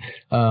thing,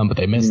 but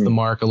they missed the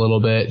mark a little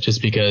bit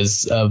just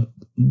because of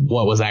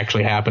what was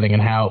actually happening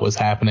and how it was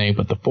happening.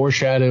 But the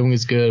foreshadowing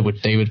is good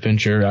with David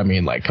Fincher. I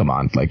mean, like, come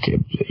on, like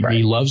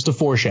he loves to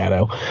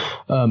foreshadow,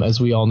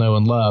 as we all know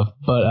and love.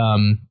 But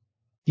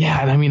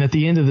Yeah, and I mean, at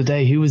the end of the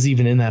day, who was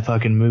even in that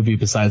fucking movie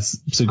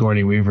besides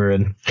Sigourney Weaver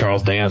and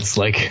Charles Dance?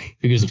 Like,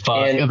 who gives a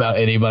fuck about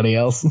anybody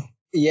else?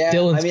 Yeah,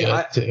 Dylan's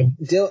good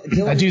too.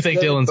 I do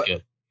think Dylan's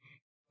good.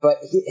 But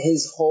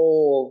his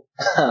whole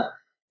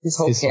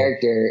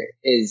character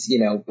is, you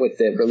know, with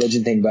the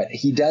religion thing, but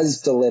he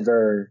does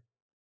deliver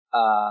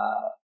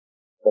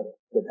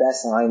the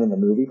best line in the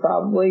movie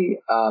probably.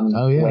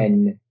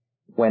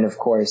 When of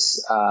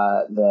course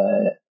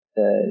the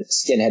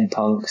skinhead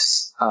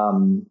punks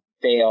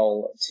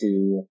fail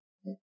to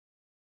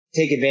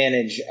take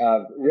advantage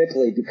of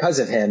Ripley because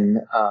of him,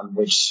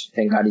 which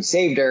thank God he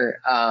saved her.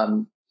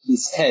 He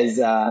says,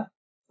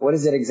 what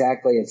is it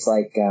exactly? It's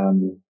like,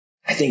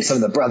 I think some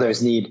of the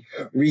brothers need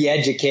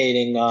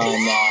re-educating on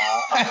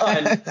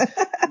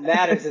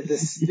matters of the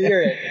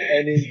spirit,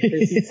 and he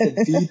proceeds to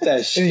beat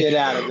the shit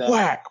out of them.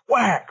 Whack,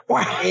 whack,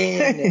 whack.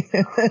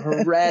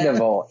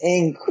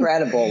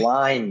 Incredible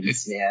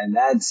lines, man.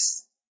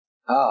 That's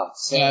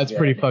that's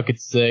pretty fucking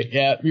sick.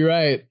 Yeah, you're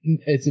right.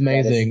 It's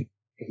amazing.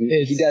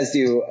 He does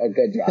do a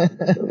good job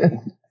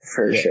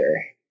for sure.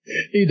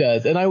 He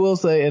does. And I will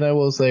say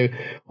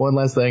one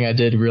last thing I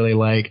did really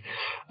like.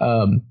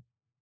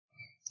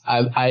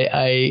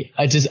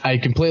 I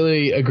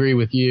completely agree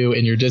with you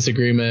in your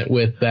disagreement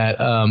with that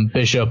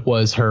Bishop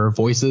was her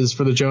voices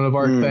for the Joan of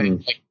Arc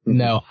thing. Like,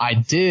 no, I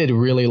did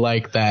really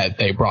like that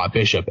they brought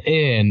Bishop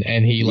in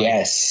and he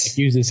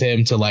uses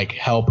him to like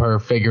help her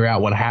figure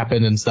out what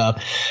happened and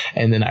stuff.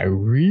 And then I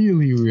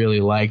really, really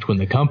liked when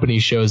the company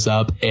shows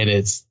up and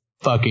it's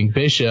fucking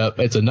Bishop.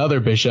 It's another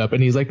Bishop,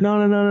 and he's like,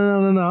 no,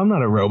 I'm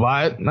not a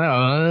robot.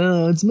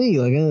 No, it's me.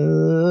 Like,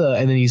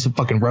 and then he's a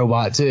fucking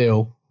robot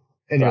too.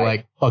 And you're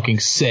like fucking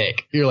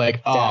sick. You're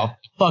like, fuck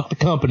the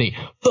company.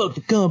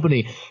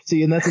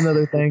 See, and that's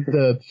another thing.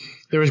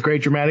 There was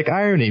great dramatic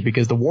irony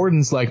because the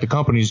warden's like, the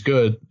company's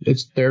good.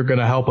 They're going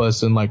to help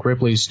us. And like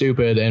Ripley's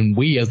stupid. And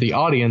we as the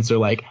audience are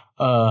like,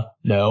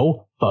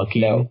 no,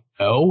 fucking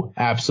no,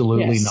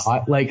 absolutely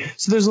not. Like,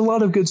 so there's a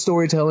lot of good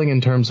storytelling in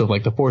terms of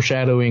like the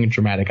foreshadowing and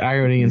dramatic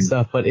irony and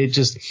stuff. But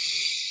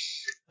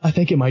I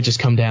think it might just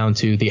come down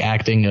to the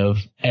acting of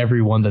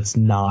everyone that's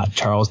not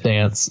Charles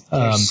Dance,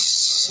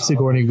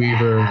 Sigourney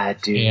Weaver,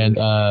 and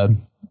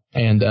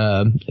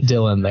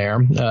Dylan there.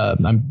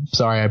 I'm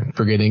sorry, I'm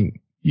forgetting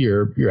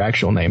your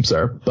actual name,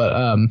 sir.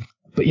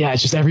 But yeah,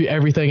 it's just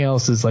everything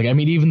else is like, I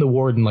mean, even the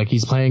warden, like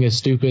he's playing a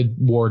stupid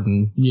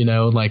warden, you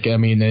know, like, I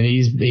mean, and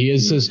he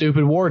is a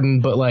stupid warden,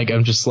 but like,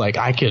 I'm just like,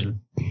 I can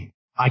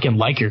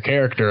like your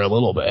character a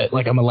little bit.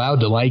 Like I'm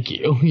allowed to like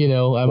you, you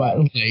know,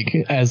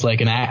 as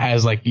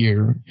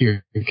your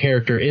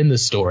character in the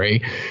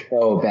story.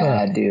 So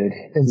bad, dude.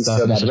 He's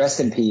so bad.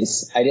 Rest in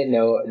peace. I didn't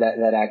know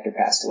that actor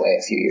passed away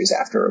a few years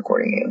after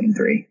recording Alien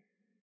 3.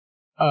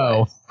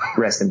 Oh,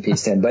 rest in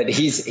peace to him. But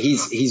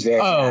he's very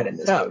bad in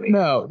this movie.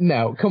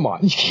 No, come on.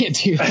 You can't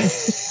do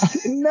that.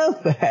 Know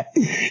that.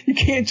 You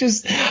can't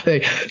just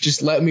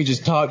let me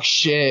just talk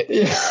shit.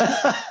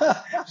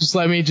 Just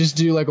let me just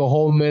do like a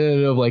whole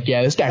minute of like,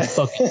 yeah, this guy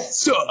fucking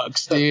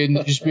sucks, dude.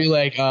 And just be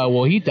like,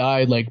 well, he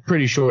died like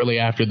pretty shortly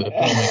after the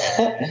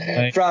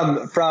filming. Like,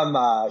 from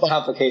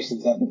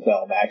complications of the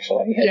film,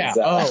 actually.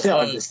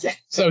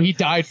 So he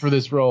died for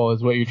this role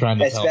is what you're trying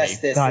to tell me.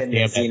 Asbestos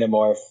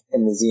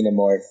in the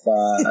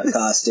xenomorph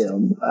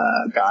costume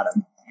got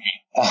him.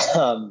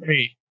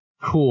 Great.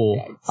 Cool.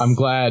 Yikes. I'm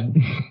glad.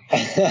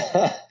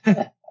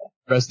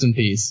 Rest in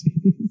peace.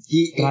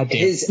 They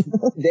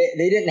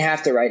didn't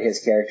have to write his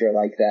character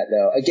like that,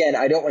 though. Again,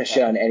 I don't want to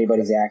shit on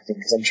anybody's acting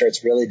because I'm sure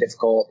it's really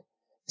difficult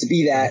to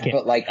be that,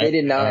 but like they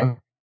did not.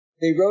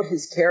 They wrote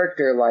his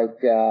character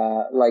like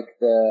the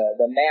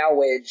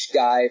Malwich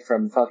guy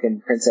from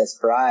fucking Princess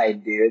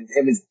Bride, dude.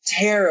 It was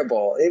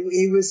terrible.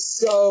 He was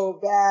so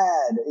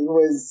bad.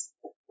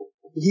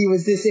 He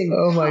was this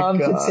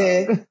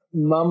incompetent,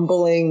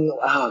 mumbling.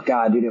 Oh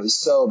god, dude, it was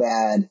so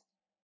bad.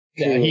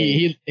 Yeah,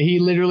 he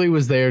literally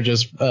was there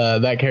just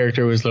that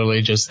character was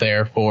literally just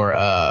there for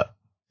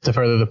to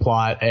further the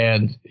plot,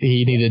 and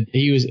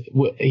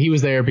he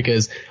was there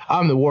because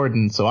I'm the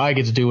warden, so I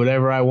get to do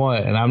whatever I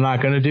want, and I'm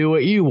not going to do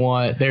what you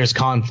want. There's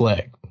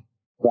conflict.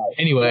 Right.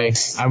 Anyway,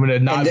 I'm going to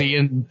not be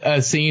in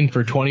a scene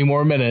for 20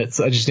 more minutes.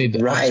 I just need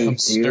to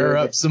stir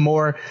up some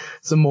more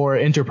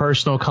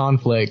interpersonal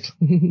conflict.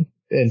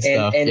 And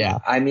stuff. Yeah.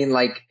 I mean,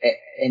 like,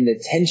 and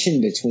the tension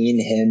between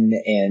him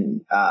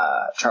and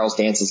Charles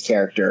Dance's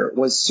character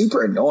was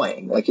super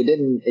annoying. Like, it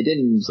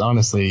didn't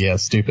honestly,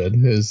 stupid.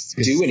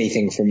 It do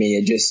anything for me.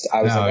 I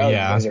was you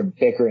guys are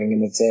bickering,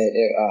 and that's it.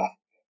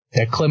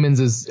 Yeah,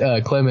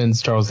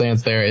 Clemens, Charles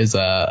Dance there is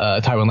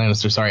Tywin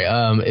Lannister. Sorry,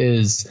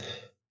 is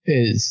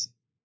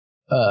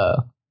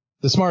the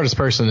smartest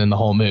person in the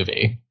whole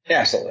movie.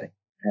 Absolutely.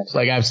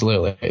 Like,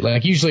 absolutely.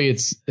 Like, usually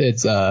it's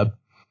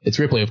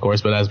Ripley, of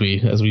course, but as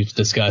we've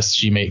discussed,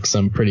 she makes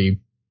some pretty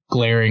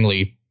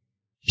glaringly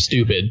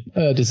stupid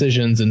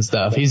decisions and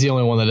stuff. He's the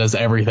only one that does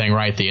everything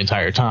right the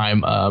entire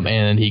time,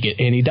 and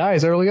he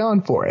dies early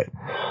on for it.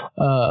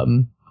 I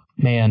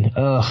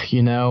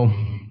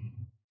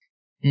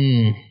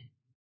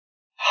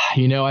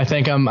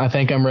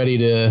think I'm ready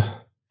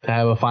to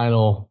have a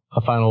final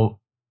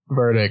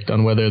verdict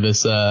on whether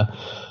this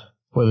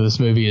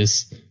movie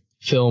is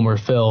film or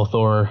filth,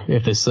 or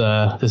if this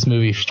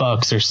movie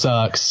fucks or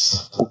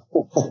sucks.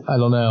 I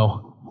don't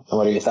know.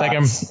 What are your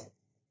thoughts?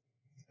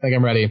 I think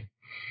I'm ready.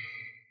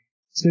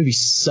 This movie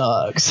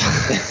sucks.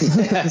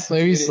 This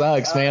movie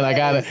sucks, man. I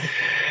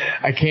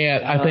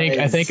can't.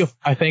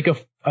 I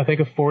think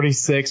a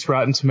 46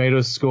 Rotten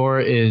Tomatoes score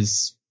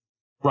is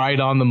right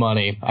on the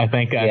money. I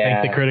think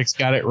the critics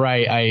got it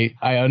right.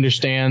 I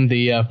understand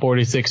the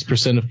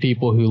 46% of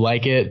people who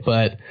like it,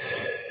 but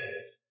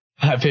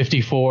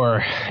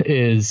 54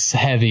 is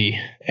heavy,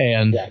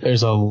 and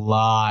there's a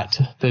lot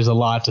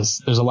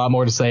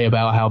more to say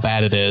about how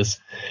bad it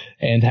is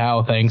and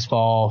how things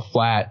fall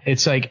flat.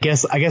 It's like,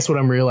 I guess what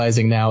I'm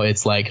realizing now,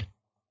 it's like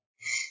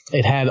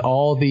it had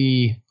all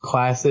the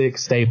classic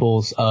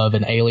staples of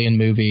an Alien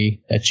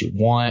movie that you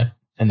want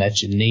and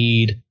that you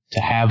need to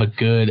have a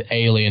good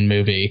Alien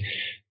movie,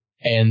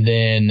 and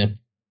then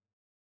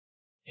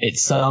it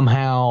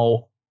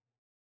somehow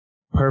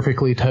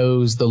perfectly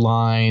toes the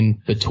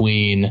line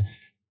between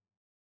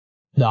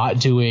not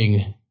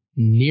doing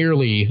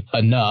nearly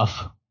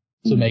enough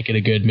to make it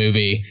a good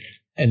movie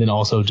and then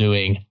also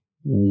doing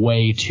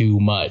way too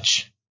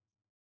much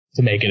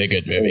to make it a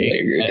good movie. I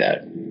agree with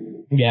that.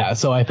 Yeah,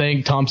 so I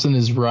think Thompson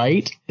is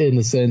right in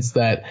the sense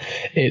that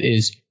it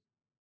is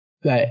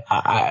that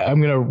I'm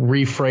going to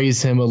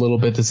rephrase him a little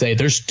bit to say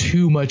there's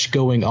too much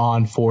going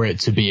on for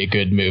it to be a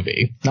good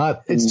movie.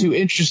 Not it's too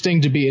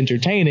interesting to be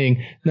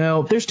entertaining.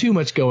 No, there's too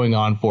much going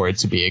on for it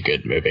to be a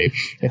good movie.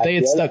 If they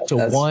had stuck to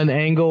one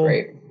angle.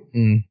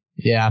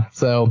 Yeah.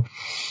 So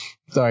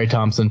sorry,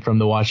 Thompson from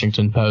the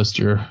Washington Post.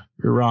 You're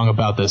wrong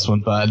about this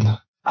one, bud.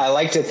 I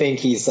like to think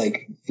he's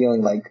like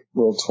feeling like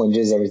little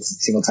twinges every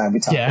single time we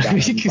talk about him.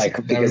 Like,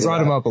 we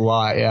brought him up a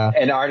lot. Yeah.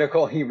 An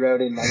article he wrote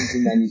in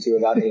 1992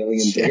 about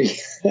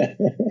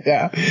Alien3.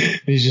 Yeah.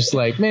 He's just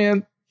like,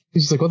 man,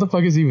 he's just like, what the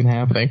fuck is even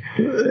happening?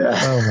 Yeah.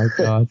 Oh my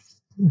God.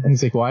 And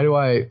he's like, why do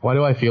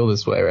I feel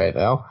this way right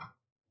now?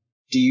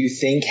 Do you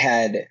think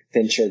had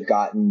Fincher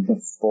gotten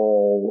the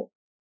full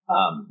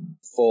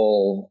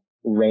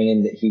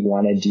reign that he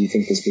wanted, do you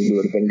think this movie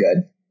would have been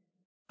good?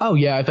 Oh,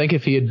 yeah. I think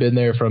if he had been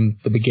there from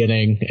the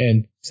beginning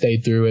and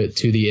stayed through it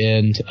to the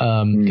end,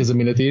 because, I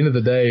mean, at the end of the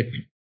day,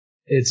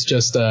 it's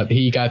just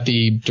he got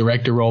the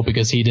director role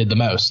because he did the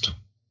most.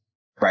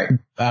 Right.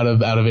 Out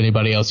of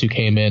anybody else who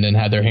came in and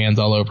had their hands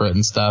all over it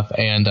and stuff.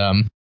 And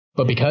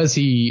but because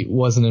he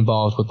wasn't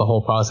involved with the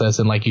whole process,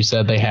 and like you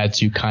said, they had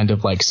to kind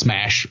of like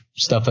smash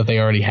stuff that they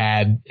already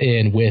had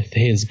in with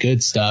his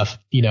good stuff.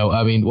 You know,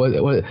 I mean, what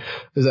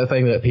is that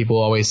thing that people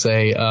always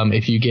say?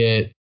 If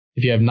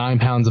you have 9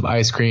 pounds of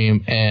ice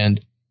cream and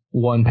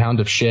 1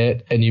 pound of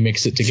shit and you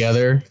mix it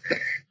together,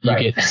 you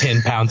get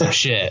 10 pounds of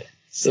shit.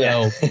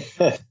 So,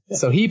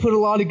 so he put a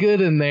lot of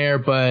good in there,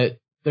 but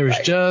there was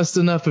just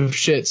enough of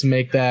shit to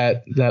make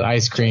that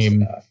ice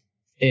cream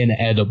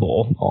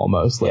inedible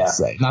almost, let's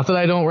say. Not that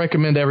I don't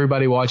recommend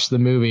everybody watch the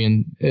movie,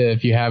 and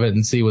if you have it,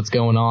 and see what's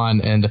going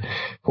on and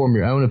form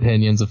your own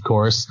opinions, of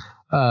course.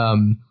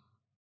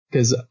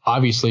 Because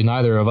obviously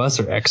neither of us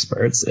are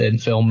experts in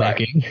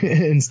filmmaking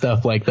and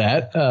stuff like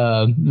that.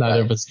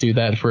 Neither of us do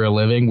that for a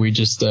living. We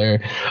just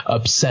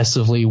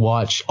obsessively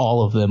watch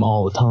all of them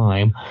all the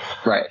time.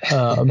 Right.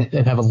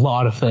 And have a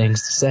lot of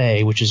things to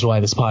say, which is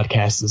why this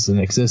podcast is in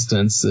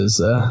existence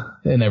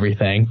and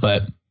everything.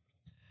 But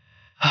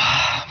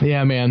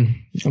yeah,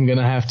 man, I'm going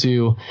to have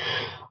to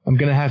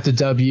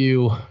dub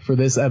you for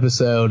this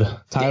episode.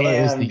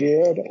 Tyler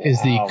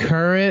is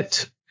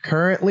the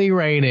currently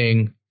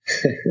reigning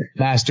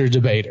master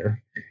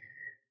debater.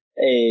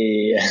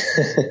 Hey.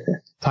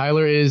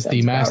 Tyler is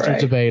the master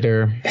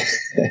debater.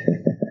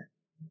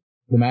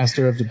 The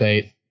master of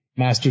debate.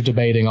 Master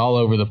debating all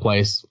over the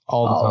place,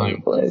 all the time. All over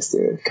the place,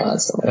 dude.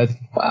 Constantly.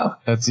 Wow.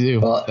 That's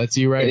you. Well, that's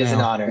you right now. It is an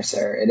honor,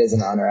 sir. It is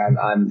an honor.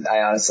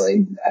 I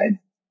honestly,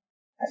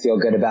 I feel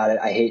good about it.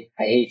 I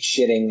hate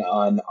shitting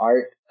on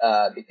art,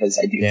 because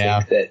I do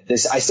think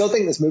that I still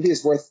think this movie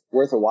is worth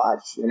a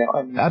watch. You know,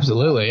 I mean,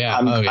 absolutely, yeah.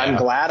 I'm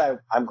glad I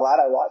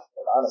watched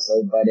it,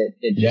 honestly, but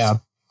it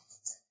just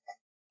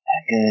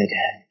good.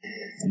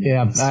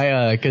 Yeah,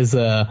 because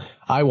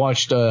I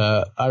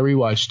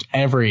rewatched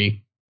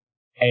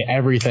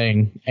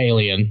everything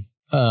Alien,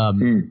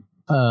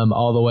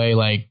 all the way,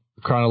 like,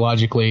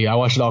 chronologically. I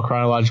watched it all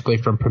chronologically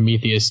from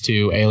Prometheus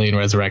to Alien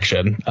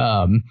Resurrection.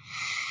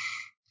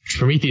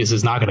 Prometheus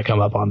is not going to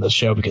come up on this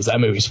show because that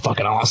movie's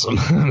fucking awesome.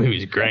 That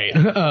movie's great.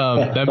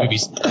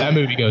 That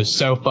movie goes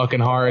so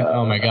fucking hard.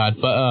 Oh my God.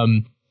 But,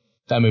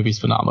 that movie's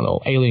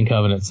phenomenal. Alien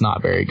Covenant's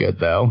not very good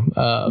though.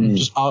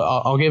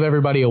 I'll give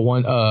everybody a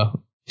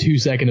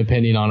 2-second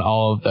opinion on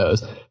all of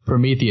those.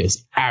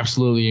 Prometheus,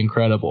 absolutely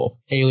incredible.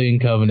 Alien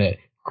Covenant,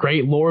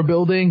 great lore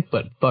building,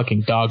 but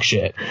fucking dog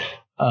shit.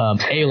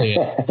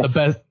 Alien,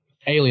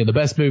 the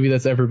best movie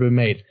that's ever been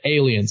made.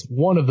 Aliens,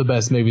 one of the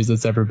best movies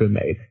that's ever been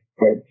made.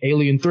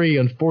 Alien3,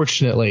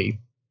 unfortunately,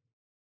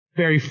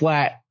 very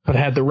flat, but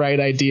had the right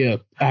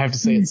idea. I have to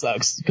say it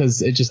sucks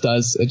because it just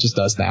does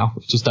now.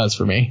 It just does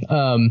for me.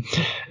 And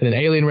then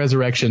Alien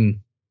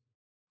Resurrection,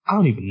 I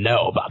don't even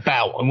know about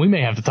that one. We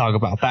may have to talk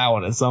about that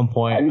one at some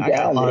point. I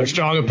got a lot of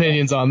strong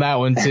opinions on that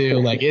one too.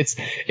 Like it's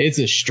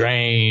a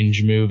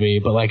strange movie,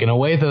 but like in a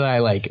way that I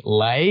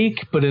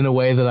like, but in a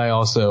way that I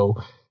also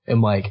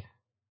am like,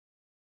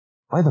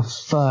 why the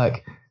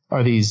fuck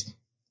are these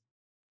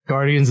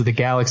Guardians of the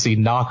Galaxy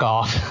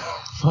knockoff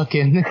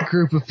fucking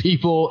group of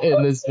people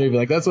in this movie?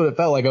 Like that's what it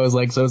felt like. I was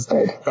like, so it's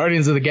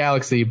Guardians of the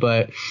Galaxy,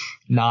 but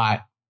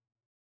not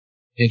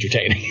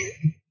entertaining.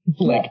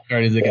 Like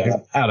Guardians of the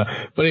Galaxy. I don't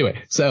know. But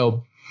anyway,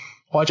 so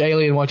watch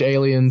Alien, watch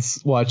Aliens,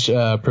 watch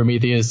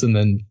Prometheus, and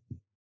then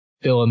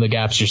fill in the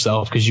gaps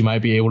yourself because you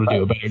might be able to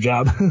do a better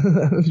job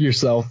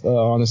yourself,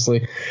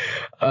 honestly.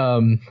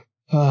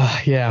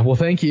 Yeah, well,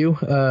 thank you.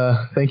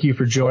 Thank you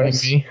for joining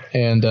me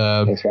and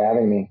thanks for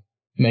having me.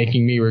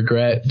 Making me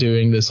regret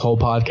doing this whole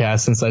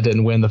podcast since I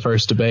didn't win the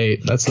first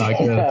debate. That's not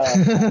good.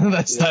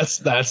 That's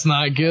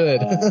not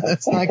good.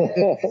 That's not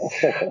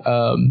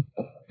good.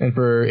 And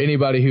for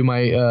anybody who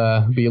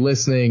might be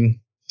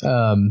listening,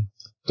 don't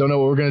know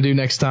what we're going to do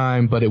next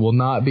time, but it will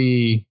not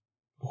be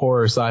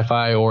horror,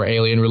 sci-fi, or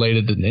alien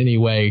related in any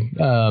way.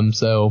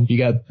 So you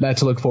got that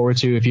to look forward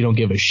to if you don't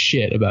give a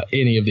shit about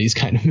any of these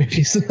kind of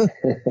movies.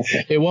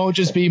 It won't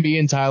just be me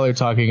and Tyler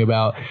talking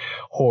about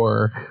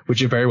horror,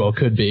 which it very well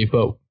could be,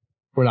 but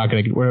we're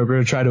going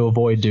to try to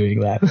avoid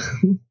doing that.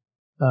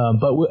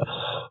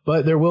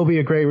 But there will be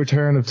a great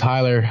return of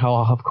Tyler.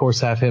 I'll of course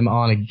have him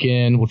on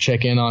again. We'll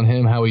check in on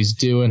him, how he's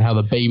doing, how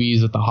the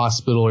babies at the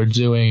hospital are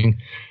doing,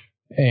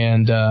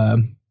 and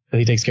that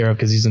he takes care of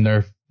because he's a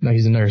nurse. No,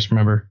 he's a nurse.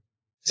 Remember,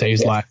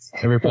 saves lives.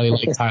 Everybody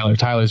likes Tyler.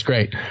 Tyler's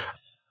great.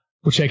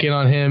 We'll check in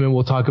on him and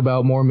we'll talk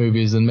about more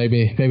movies. And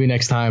maybe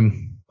next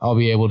time I'll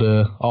be able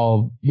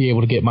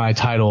to get my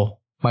title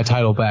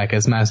back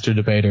as master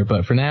debater.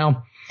 But for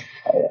now,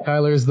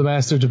 Tyler's the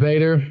master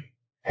debater.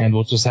 And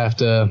we'll just have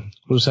to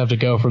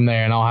go from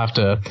there, and I'll have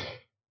to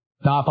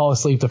not fall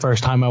asleep the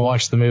first time I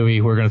watch the movie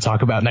we're going to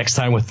talk about next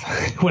time with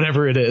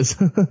whatever it is.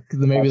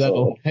 maybe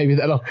that'll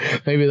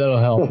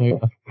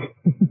help.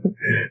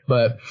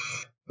 But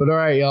all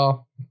right,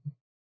 y'all.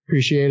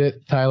 Appreciate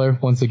it, Tyler.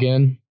 Once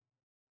again,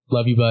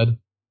 love you, bud.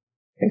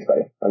 Thanks,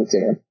 buddy. Love you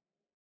too, man.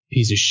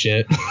 Piece of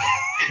shit.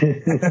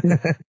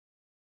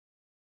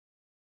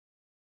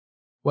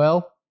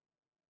 Well,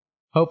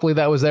 hopefully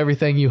that was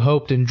everything you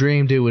hoped and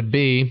dreamed it would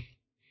be.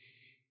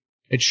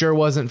 It sure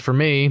wasn't for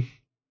me.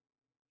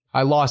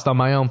 I lost on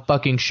my own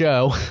fucking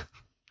show.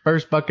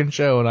 First fucking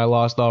show and I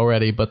lost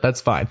already, but that's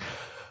fine.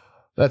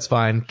 That's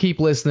fine. Keep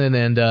listening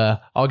and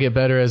I'll get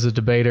better as a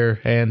debater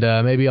and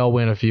maybe I'll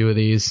win a few of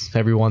these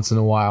every once in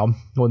a while.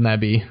 Wouldn't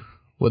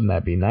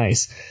that be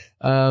nice?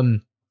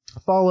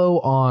 Follow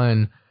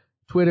on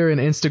Twitter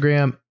and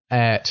Instagram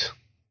at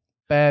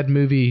Bad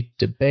Movie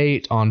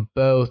Debate on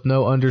both.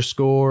 No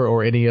underscore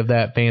or any of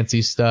that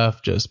fancy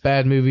stuff. Just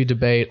Bad Movie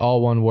Debate,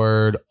 all one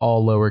word,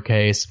 all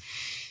lowercase.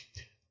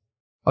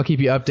 I'll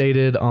keep you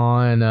updated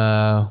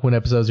on when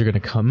episodes are going to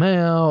come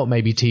out,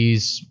 maybe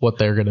tease what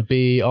they're going to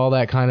be, all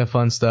that kind of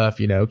fun stuff,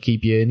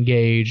 keep you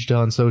engaged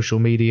on social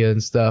media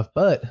and stuff.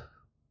 But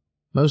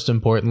most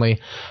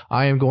importantly,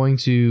 I am going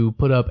to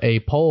put up a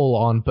poll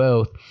on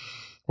both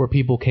where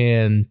people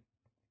can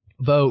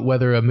vote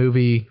whether a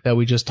movie that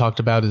we just talked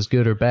about is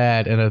good or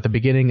bad. And at the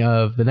beginning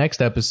of the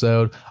next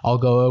episode, I'll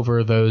go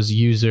over those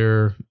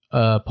user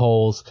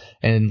polls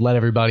and let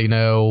everybody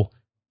know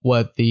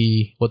what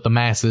the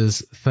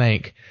masses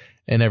think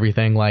and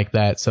everything like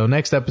that. So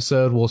next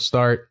episode we'll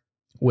start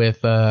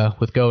with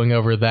going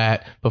over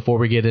that before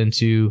we get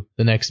into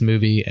the next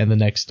movie and the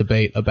next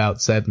debate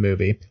about said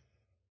movie.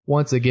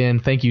 Once again,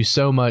 thank you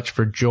so much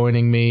for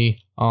joining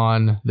me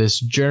on this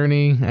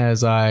journey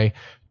as I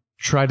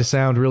try to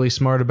sound really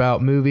smart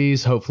about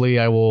movies. Hopefully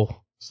I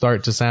will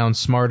start to sound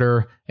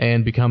smarter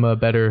and become a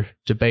better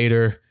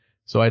debater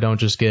so I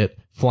don't just get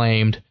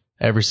flamed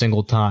every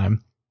single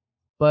time.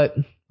 But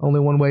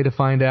only one way to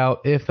find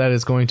out if that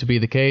is going to be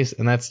the case,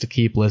 and that's to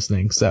keep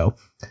listening. So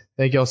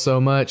thank y'all so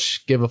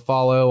much. Give a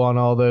follow on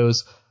all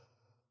those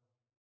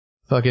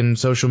fucking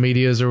social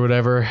medias or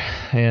whatever,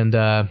 and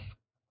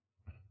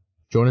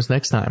join us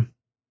next time.